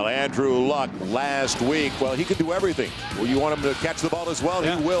 Well, Andrew Luck last week, well, he could do everything. Well, you want him to catch the ball as well?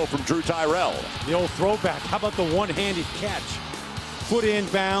 Yeah. He will from Drew Tyrell. The old throwback. How about the one-handed catch? Foot in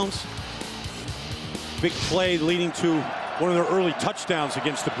bounds. Big play leading to one of their early touchdowns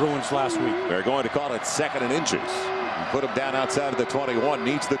against the Bruins last week. They're going to call it 2nd and inches. Put him down outside of the 21,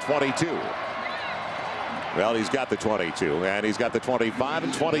 needs the 22. Well, he's got the 22, and he's got the 25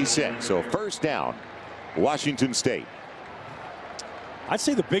 and 26. So first down, Washington State. I'd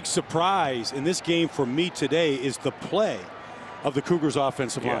say the big surprise in this game for me today is the play of the Cougars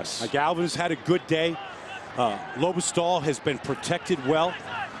offensive line. Galvin has had a good day. Lobostal has been protected well.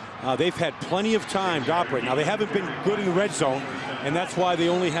 They've had plenty of time to operate. Now, they haven't been good in the red zone, and that's why they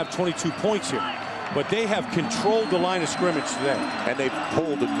only have 22 points here. But they have controlled the line of scrimmage today. And they've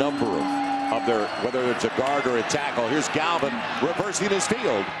pulled a number of their, whether it's a guard or a tackle. Here's Galvin reversing his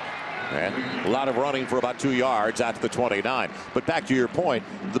field. And a lot of running for about 2 yards out to the 29. But back to your point,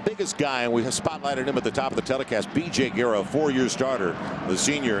 the biggest guy, and we have spotlighted him at the top of the telecast, B.J. Guerra, 4-year starter, the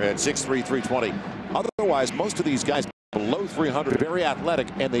senior at 6'3", 320. Otherwise, most of these guys below 300, very athletic,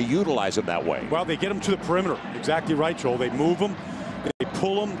 and they utilize him that way. Well, they get them to the perimeter. Exactly right, Joel. They move them, they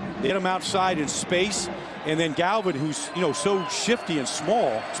pull them, they get them outside in space, and then Galvin, who's so shifty and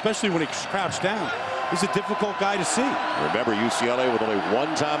small, especially when he's crouched down, is a difficult guy to see. Remember, UCLA with only 1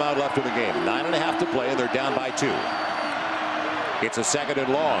 timeout left in the game. 9.5 to play, and they're down by 2. It's a 2nd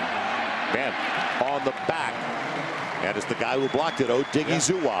and long. Man, on the back. And it's the guy who blocked it,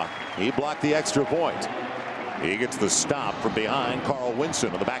 Odighizuwa. He blocked the extra point. He gets the stop from behind Carl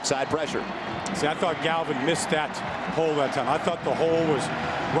Winson on the backside pressure. See, I thought Galvin missed that hole that time. I thought the hole was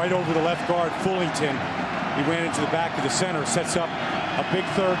right over the left guard, Fullington. He ran into the back of the center, sets up a big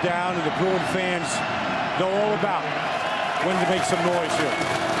 3rd down, and the Bruin fans know all about when to make some noise here.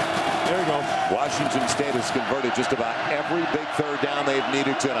 There you go. Washington State has converted just about every big 3rd down they've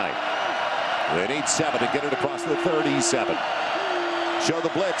needed tonight. They need 7 to get it across the 37. Show the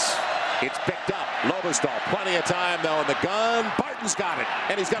blitz. It's picked up. Lobostal, plenty of time though in the gun. Barton's got it,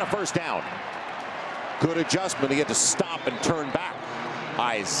 and he's got a 1st down. Good adjustment. He had to stop and turn back.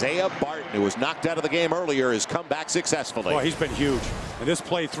 Isaiah Barton, who was knocked out of the game earlier, has come back successfully. Boy, he's been huge. And this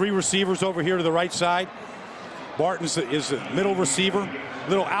play, 3 receivers over here to the right side. Barton is the middle receiver.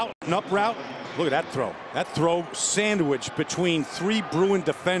 Little out and up route. Look at that throw. That throw sandwiched between 3 Bruin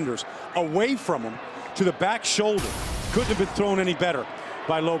defenders away from him to the back shoulder. Couldn't have been thrown any better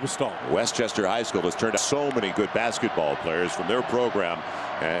by Lobostal. Westchester High School has turned out so many good basketball players from their program.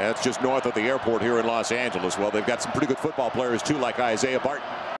 And that's just north of the airport here in Los Angeles. Well, they've got some pretty good football players, too, like Isaiah Barton.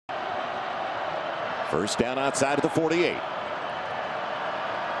 1st down outside of the 48.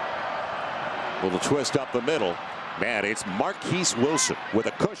 Little twist up the middle. Man, it's Marquise Wilson with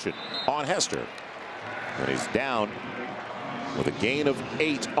a cushion on Hester. And he's down with a gain of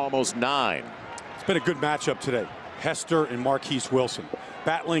 8, almost 9. It's been a good matchup today. Hester and Marquise Wilson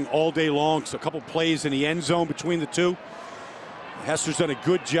battling all day long. So a couple plays in the end zone between the two. Hester's done a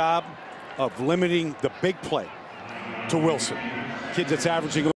good job of limiting the big play to Wilson. Kid that's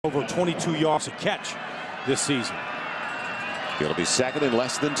averaging over 22 yards a catch this season. It'll be 2nd and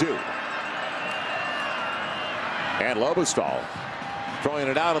less than 2. And Lobostal throwing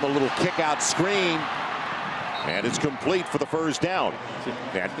it out on the little kick out screen. And it's complete for the 1st down.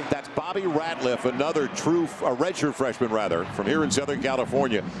 And that's Bobby Ratliff, another true redshirt freshman, rather, from here in Southern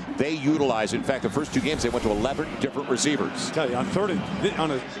California. They utilize, in fact, the first 2 games, they went to 11 different receivers. I tell you, on 3rd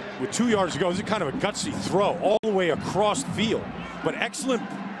and with 2 yards to go, this is kind of a gutsy throw all the way across the field. But excellent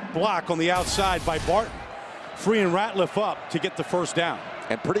block on the outside by Barton, freeing Ratliff up to get the 1st down.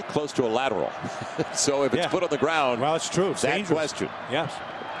 And pretty close to a lateral. So if it's put on the ground, well, it's true. It's that dangerous. question. Yes.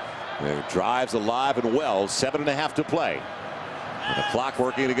 It drives alive and well. 7.5 to play. And the clock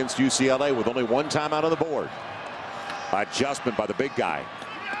working against UCLA with only 1 timeout on the board. Adjustment by the big guy.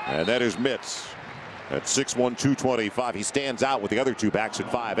 And that is Mitz at 6'1", 225. He stands out with the other 2 backs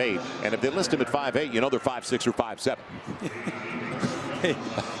at 5'8". And if they list him at 5'8", you know they're 5'6" or 5'7".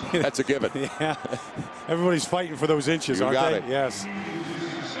 That's a given. Yeah. Everybody's fighting for those inches, aren't they? Yes.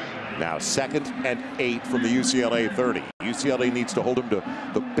 Now 2nd and 8 from the UCLA 30. UCLA needs to hold him to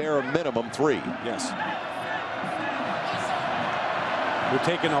the bare minimum 3. Yes.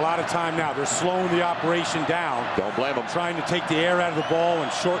 They're taking a lot of time now. They're slowing the operation down. Don't blame them. Trying to take the air out of the ball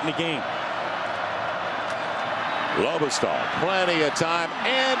and shorten the game. Lobostal, plenty of time,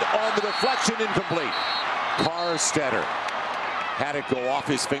 and on the deflection, incomplete. Carstetter had it go off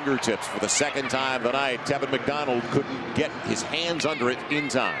his fingertips for the 2nd time tonight. Tevin McDonald couldn't get his hands under it in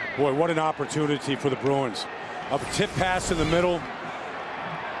time. Boy, what an opportunity for the Bruins. A tip pass in the middle.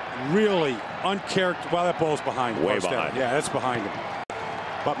 Really uncharacteristic. Well, that ball's behind him. Way behind. Yeah, that's behind him.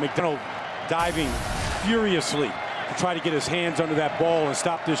 But McDonald diving furiously to try to get his hands under that ball and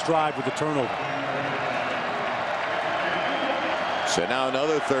stop this drive with the turnover. So now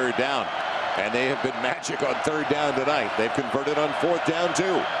another 3rd down. And they have been magic on 3rd down tonight. They've converted on 4th down,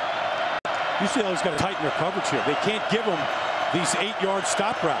 too. UCLA's got to tighten their coverage here. They can't give them these 8-yard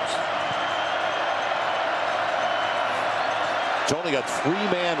stop routes. It's only a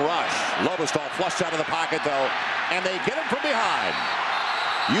 3-man rush. Lobostal flushed out of the pocket, though, and they get him from behind.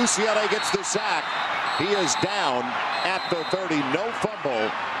 UCLA gets the sack. He is down at the 30. No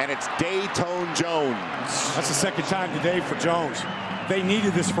fumble, and it's Dayton Jones. That's the second time today for Jones. They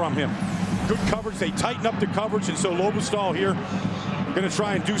needed this from him. Good coverage. They tighten up the coverage, and so Lobestall here going to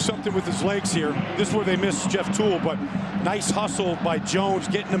try and do something with his legs here. This is where they missed Jeff Toole, but nice hustle by Jones,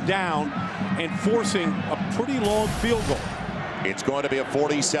 getting him down and forcing a pretty long field goal. It's going to be a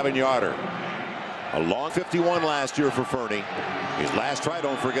 47-yarder. A long 51 last year for Fernie. His last try,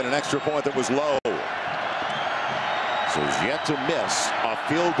 don't forget, an extra point that was low. So he's yet to miss a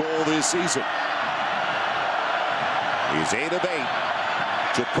field goal this season. He's 8 of 8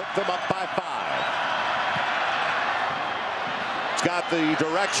 to put them up by 5. It's got the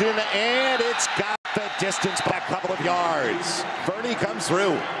direction, and it's got the distance by a couple of yards. Fernie comes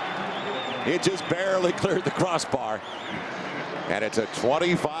through. It just barely cleared the crossbar. And it's a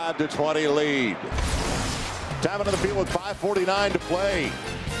 25-20 lead. Time on the field with 5:49 to play.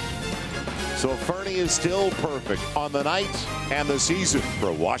 So Fernie is still perfect on the night and the season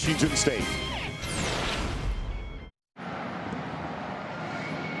for Washington State.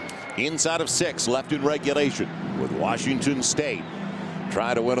 Inside of 6 left in regulation with Washington State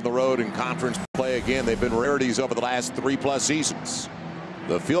trying to win on the road in conference play again. They've been rarities over the last 3+ seasons.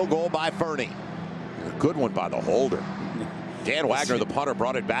 The field goal by Fernie. A good one by the holder. Dan Wagner, the punter,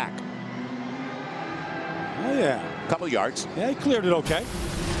 brought it back. Oh, yeah. A couple yards. Yeah, he cleared it okay.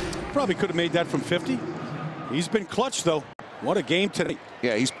 Probably could have made that from 50. He's been clutch, though. What a game today.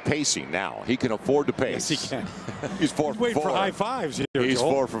 Yeah, he's pacing now. He can afford to pace. Yes, he can. He's 4 for 4. Waiting for high fives here. He's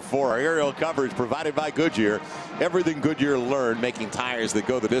Joel. 4 for 4. Aerial coverage provided by Goodyear. Everything Goodyear learned, making tires that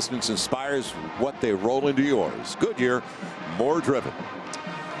go the distance, inspires what they roll into yours. Goodyear, more driven.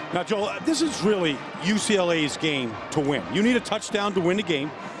 Now, Joel, this is really UCLA's game to win. You need a touchdown to win the game.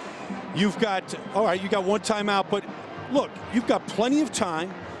 You've got, all right, you got one timeout, but look, you've got plenty of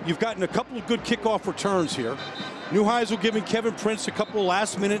time. You've gotten a couple of good kickoff returns here. Neuheisel giving Kevin Prince a couple of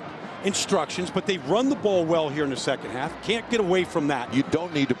last-minute instructions, but they've run the ball well here in the second half. Can't get away from that. You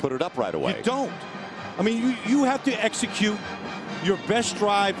don't need to put it up right away. You don't. I mean, you have to execute your best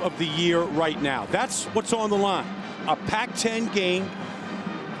drive of the year right now. That's what's on the line. A Pac-10 game.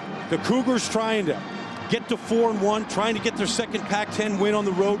 The Cougars trying to get to 4-1, trying to get their second Pac-10 win on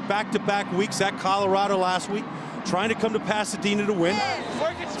the road, back-to-back weeks at Colorado last week, trying to come to Pasadena to win.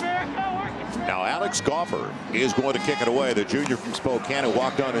 Now, Alex Goffer is going to kick it away, the junior from Spokane who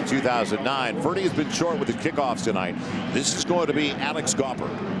walked on in 2009. Fernie has been short with his kickoffs tonight. This is going to be Alex Goffer.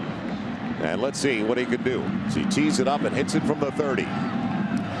 And let's see what he can do. So he tees it up and hits it from the 30.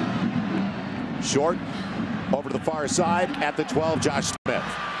 Short, over to the far side at the 12, Josh Smith.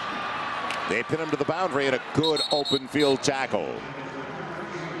 They pin him to the boundary and a good open field tackle.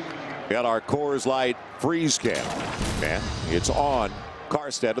 Got our Coors Light freeze cam. And it's on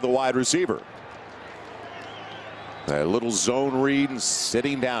Karstead to the wide receiver. A little zone read and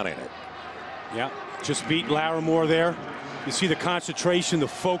sitting down in it. Yeah, just beat Larimore there. You see the concentration, the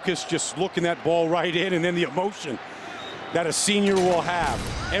focus, just looking that ball right in, and then the emotion that a senior will have.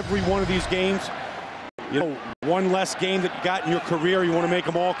 Every one of these games, you know, one less game that you got in your career, you want to make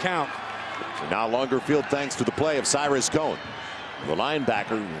them all count. So now longer field thanks to the play of Cyrus Cohn, the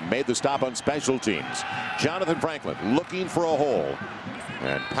linebacker who made the stop on special teams. Jonathan Franklin looking for a hole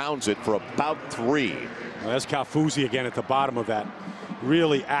and pounds it for about 3. Well, that's Calfuzzi again at the bottom of that.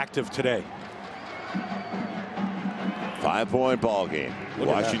 Really active today. 5-point ball game.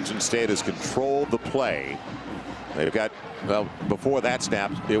 Washington State has controlled the play. They've got, well, before that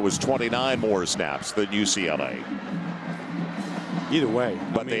snap, it was 29 more snaps than UCLA. Either way.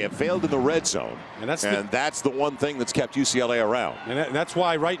 But they have failed in the red zone. And that's the one thing that's kept UCLA around. And that's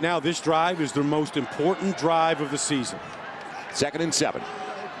why right now this drive is the most important drive of the season. 2nd and 7.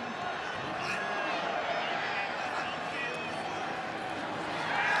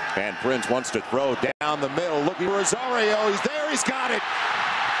 And Prince wants to throw down the middle, looking for Rosario. He's there, he's got it.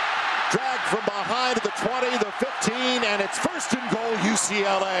 Dragged from behind to the 20, the 15, and it's 1st and goal,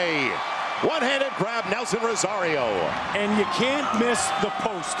 UCLA. One-handed grab, Nelson Rosario. And you can't miss the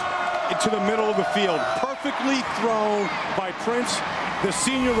post into the middle of the field. Perfectly thrown by Prince. The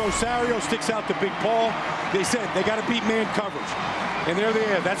senior Rosario sticks out to Big Paul. They said they got to beat man coverage. And there they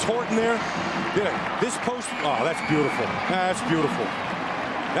are. That's Horton there. This post, oh, that's beautiful. That's beautiful.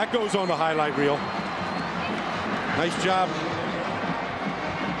 That goes on the highlight reel. Nice job.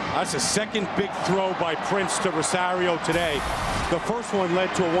 That's the second big throw by Prince to Rosario today. The first one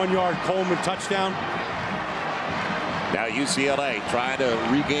led to a 1-yard Coleman touchdown. Now UCLA trying to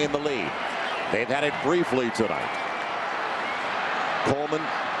regain the lead. They've had it briefly tonight. Coleman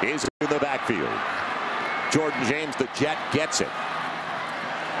is in the backfield. Jordan James, the Jet, gets it.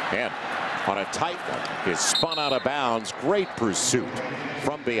 And on a tight one, is spun out of bounds. Great pursuit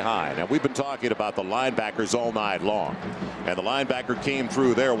from behind. And we've been talking about the linebackers all night long. And the linebacker came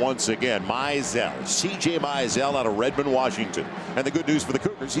through there once again. Mizell, C.J. Mizell out of Redmond, Washington. And the good news for the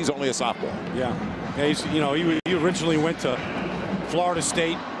Cougars, he's only a sophomore. Yeah, he's, you know, he originally went to Florida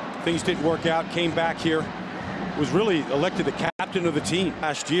State. Things didn't work out. Came back here. Was really elected the captain of the team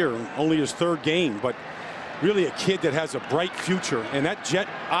last year. Only his third game, but really a kid that has a bright future. And that jet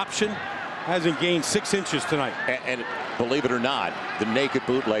option hasn't gained 6 inches tonight. And believe it or not, the naked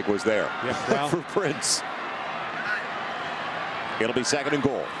bootleg was there. Yeah, well, for Prince. It'll be 2nd and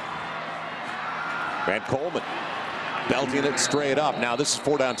goal. And Coleman belting it straight up. Now this is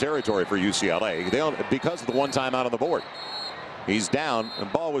 4-down territory for UCLA. Because of the one time out on the board. He's down,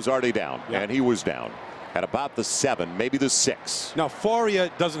 and ball was already down, and he was down at about the 7, maybe the 6. Now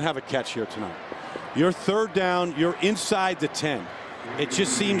Faria doesn't have a catch here tonight. You're 3rd down, you're inside the 10. It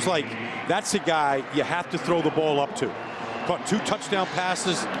just seems like that's a guy you have to throw the ball up to. Caught 2 touchdown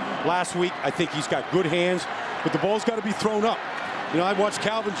passes last week. I think he's got good hands, but the ball's got to be thrown up. You know, I watched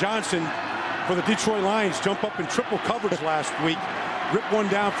Calvin Johnson for the Detroit Lions jump up in triple coverage last week, rip one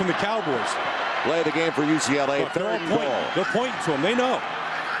down from the Cowboys. Play the game for UCLA. 3rd and goal. They're pointing to him. They know.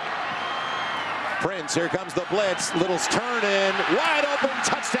 Prince, here comes the blitz. Little's turn in. Wide open.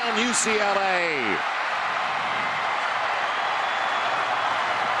 Touchdown UCLA.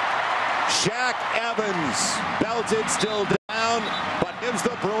 Shaq Evans belted, still down, but gives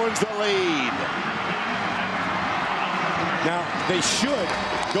the Bruins the lead. Now they should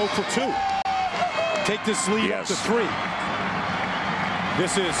go for 2. Take this lead up to 3.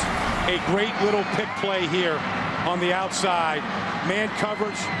 This is a great little pick play here on the outside. Man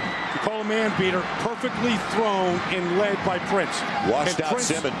coverage. You call a man beater. Perfectly thrown and led by Prince. Washed out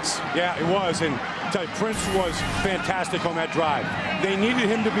Simmons. Yeah, it was. And Prince was fantastic on that drive. They needed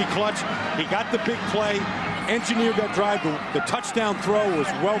him to be clutch. He got the big play, engineered that drive. The touchdown throw was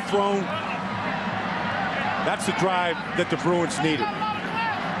well thrown. That's the drive that the Bruins needed.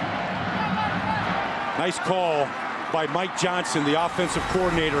 Nice call by Mike Johnson, the offensive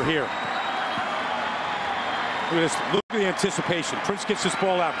coordinator here. Look at this. Look at the anticipation. Prince gets this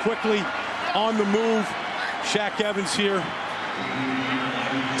ball out quickly, on the move. Shaq Evans here.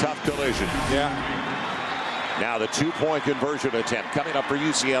 Tough collision. Yeah. Now the 2-point conversion attempt coming up for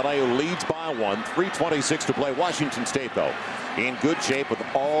UCLA, who leads by 1. 3:26 to play. Washington State, though, in good shape with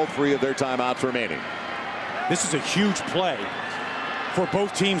all 3 of their timeouts remaining. This is a huge play for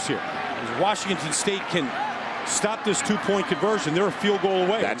both teams here. Washington State can stop this 2-point conversion. They're a field goal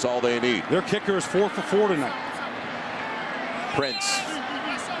away. That's all they need. Their kicker is 4 for 4 tonight. Prince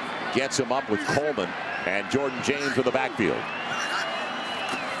gets him up with Coleman and Jordan James in the backfield.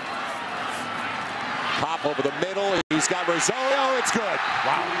 Pop over the middle. He's got Rosario. It's good.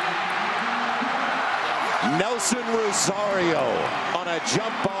 Wow. Nelson Rosario on a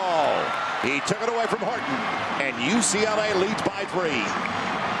jump ball. He took it away from Horton, and UCLA leads by 3.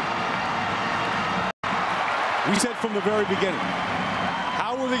 We said from the very beginning,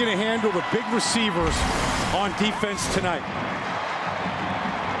 how are they going to handle the big receivers on defense tonight?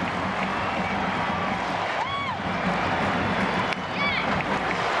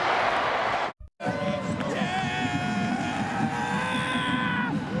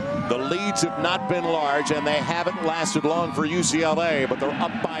 The leads have not been large, and they haven't lasted long for UCLA, but they're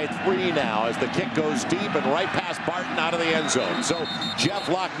up by 3 now as the kick goes deep and right past Barton out of the end zone. So Jeff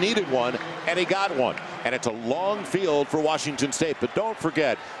Locke needed one, and he got one. And it's a long field for Washington State. But don't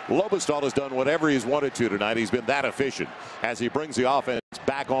forget, Lobostal has done whatever he's wanted to tonight. He's been that efficient as he brings the offense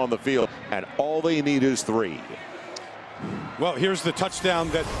back on the field, and all they need is 3. Well, here's the touchdown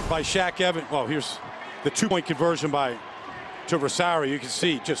that by Shaq Evans. Well, here's the 2-point conversion to Rosario. You can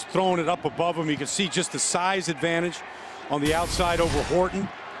see just throwing it up above him. You can see just the size advantage on the outside over Horton.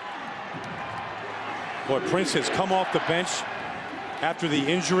 Boy, Prince has come off the bench after the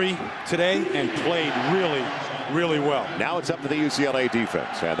injury today and played really, really well. Now it's up to the UCLA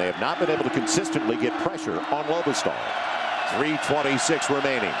defense, and they have not been able to consistently get pressure on Lobostal. 3:26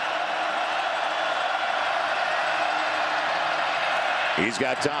 remaining. He's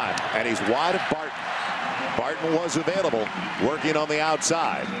got time, and he's wide of Barton. Barton was available, working on the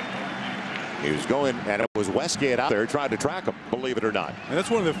outside. He was going, and it was Westgate out there trying to track him, believe it or not. And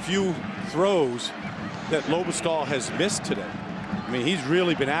that's one of the few throws that Lobostal has missed today. I mean, he's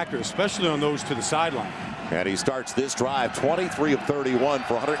really been accurate, especially on those to the sideline. And he starts this drive 23 of 31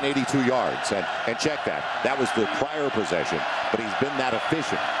 for 182 yards. And check that. That was the prior possession, but he's been that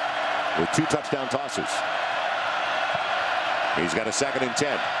efficient with 2 touchdown tosses. He's got a 2nd and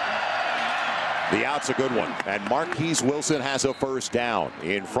 10. The out's a good one, and Marquise Wilson has a first down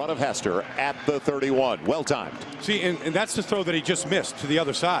in front of Hester at the 31. Well timed. See, and that's the throw that he just missed to the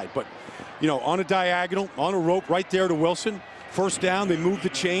other side. But, you know, on a diagonal, on a rope right there to Wilson. First down, they move the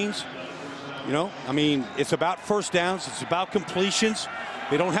chains. You know, I mean, it's about first downs. It's about completions.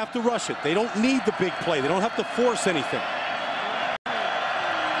 They don't have to rush it. They don't need the big play. They don't have to force anything.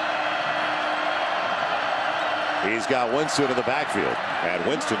 He's got Winston in the backfield, and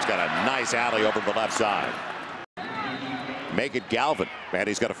Winston's got a nice alley over the left side. Make it Galvin, and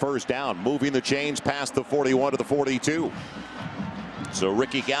he's got a first down, moving the chains past the 41 to the 42. So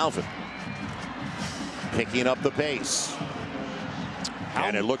Ricky Galvin picking up the pace.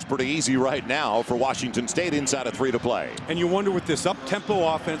 And it looks pretty easy right now for Washington State inside of 3 to play. And you wonder with this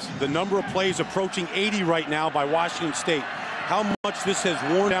up-tempo offense, the number of plays approaching 80 right now by Washington State, how much this has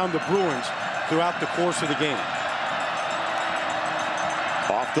worn down the Bruins throughout the course of the game.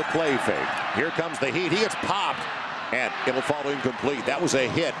 Off the play fake. Here comes the heat. He gets popped, and it'll fall incomplete. That was a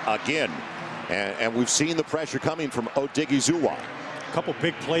hit again. And we've seen the pressure coming from Odighizuwa. A couple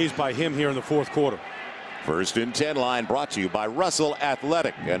big plays by him here in the fourth quarter. 1st and 10 line brought to you by Russell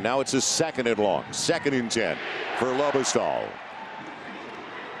Athletic. And now it's a 2nd and long. 2nd and 10 for Lobostal.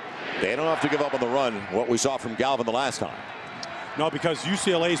 They don't have to give up on the run, what we saw from Galvin the last time. No, because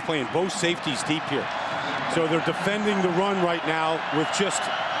UCLA is playing both safeties deep here. So they're defending the run right now with just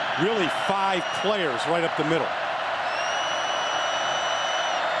really 5 players right up the middle.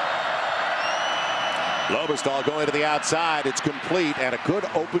 Lobostal going to the outside. It's complete, and a good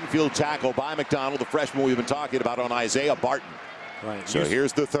open field tackle by McDonald, the freshman we've been talking about, on Isaiah Barton. Right. So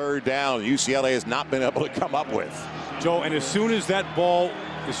here's the 3rd down. UCLA has not been able to come up with. Joe, and as soon as that ball,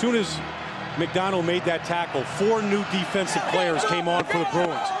 as soon as McDonald made that tackle, 4 new defensive players came on for the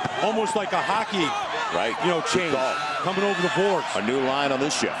Bruins. Almost like a hockey, change coming over the boards. A new line on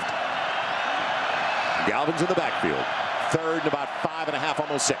this shift. Galvin's in the backfield. 3rd and about 5.5,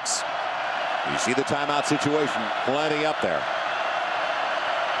 almost 6. You see the timeout situation, plenty up there.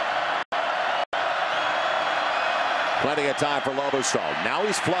 Plenty of time for Lobostal. Now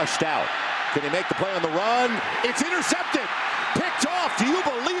he's flushed out. Can he make the play on the run? It's intercepted. Picked off. Do you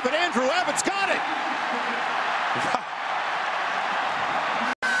believe it? Andrew Evans got it.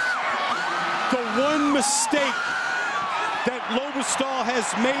 The one mistake that Lobostal has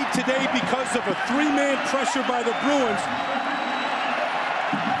made today because of a 3-man pressure by the Bruins.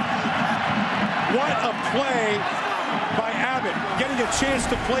 What a play by Abbott, getting a chance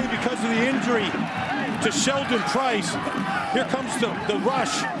to play because of the injury to Sheldon Price. Here comes the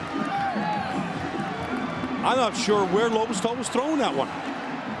rush. I'm not sure where Lobostal was throwing that one.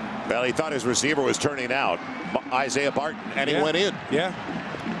 Well, he thought his receiver was turning out, Isaiah Barton, and he went in. Yeah.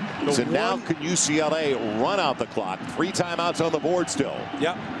 So now can UCLA run out the clock? 3 timeouts on the board still.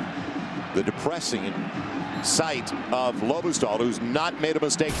 Yep. The depressing sight of Lobostal, who's not made a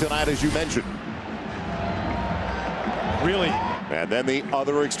mistake tonight, as you mentioned. Really. And then the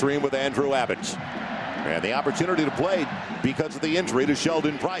other extreme with Andrew Abbott. And the opportunity to play because of the injury to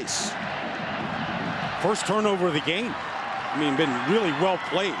Sheldon Price. First turnover of the game. I mean, been really well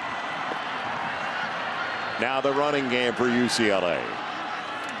played. Now the running game for UCLA.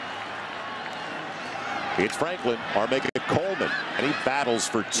 It's Franklin, or make it Coleman, and he battles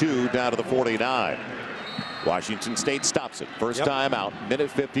for 2 down to the 49. Washington State stops it. First time out, minute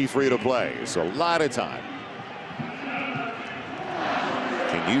 53 to play. So a lot of time.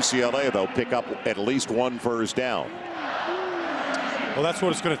 Can UCLA, though, pick up at least 1 first down? Well, that's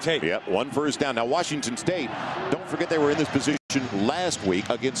what it's going to take. Yep, 1 first down. Now, Washington State, don't forget they were in this position last week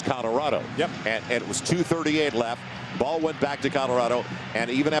against Colorado. Yep. And it was 2:38 left. Ball went back to Colorado, and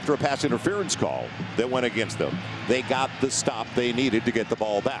even after a pass interference call that went against them, they got the stop they needed to get the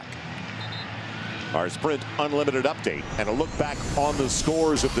ball back. Our Sprint Unlimited update and a look back on the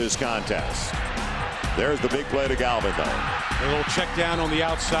scores of this contest. There's the big play to Galvin, though. A little check down on the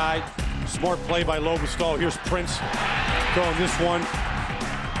outside. Smart play by Lobostal. Here's Prince throwing this one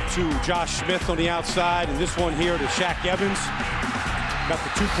to Josh Smith on the outside, and this one here to Shaq Evans. Got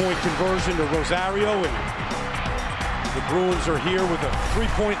the 2-point conversion to Rosario, and the Bruins are here with a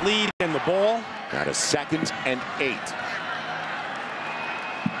 3-point lead and the ball. Got a 2nd and 8.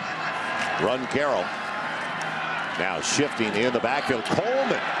 Run Carroll. Now shifting in the backfield.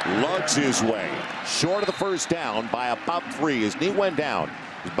 Coleman lugs his way short of the first down by about 3. His knee went down.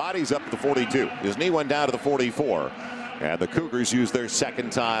 His body's up to the 42. His knee went down to the 44. And the Cougars use their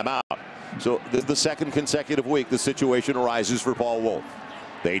 2nd time out. So this is the 2nd consecutive week the situation arises for Paul Wolf.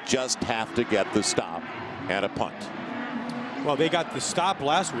 They just have to get the stop and a punt. Well, they got the stop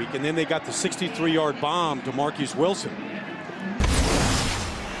last week, and then they got the 63-yard bomb to Marquise Wilson.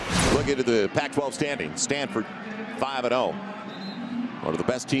 Good Looking at the Pac-12 standings, Stanford 5-0. One of the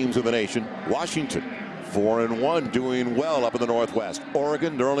best teams in the nation. Washington 4-1, doing well up in the Northwest.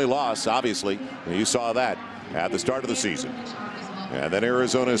 Oregon, their only loss, obviously. You saw that at the start of the season. And then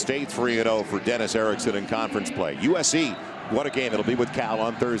Arizona State 3-0 for Dennis Erickson in conference play. USC, what a game it'll be with Cal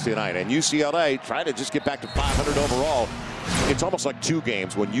on Thursday night. And UCLA trying to just get back to 500 overall. It's almost like two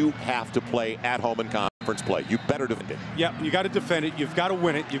games when you have to play at home in conference play. You better defend it. Yeah, you got to defend it. You've got to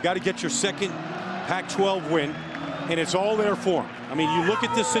win it. You've got to get your second Pac-12 win. And it's all there for him. I mean, you look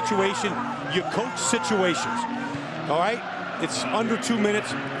at this situation, you coach situations. All right? It's under 2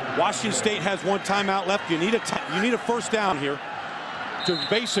 minutes. Washington State has one timeout left. You need a first down here to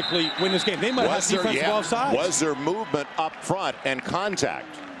basically win this game. They might have defensive offsides. Was there movement up front and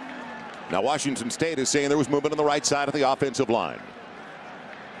contact? Now Washington State is saying there was movement on the right side of the offensive line.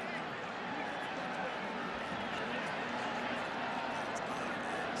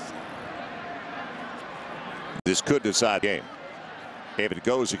 This could decide the game if it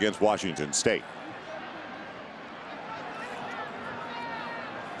goes against Washington State.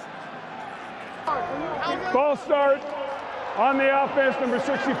 Ball start on the offense, number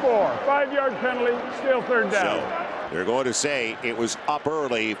 64. 5-yard penalty, still third down. So they're going to say it was up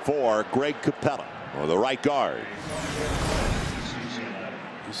early for Greg Capella, or the right guard.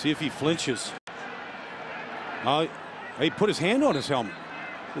 You see if he flinches. He put his hand on his helmet.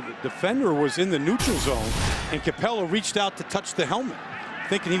 The defender was in the neutral zone, and Capella reached out to touch the helmet,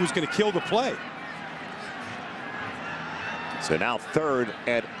 thinking he was going to kill the play. So now 3rd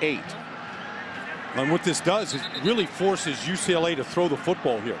and 8. And what this does is really forces UCLA to throw the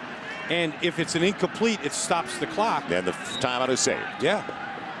football here. And if it's an incomplete, it stops the clock. And the timeout is saved. Yeah.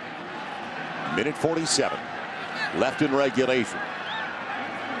 Minute 47 left in regulation.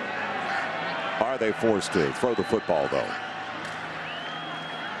 Are they forced to throw the football, though?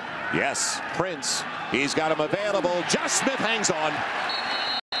 Yes, Prince. He's got him available. Josh Smith hangs on.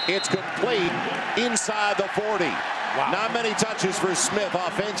 It's complete inside the 40. Wow. Not many touches for Smith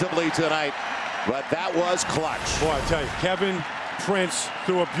offensively tonight, but that was clutch. Boy, I tell you, Kevin Prince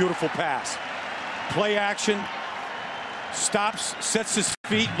threw a beautiful pass. Play action, stops, sets his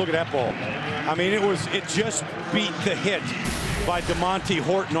feet. Look at that ball. I mean, it just beat the hit by DeMonte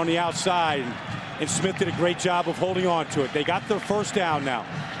Horton on the outside, and Smith did a great job of holding on to it. They got their first down now.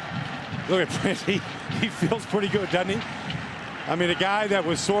 Look at Prince. He feels pretty good, doesn't he? I mean, a guy that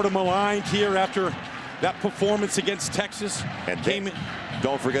was sort of maligned here after that performance against Texas. And came in.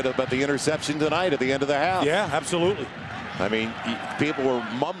 Don't forget about the interception tonight at the end of the half. Yeah, absolutely. I mean, people were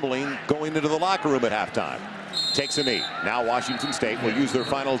mumbling going into the locker room at halftime. Takes a knee. Now Washington State will use their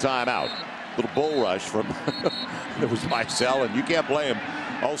final timeout. Little bull rush from it was Micelle, and you can't blame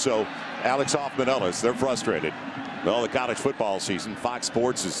him. Also, Alex Hoffman-Ellis, they're frustrated. Well, the college football season, Fox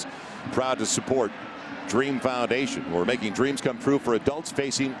Sports is proud to support Dream Foundation. We're making dreams come true for adults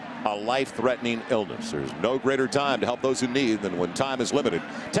facing a life-threatening illness. There's no greater time to help those in need than when time is limited.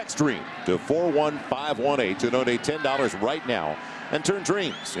 Text DREAM to 41518 to donate $10 right now and turn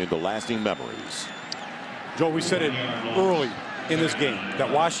dreams into lasting memories. Joe, we said it early in this game that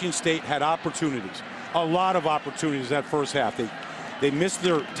Washington State had opportunities, a lot of opportunities that first half. They missed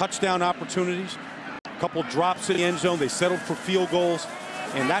their touchdown opportunities, a couple drops in the end zone. They settled for field goals.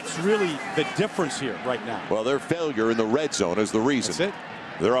 And that's really the difference here right now. Well, their failure in the red zone is the reason. That's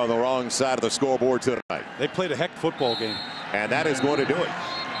it. They're on the wrong side of the scoreboard tonight. They played a heck football game. And that is going to do it.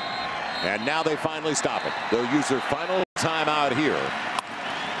 And now they finally stop it. They'll use their final timeout here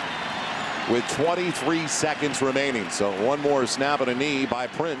with 23 seconds remaining. So one more snap and a knee by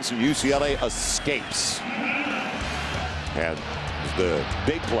Prince, and UCLA escapes. And the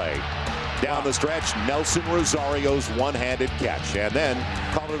big play down the stretch, Nelson Rosario's one-handed catch. And then,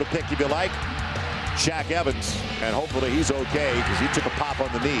 call it a pick if you like, Shaq Evans. And hopefully he's okay because he took a pop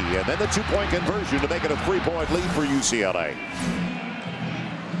on the knee. And then the two-point conversion to make it a 3-point lead for UCLA.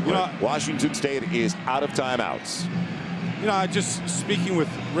 You know, Washington State is out of timeouts. You know, I just speaking with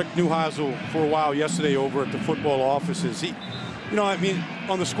Rick Neuheisel for a while yesterday over at the football offices. You know, I mean,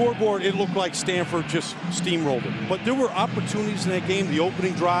 on the scoreboard, it looked like Stanford just steamrolled it. But there were opportunities in that game, the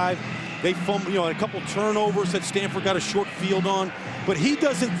opening drive. They fumbled, you know, a couple turnovers that Stanford got a short field on. But he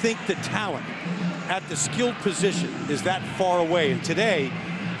doesn't think the talent at the skilled position is that far away. And today,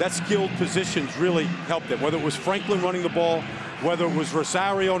 that skilled positions really helped them. Whether it was Franklin running the ball, whether it was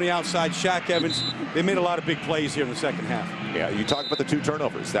Rosario on the outside, Shaq Evans, they made a lot of big plays here in the second half. Yeah, you talk about the two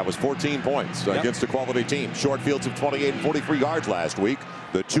turnovers. That was 14 points against a quality team. Short fields of 28 and 43 yards last week.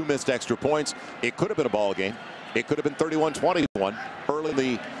 The two missed extra points. It could have been a ball game. It could have been 31-21 early in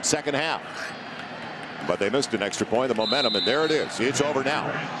the second half. But they missed an extra point, the momentum, and there it is. It's over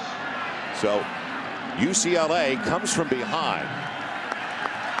now. So UCLA comes from behind.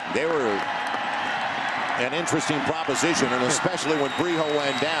 They were an interesting proposition, and especially when Brijo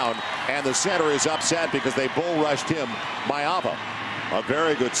went down, and the center is upset because they bull rushed him. Mayava, a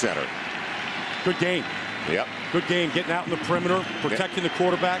very good center. Good game. Yep. Good game, getting out in the perimeter, protecting the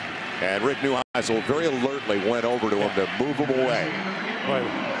quarterback. And Rick Neuheisel very alertly went over to him to move him away.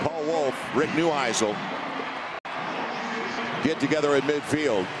 Right. Paul Wolf, Rick Neuheisel get together at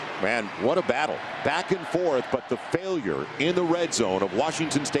midfield. Man, what a battle. Back and forth, but the failure in the red zone of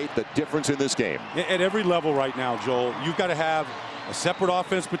Washington State, the difference in this game. At every level right now, Joel, you've got to have a separate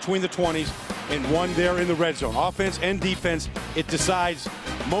offense between the 20s and one there in the red zone. Offense and defense, it decides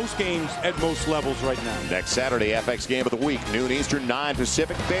most games at most levels right now. Next Saturday, FX game of the week, noon Eastern, 9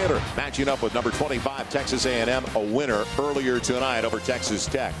 Pacific. Baylor matching up with number 25, Texas A&M, a winner earlier tonight over Texas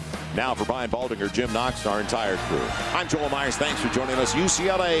Tech. Now for Brian Baldinger, Jim Knox, and our entire crew. I'm Joel Myers. Thanks for joining us.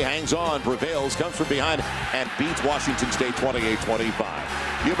 UCLA hangs on, prevails, comes from behind, and beats Washington State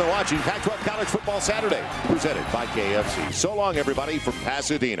 28-25. You've been watching Pac-12 College Football Saturday, presented by KFC. So long, everybody, from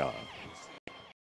Pasadena.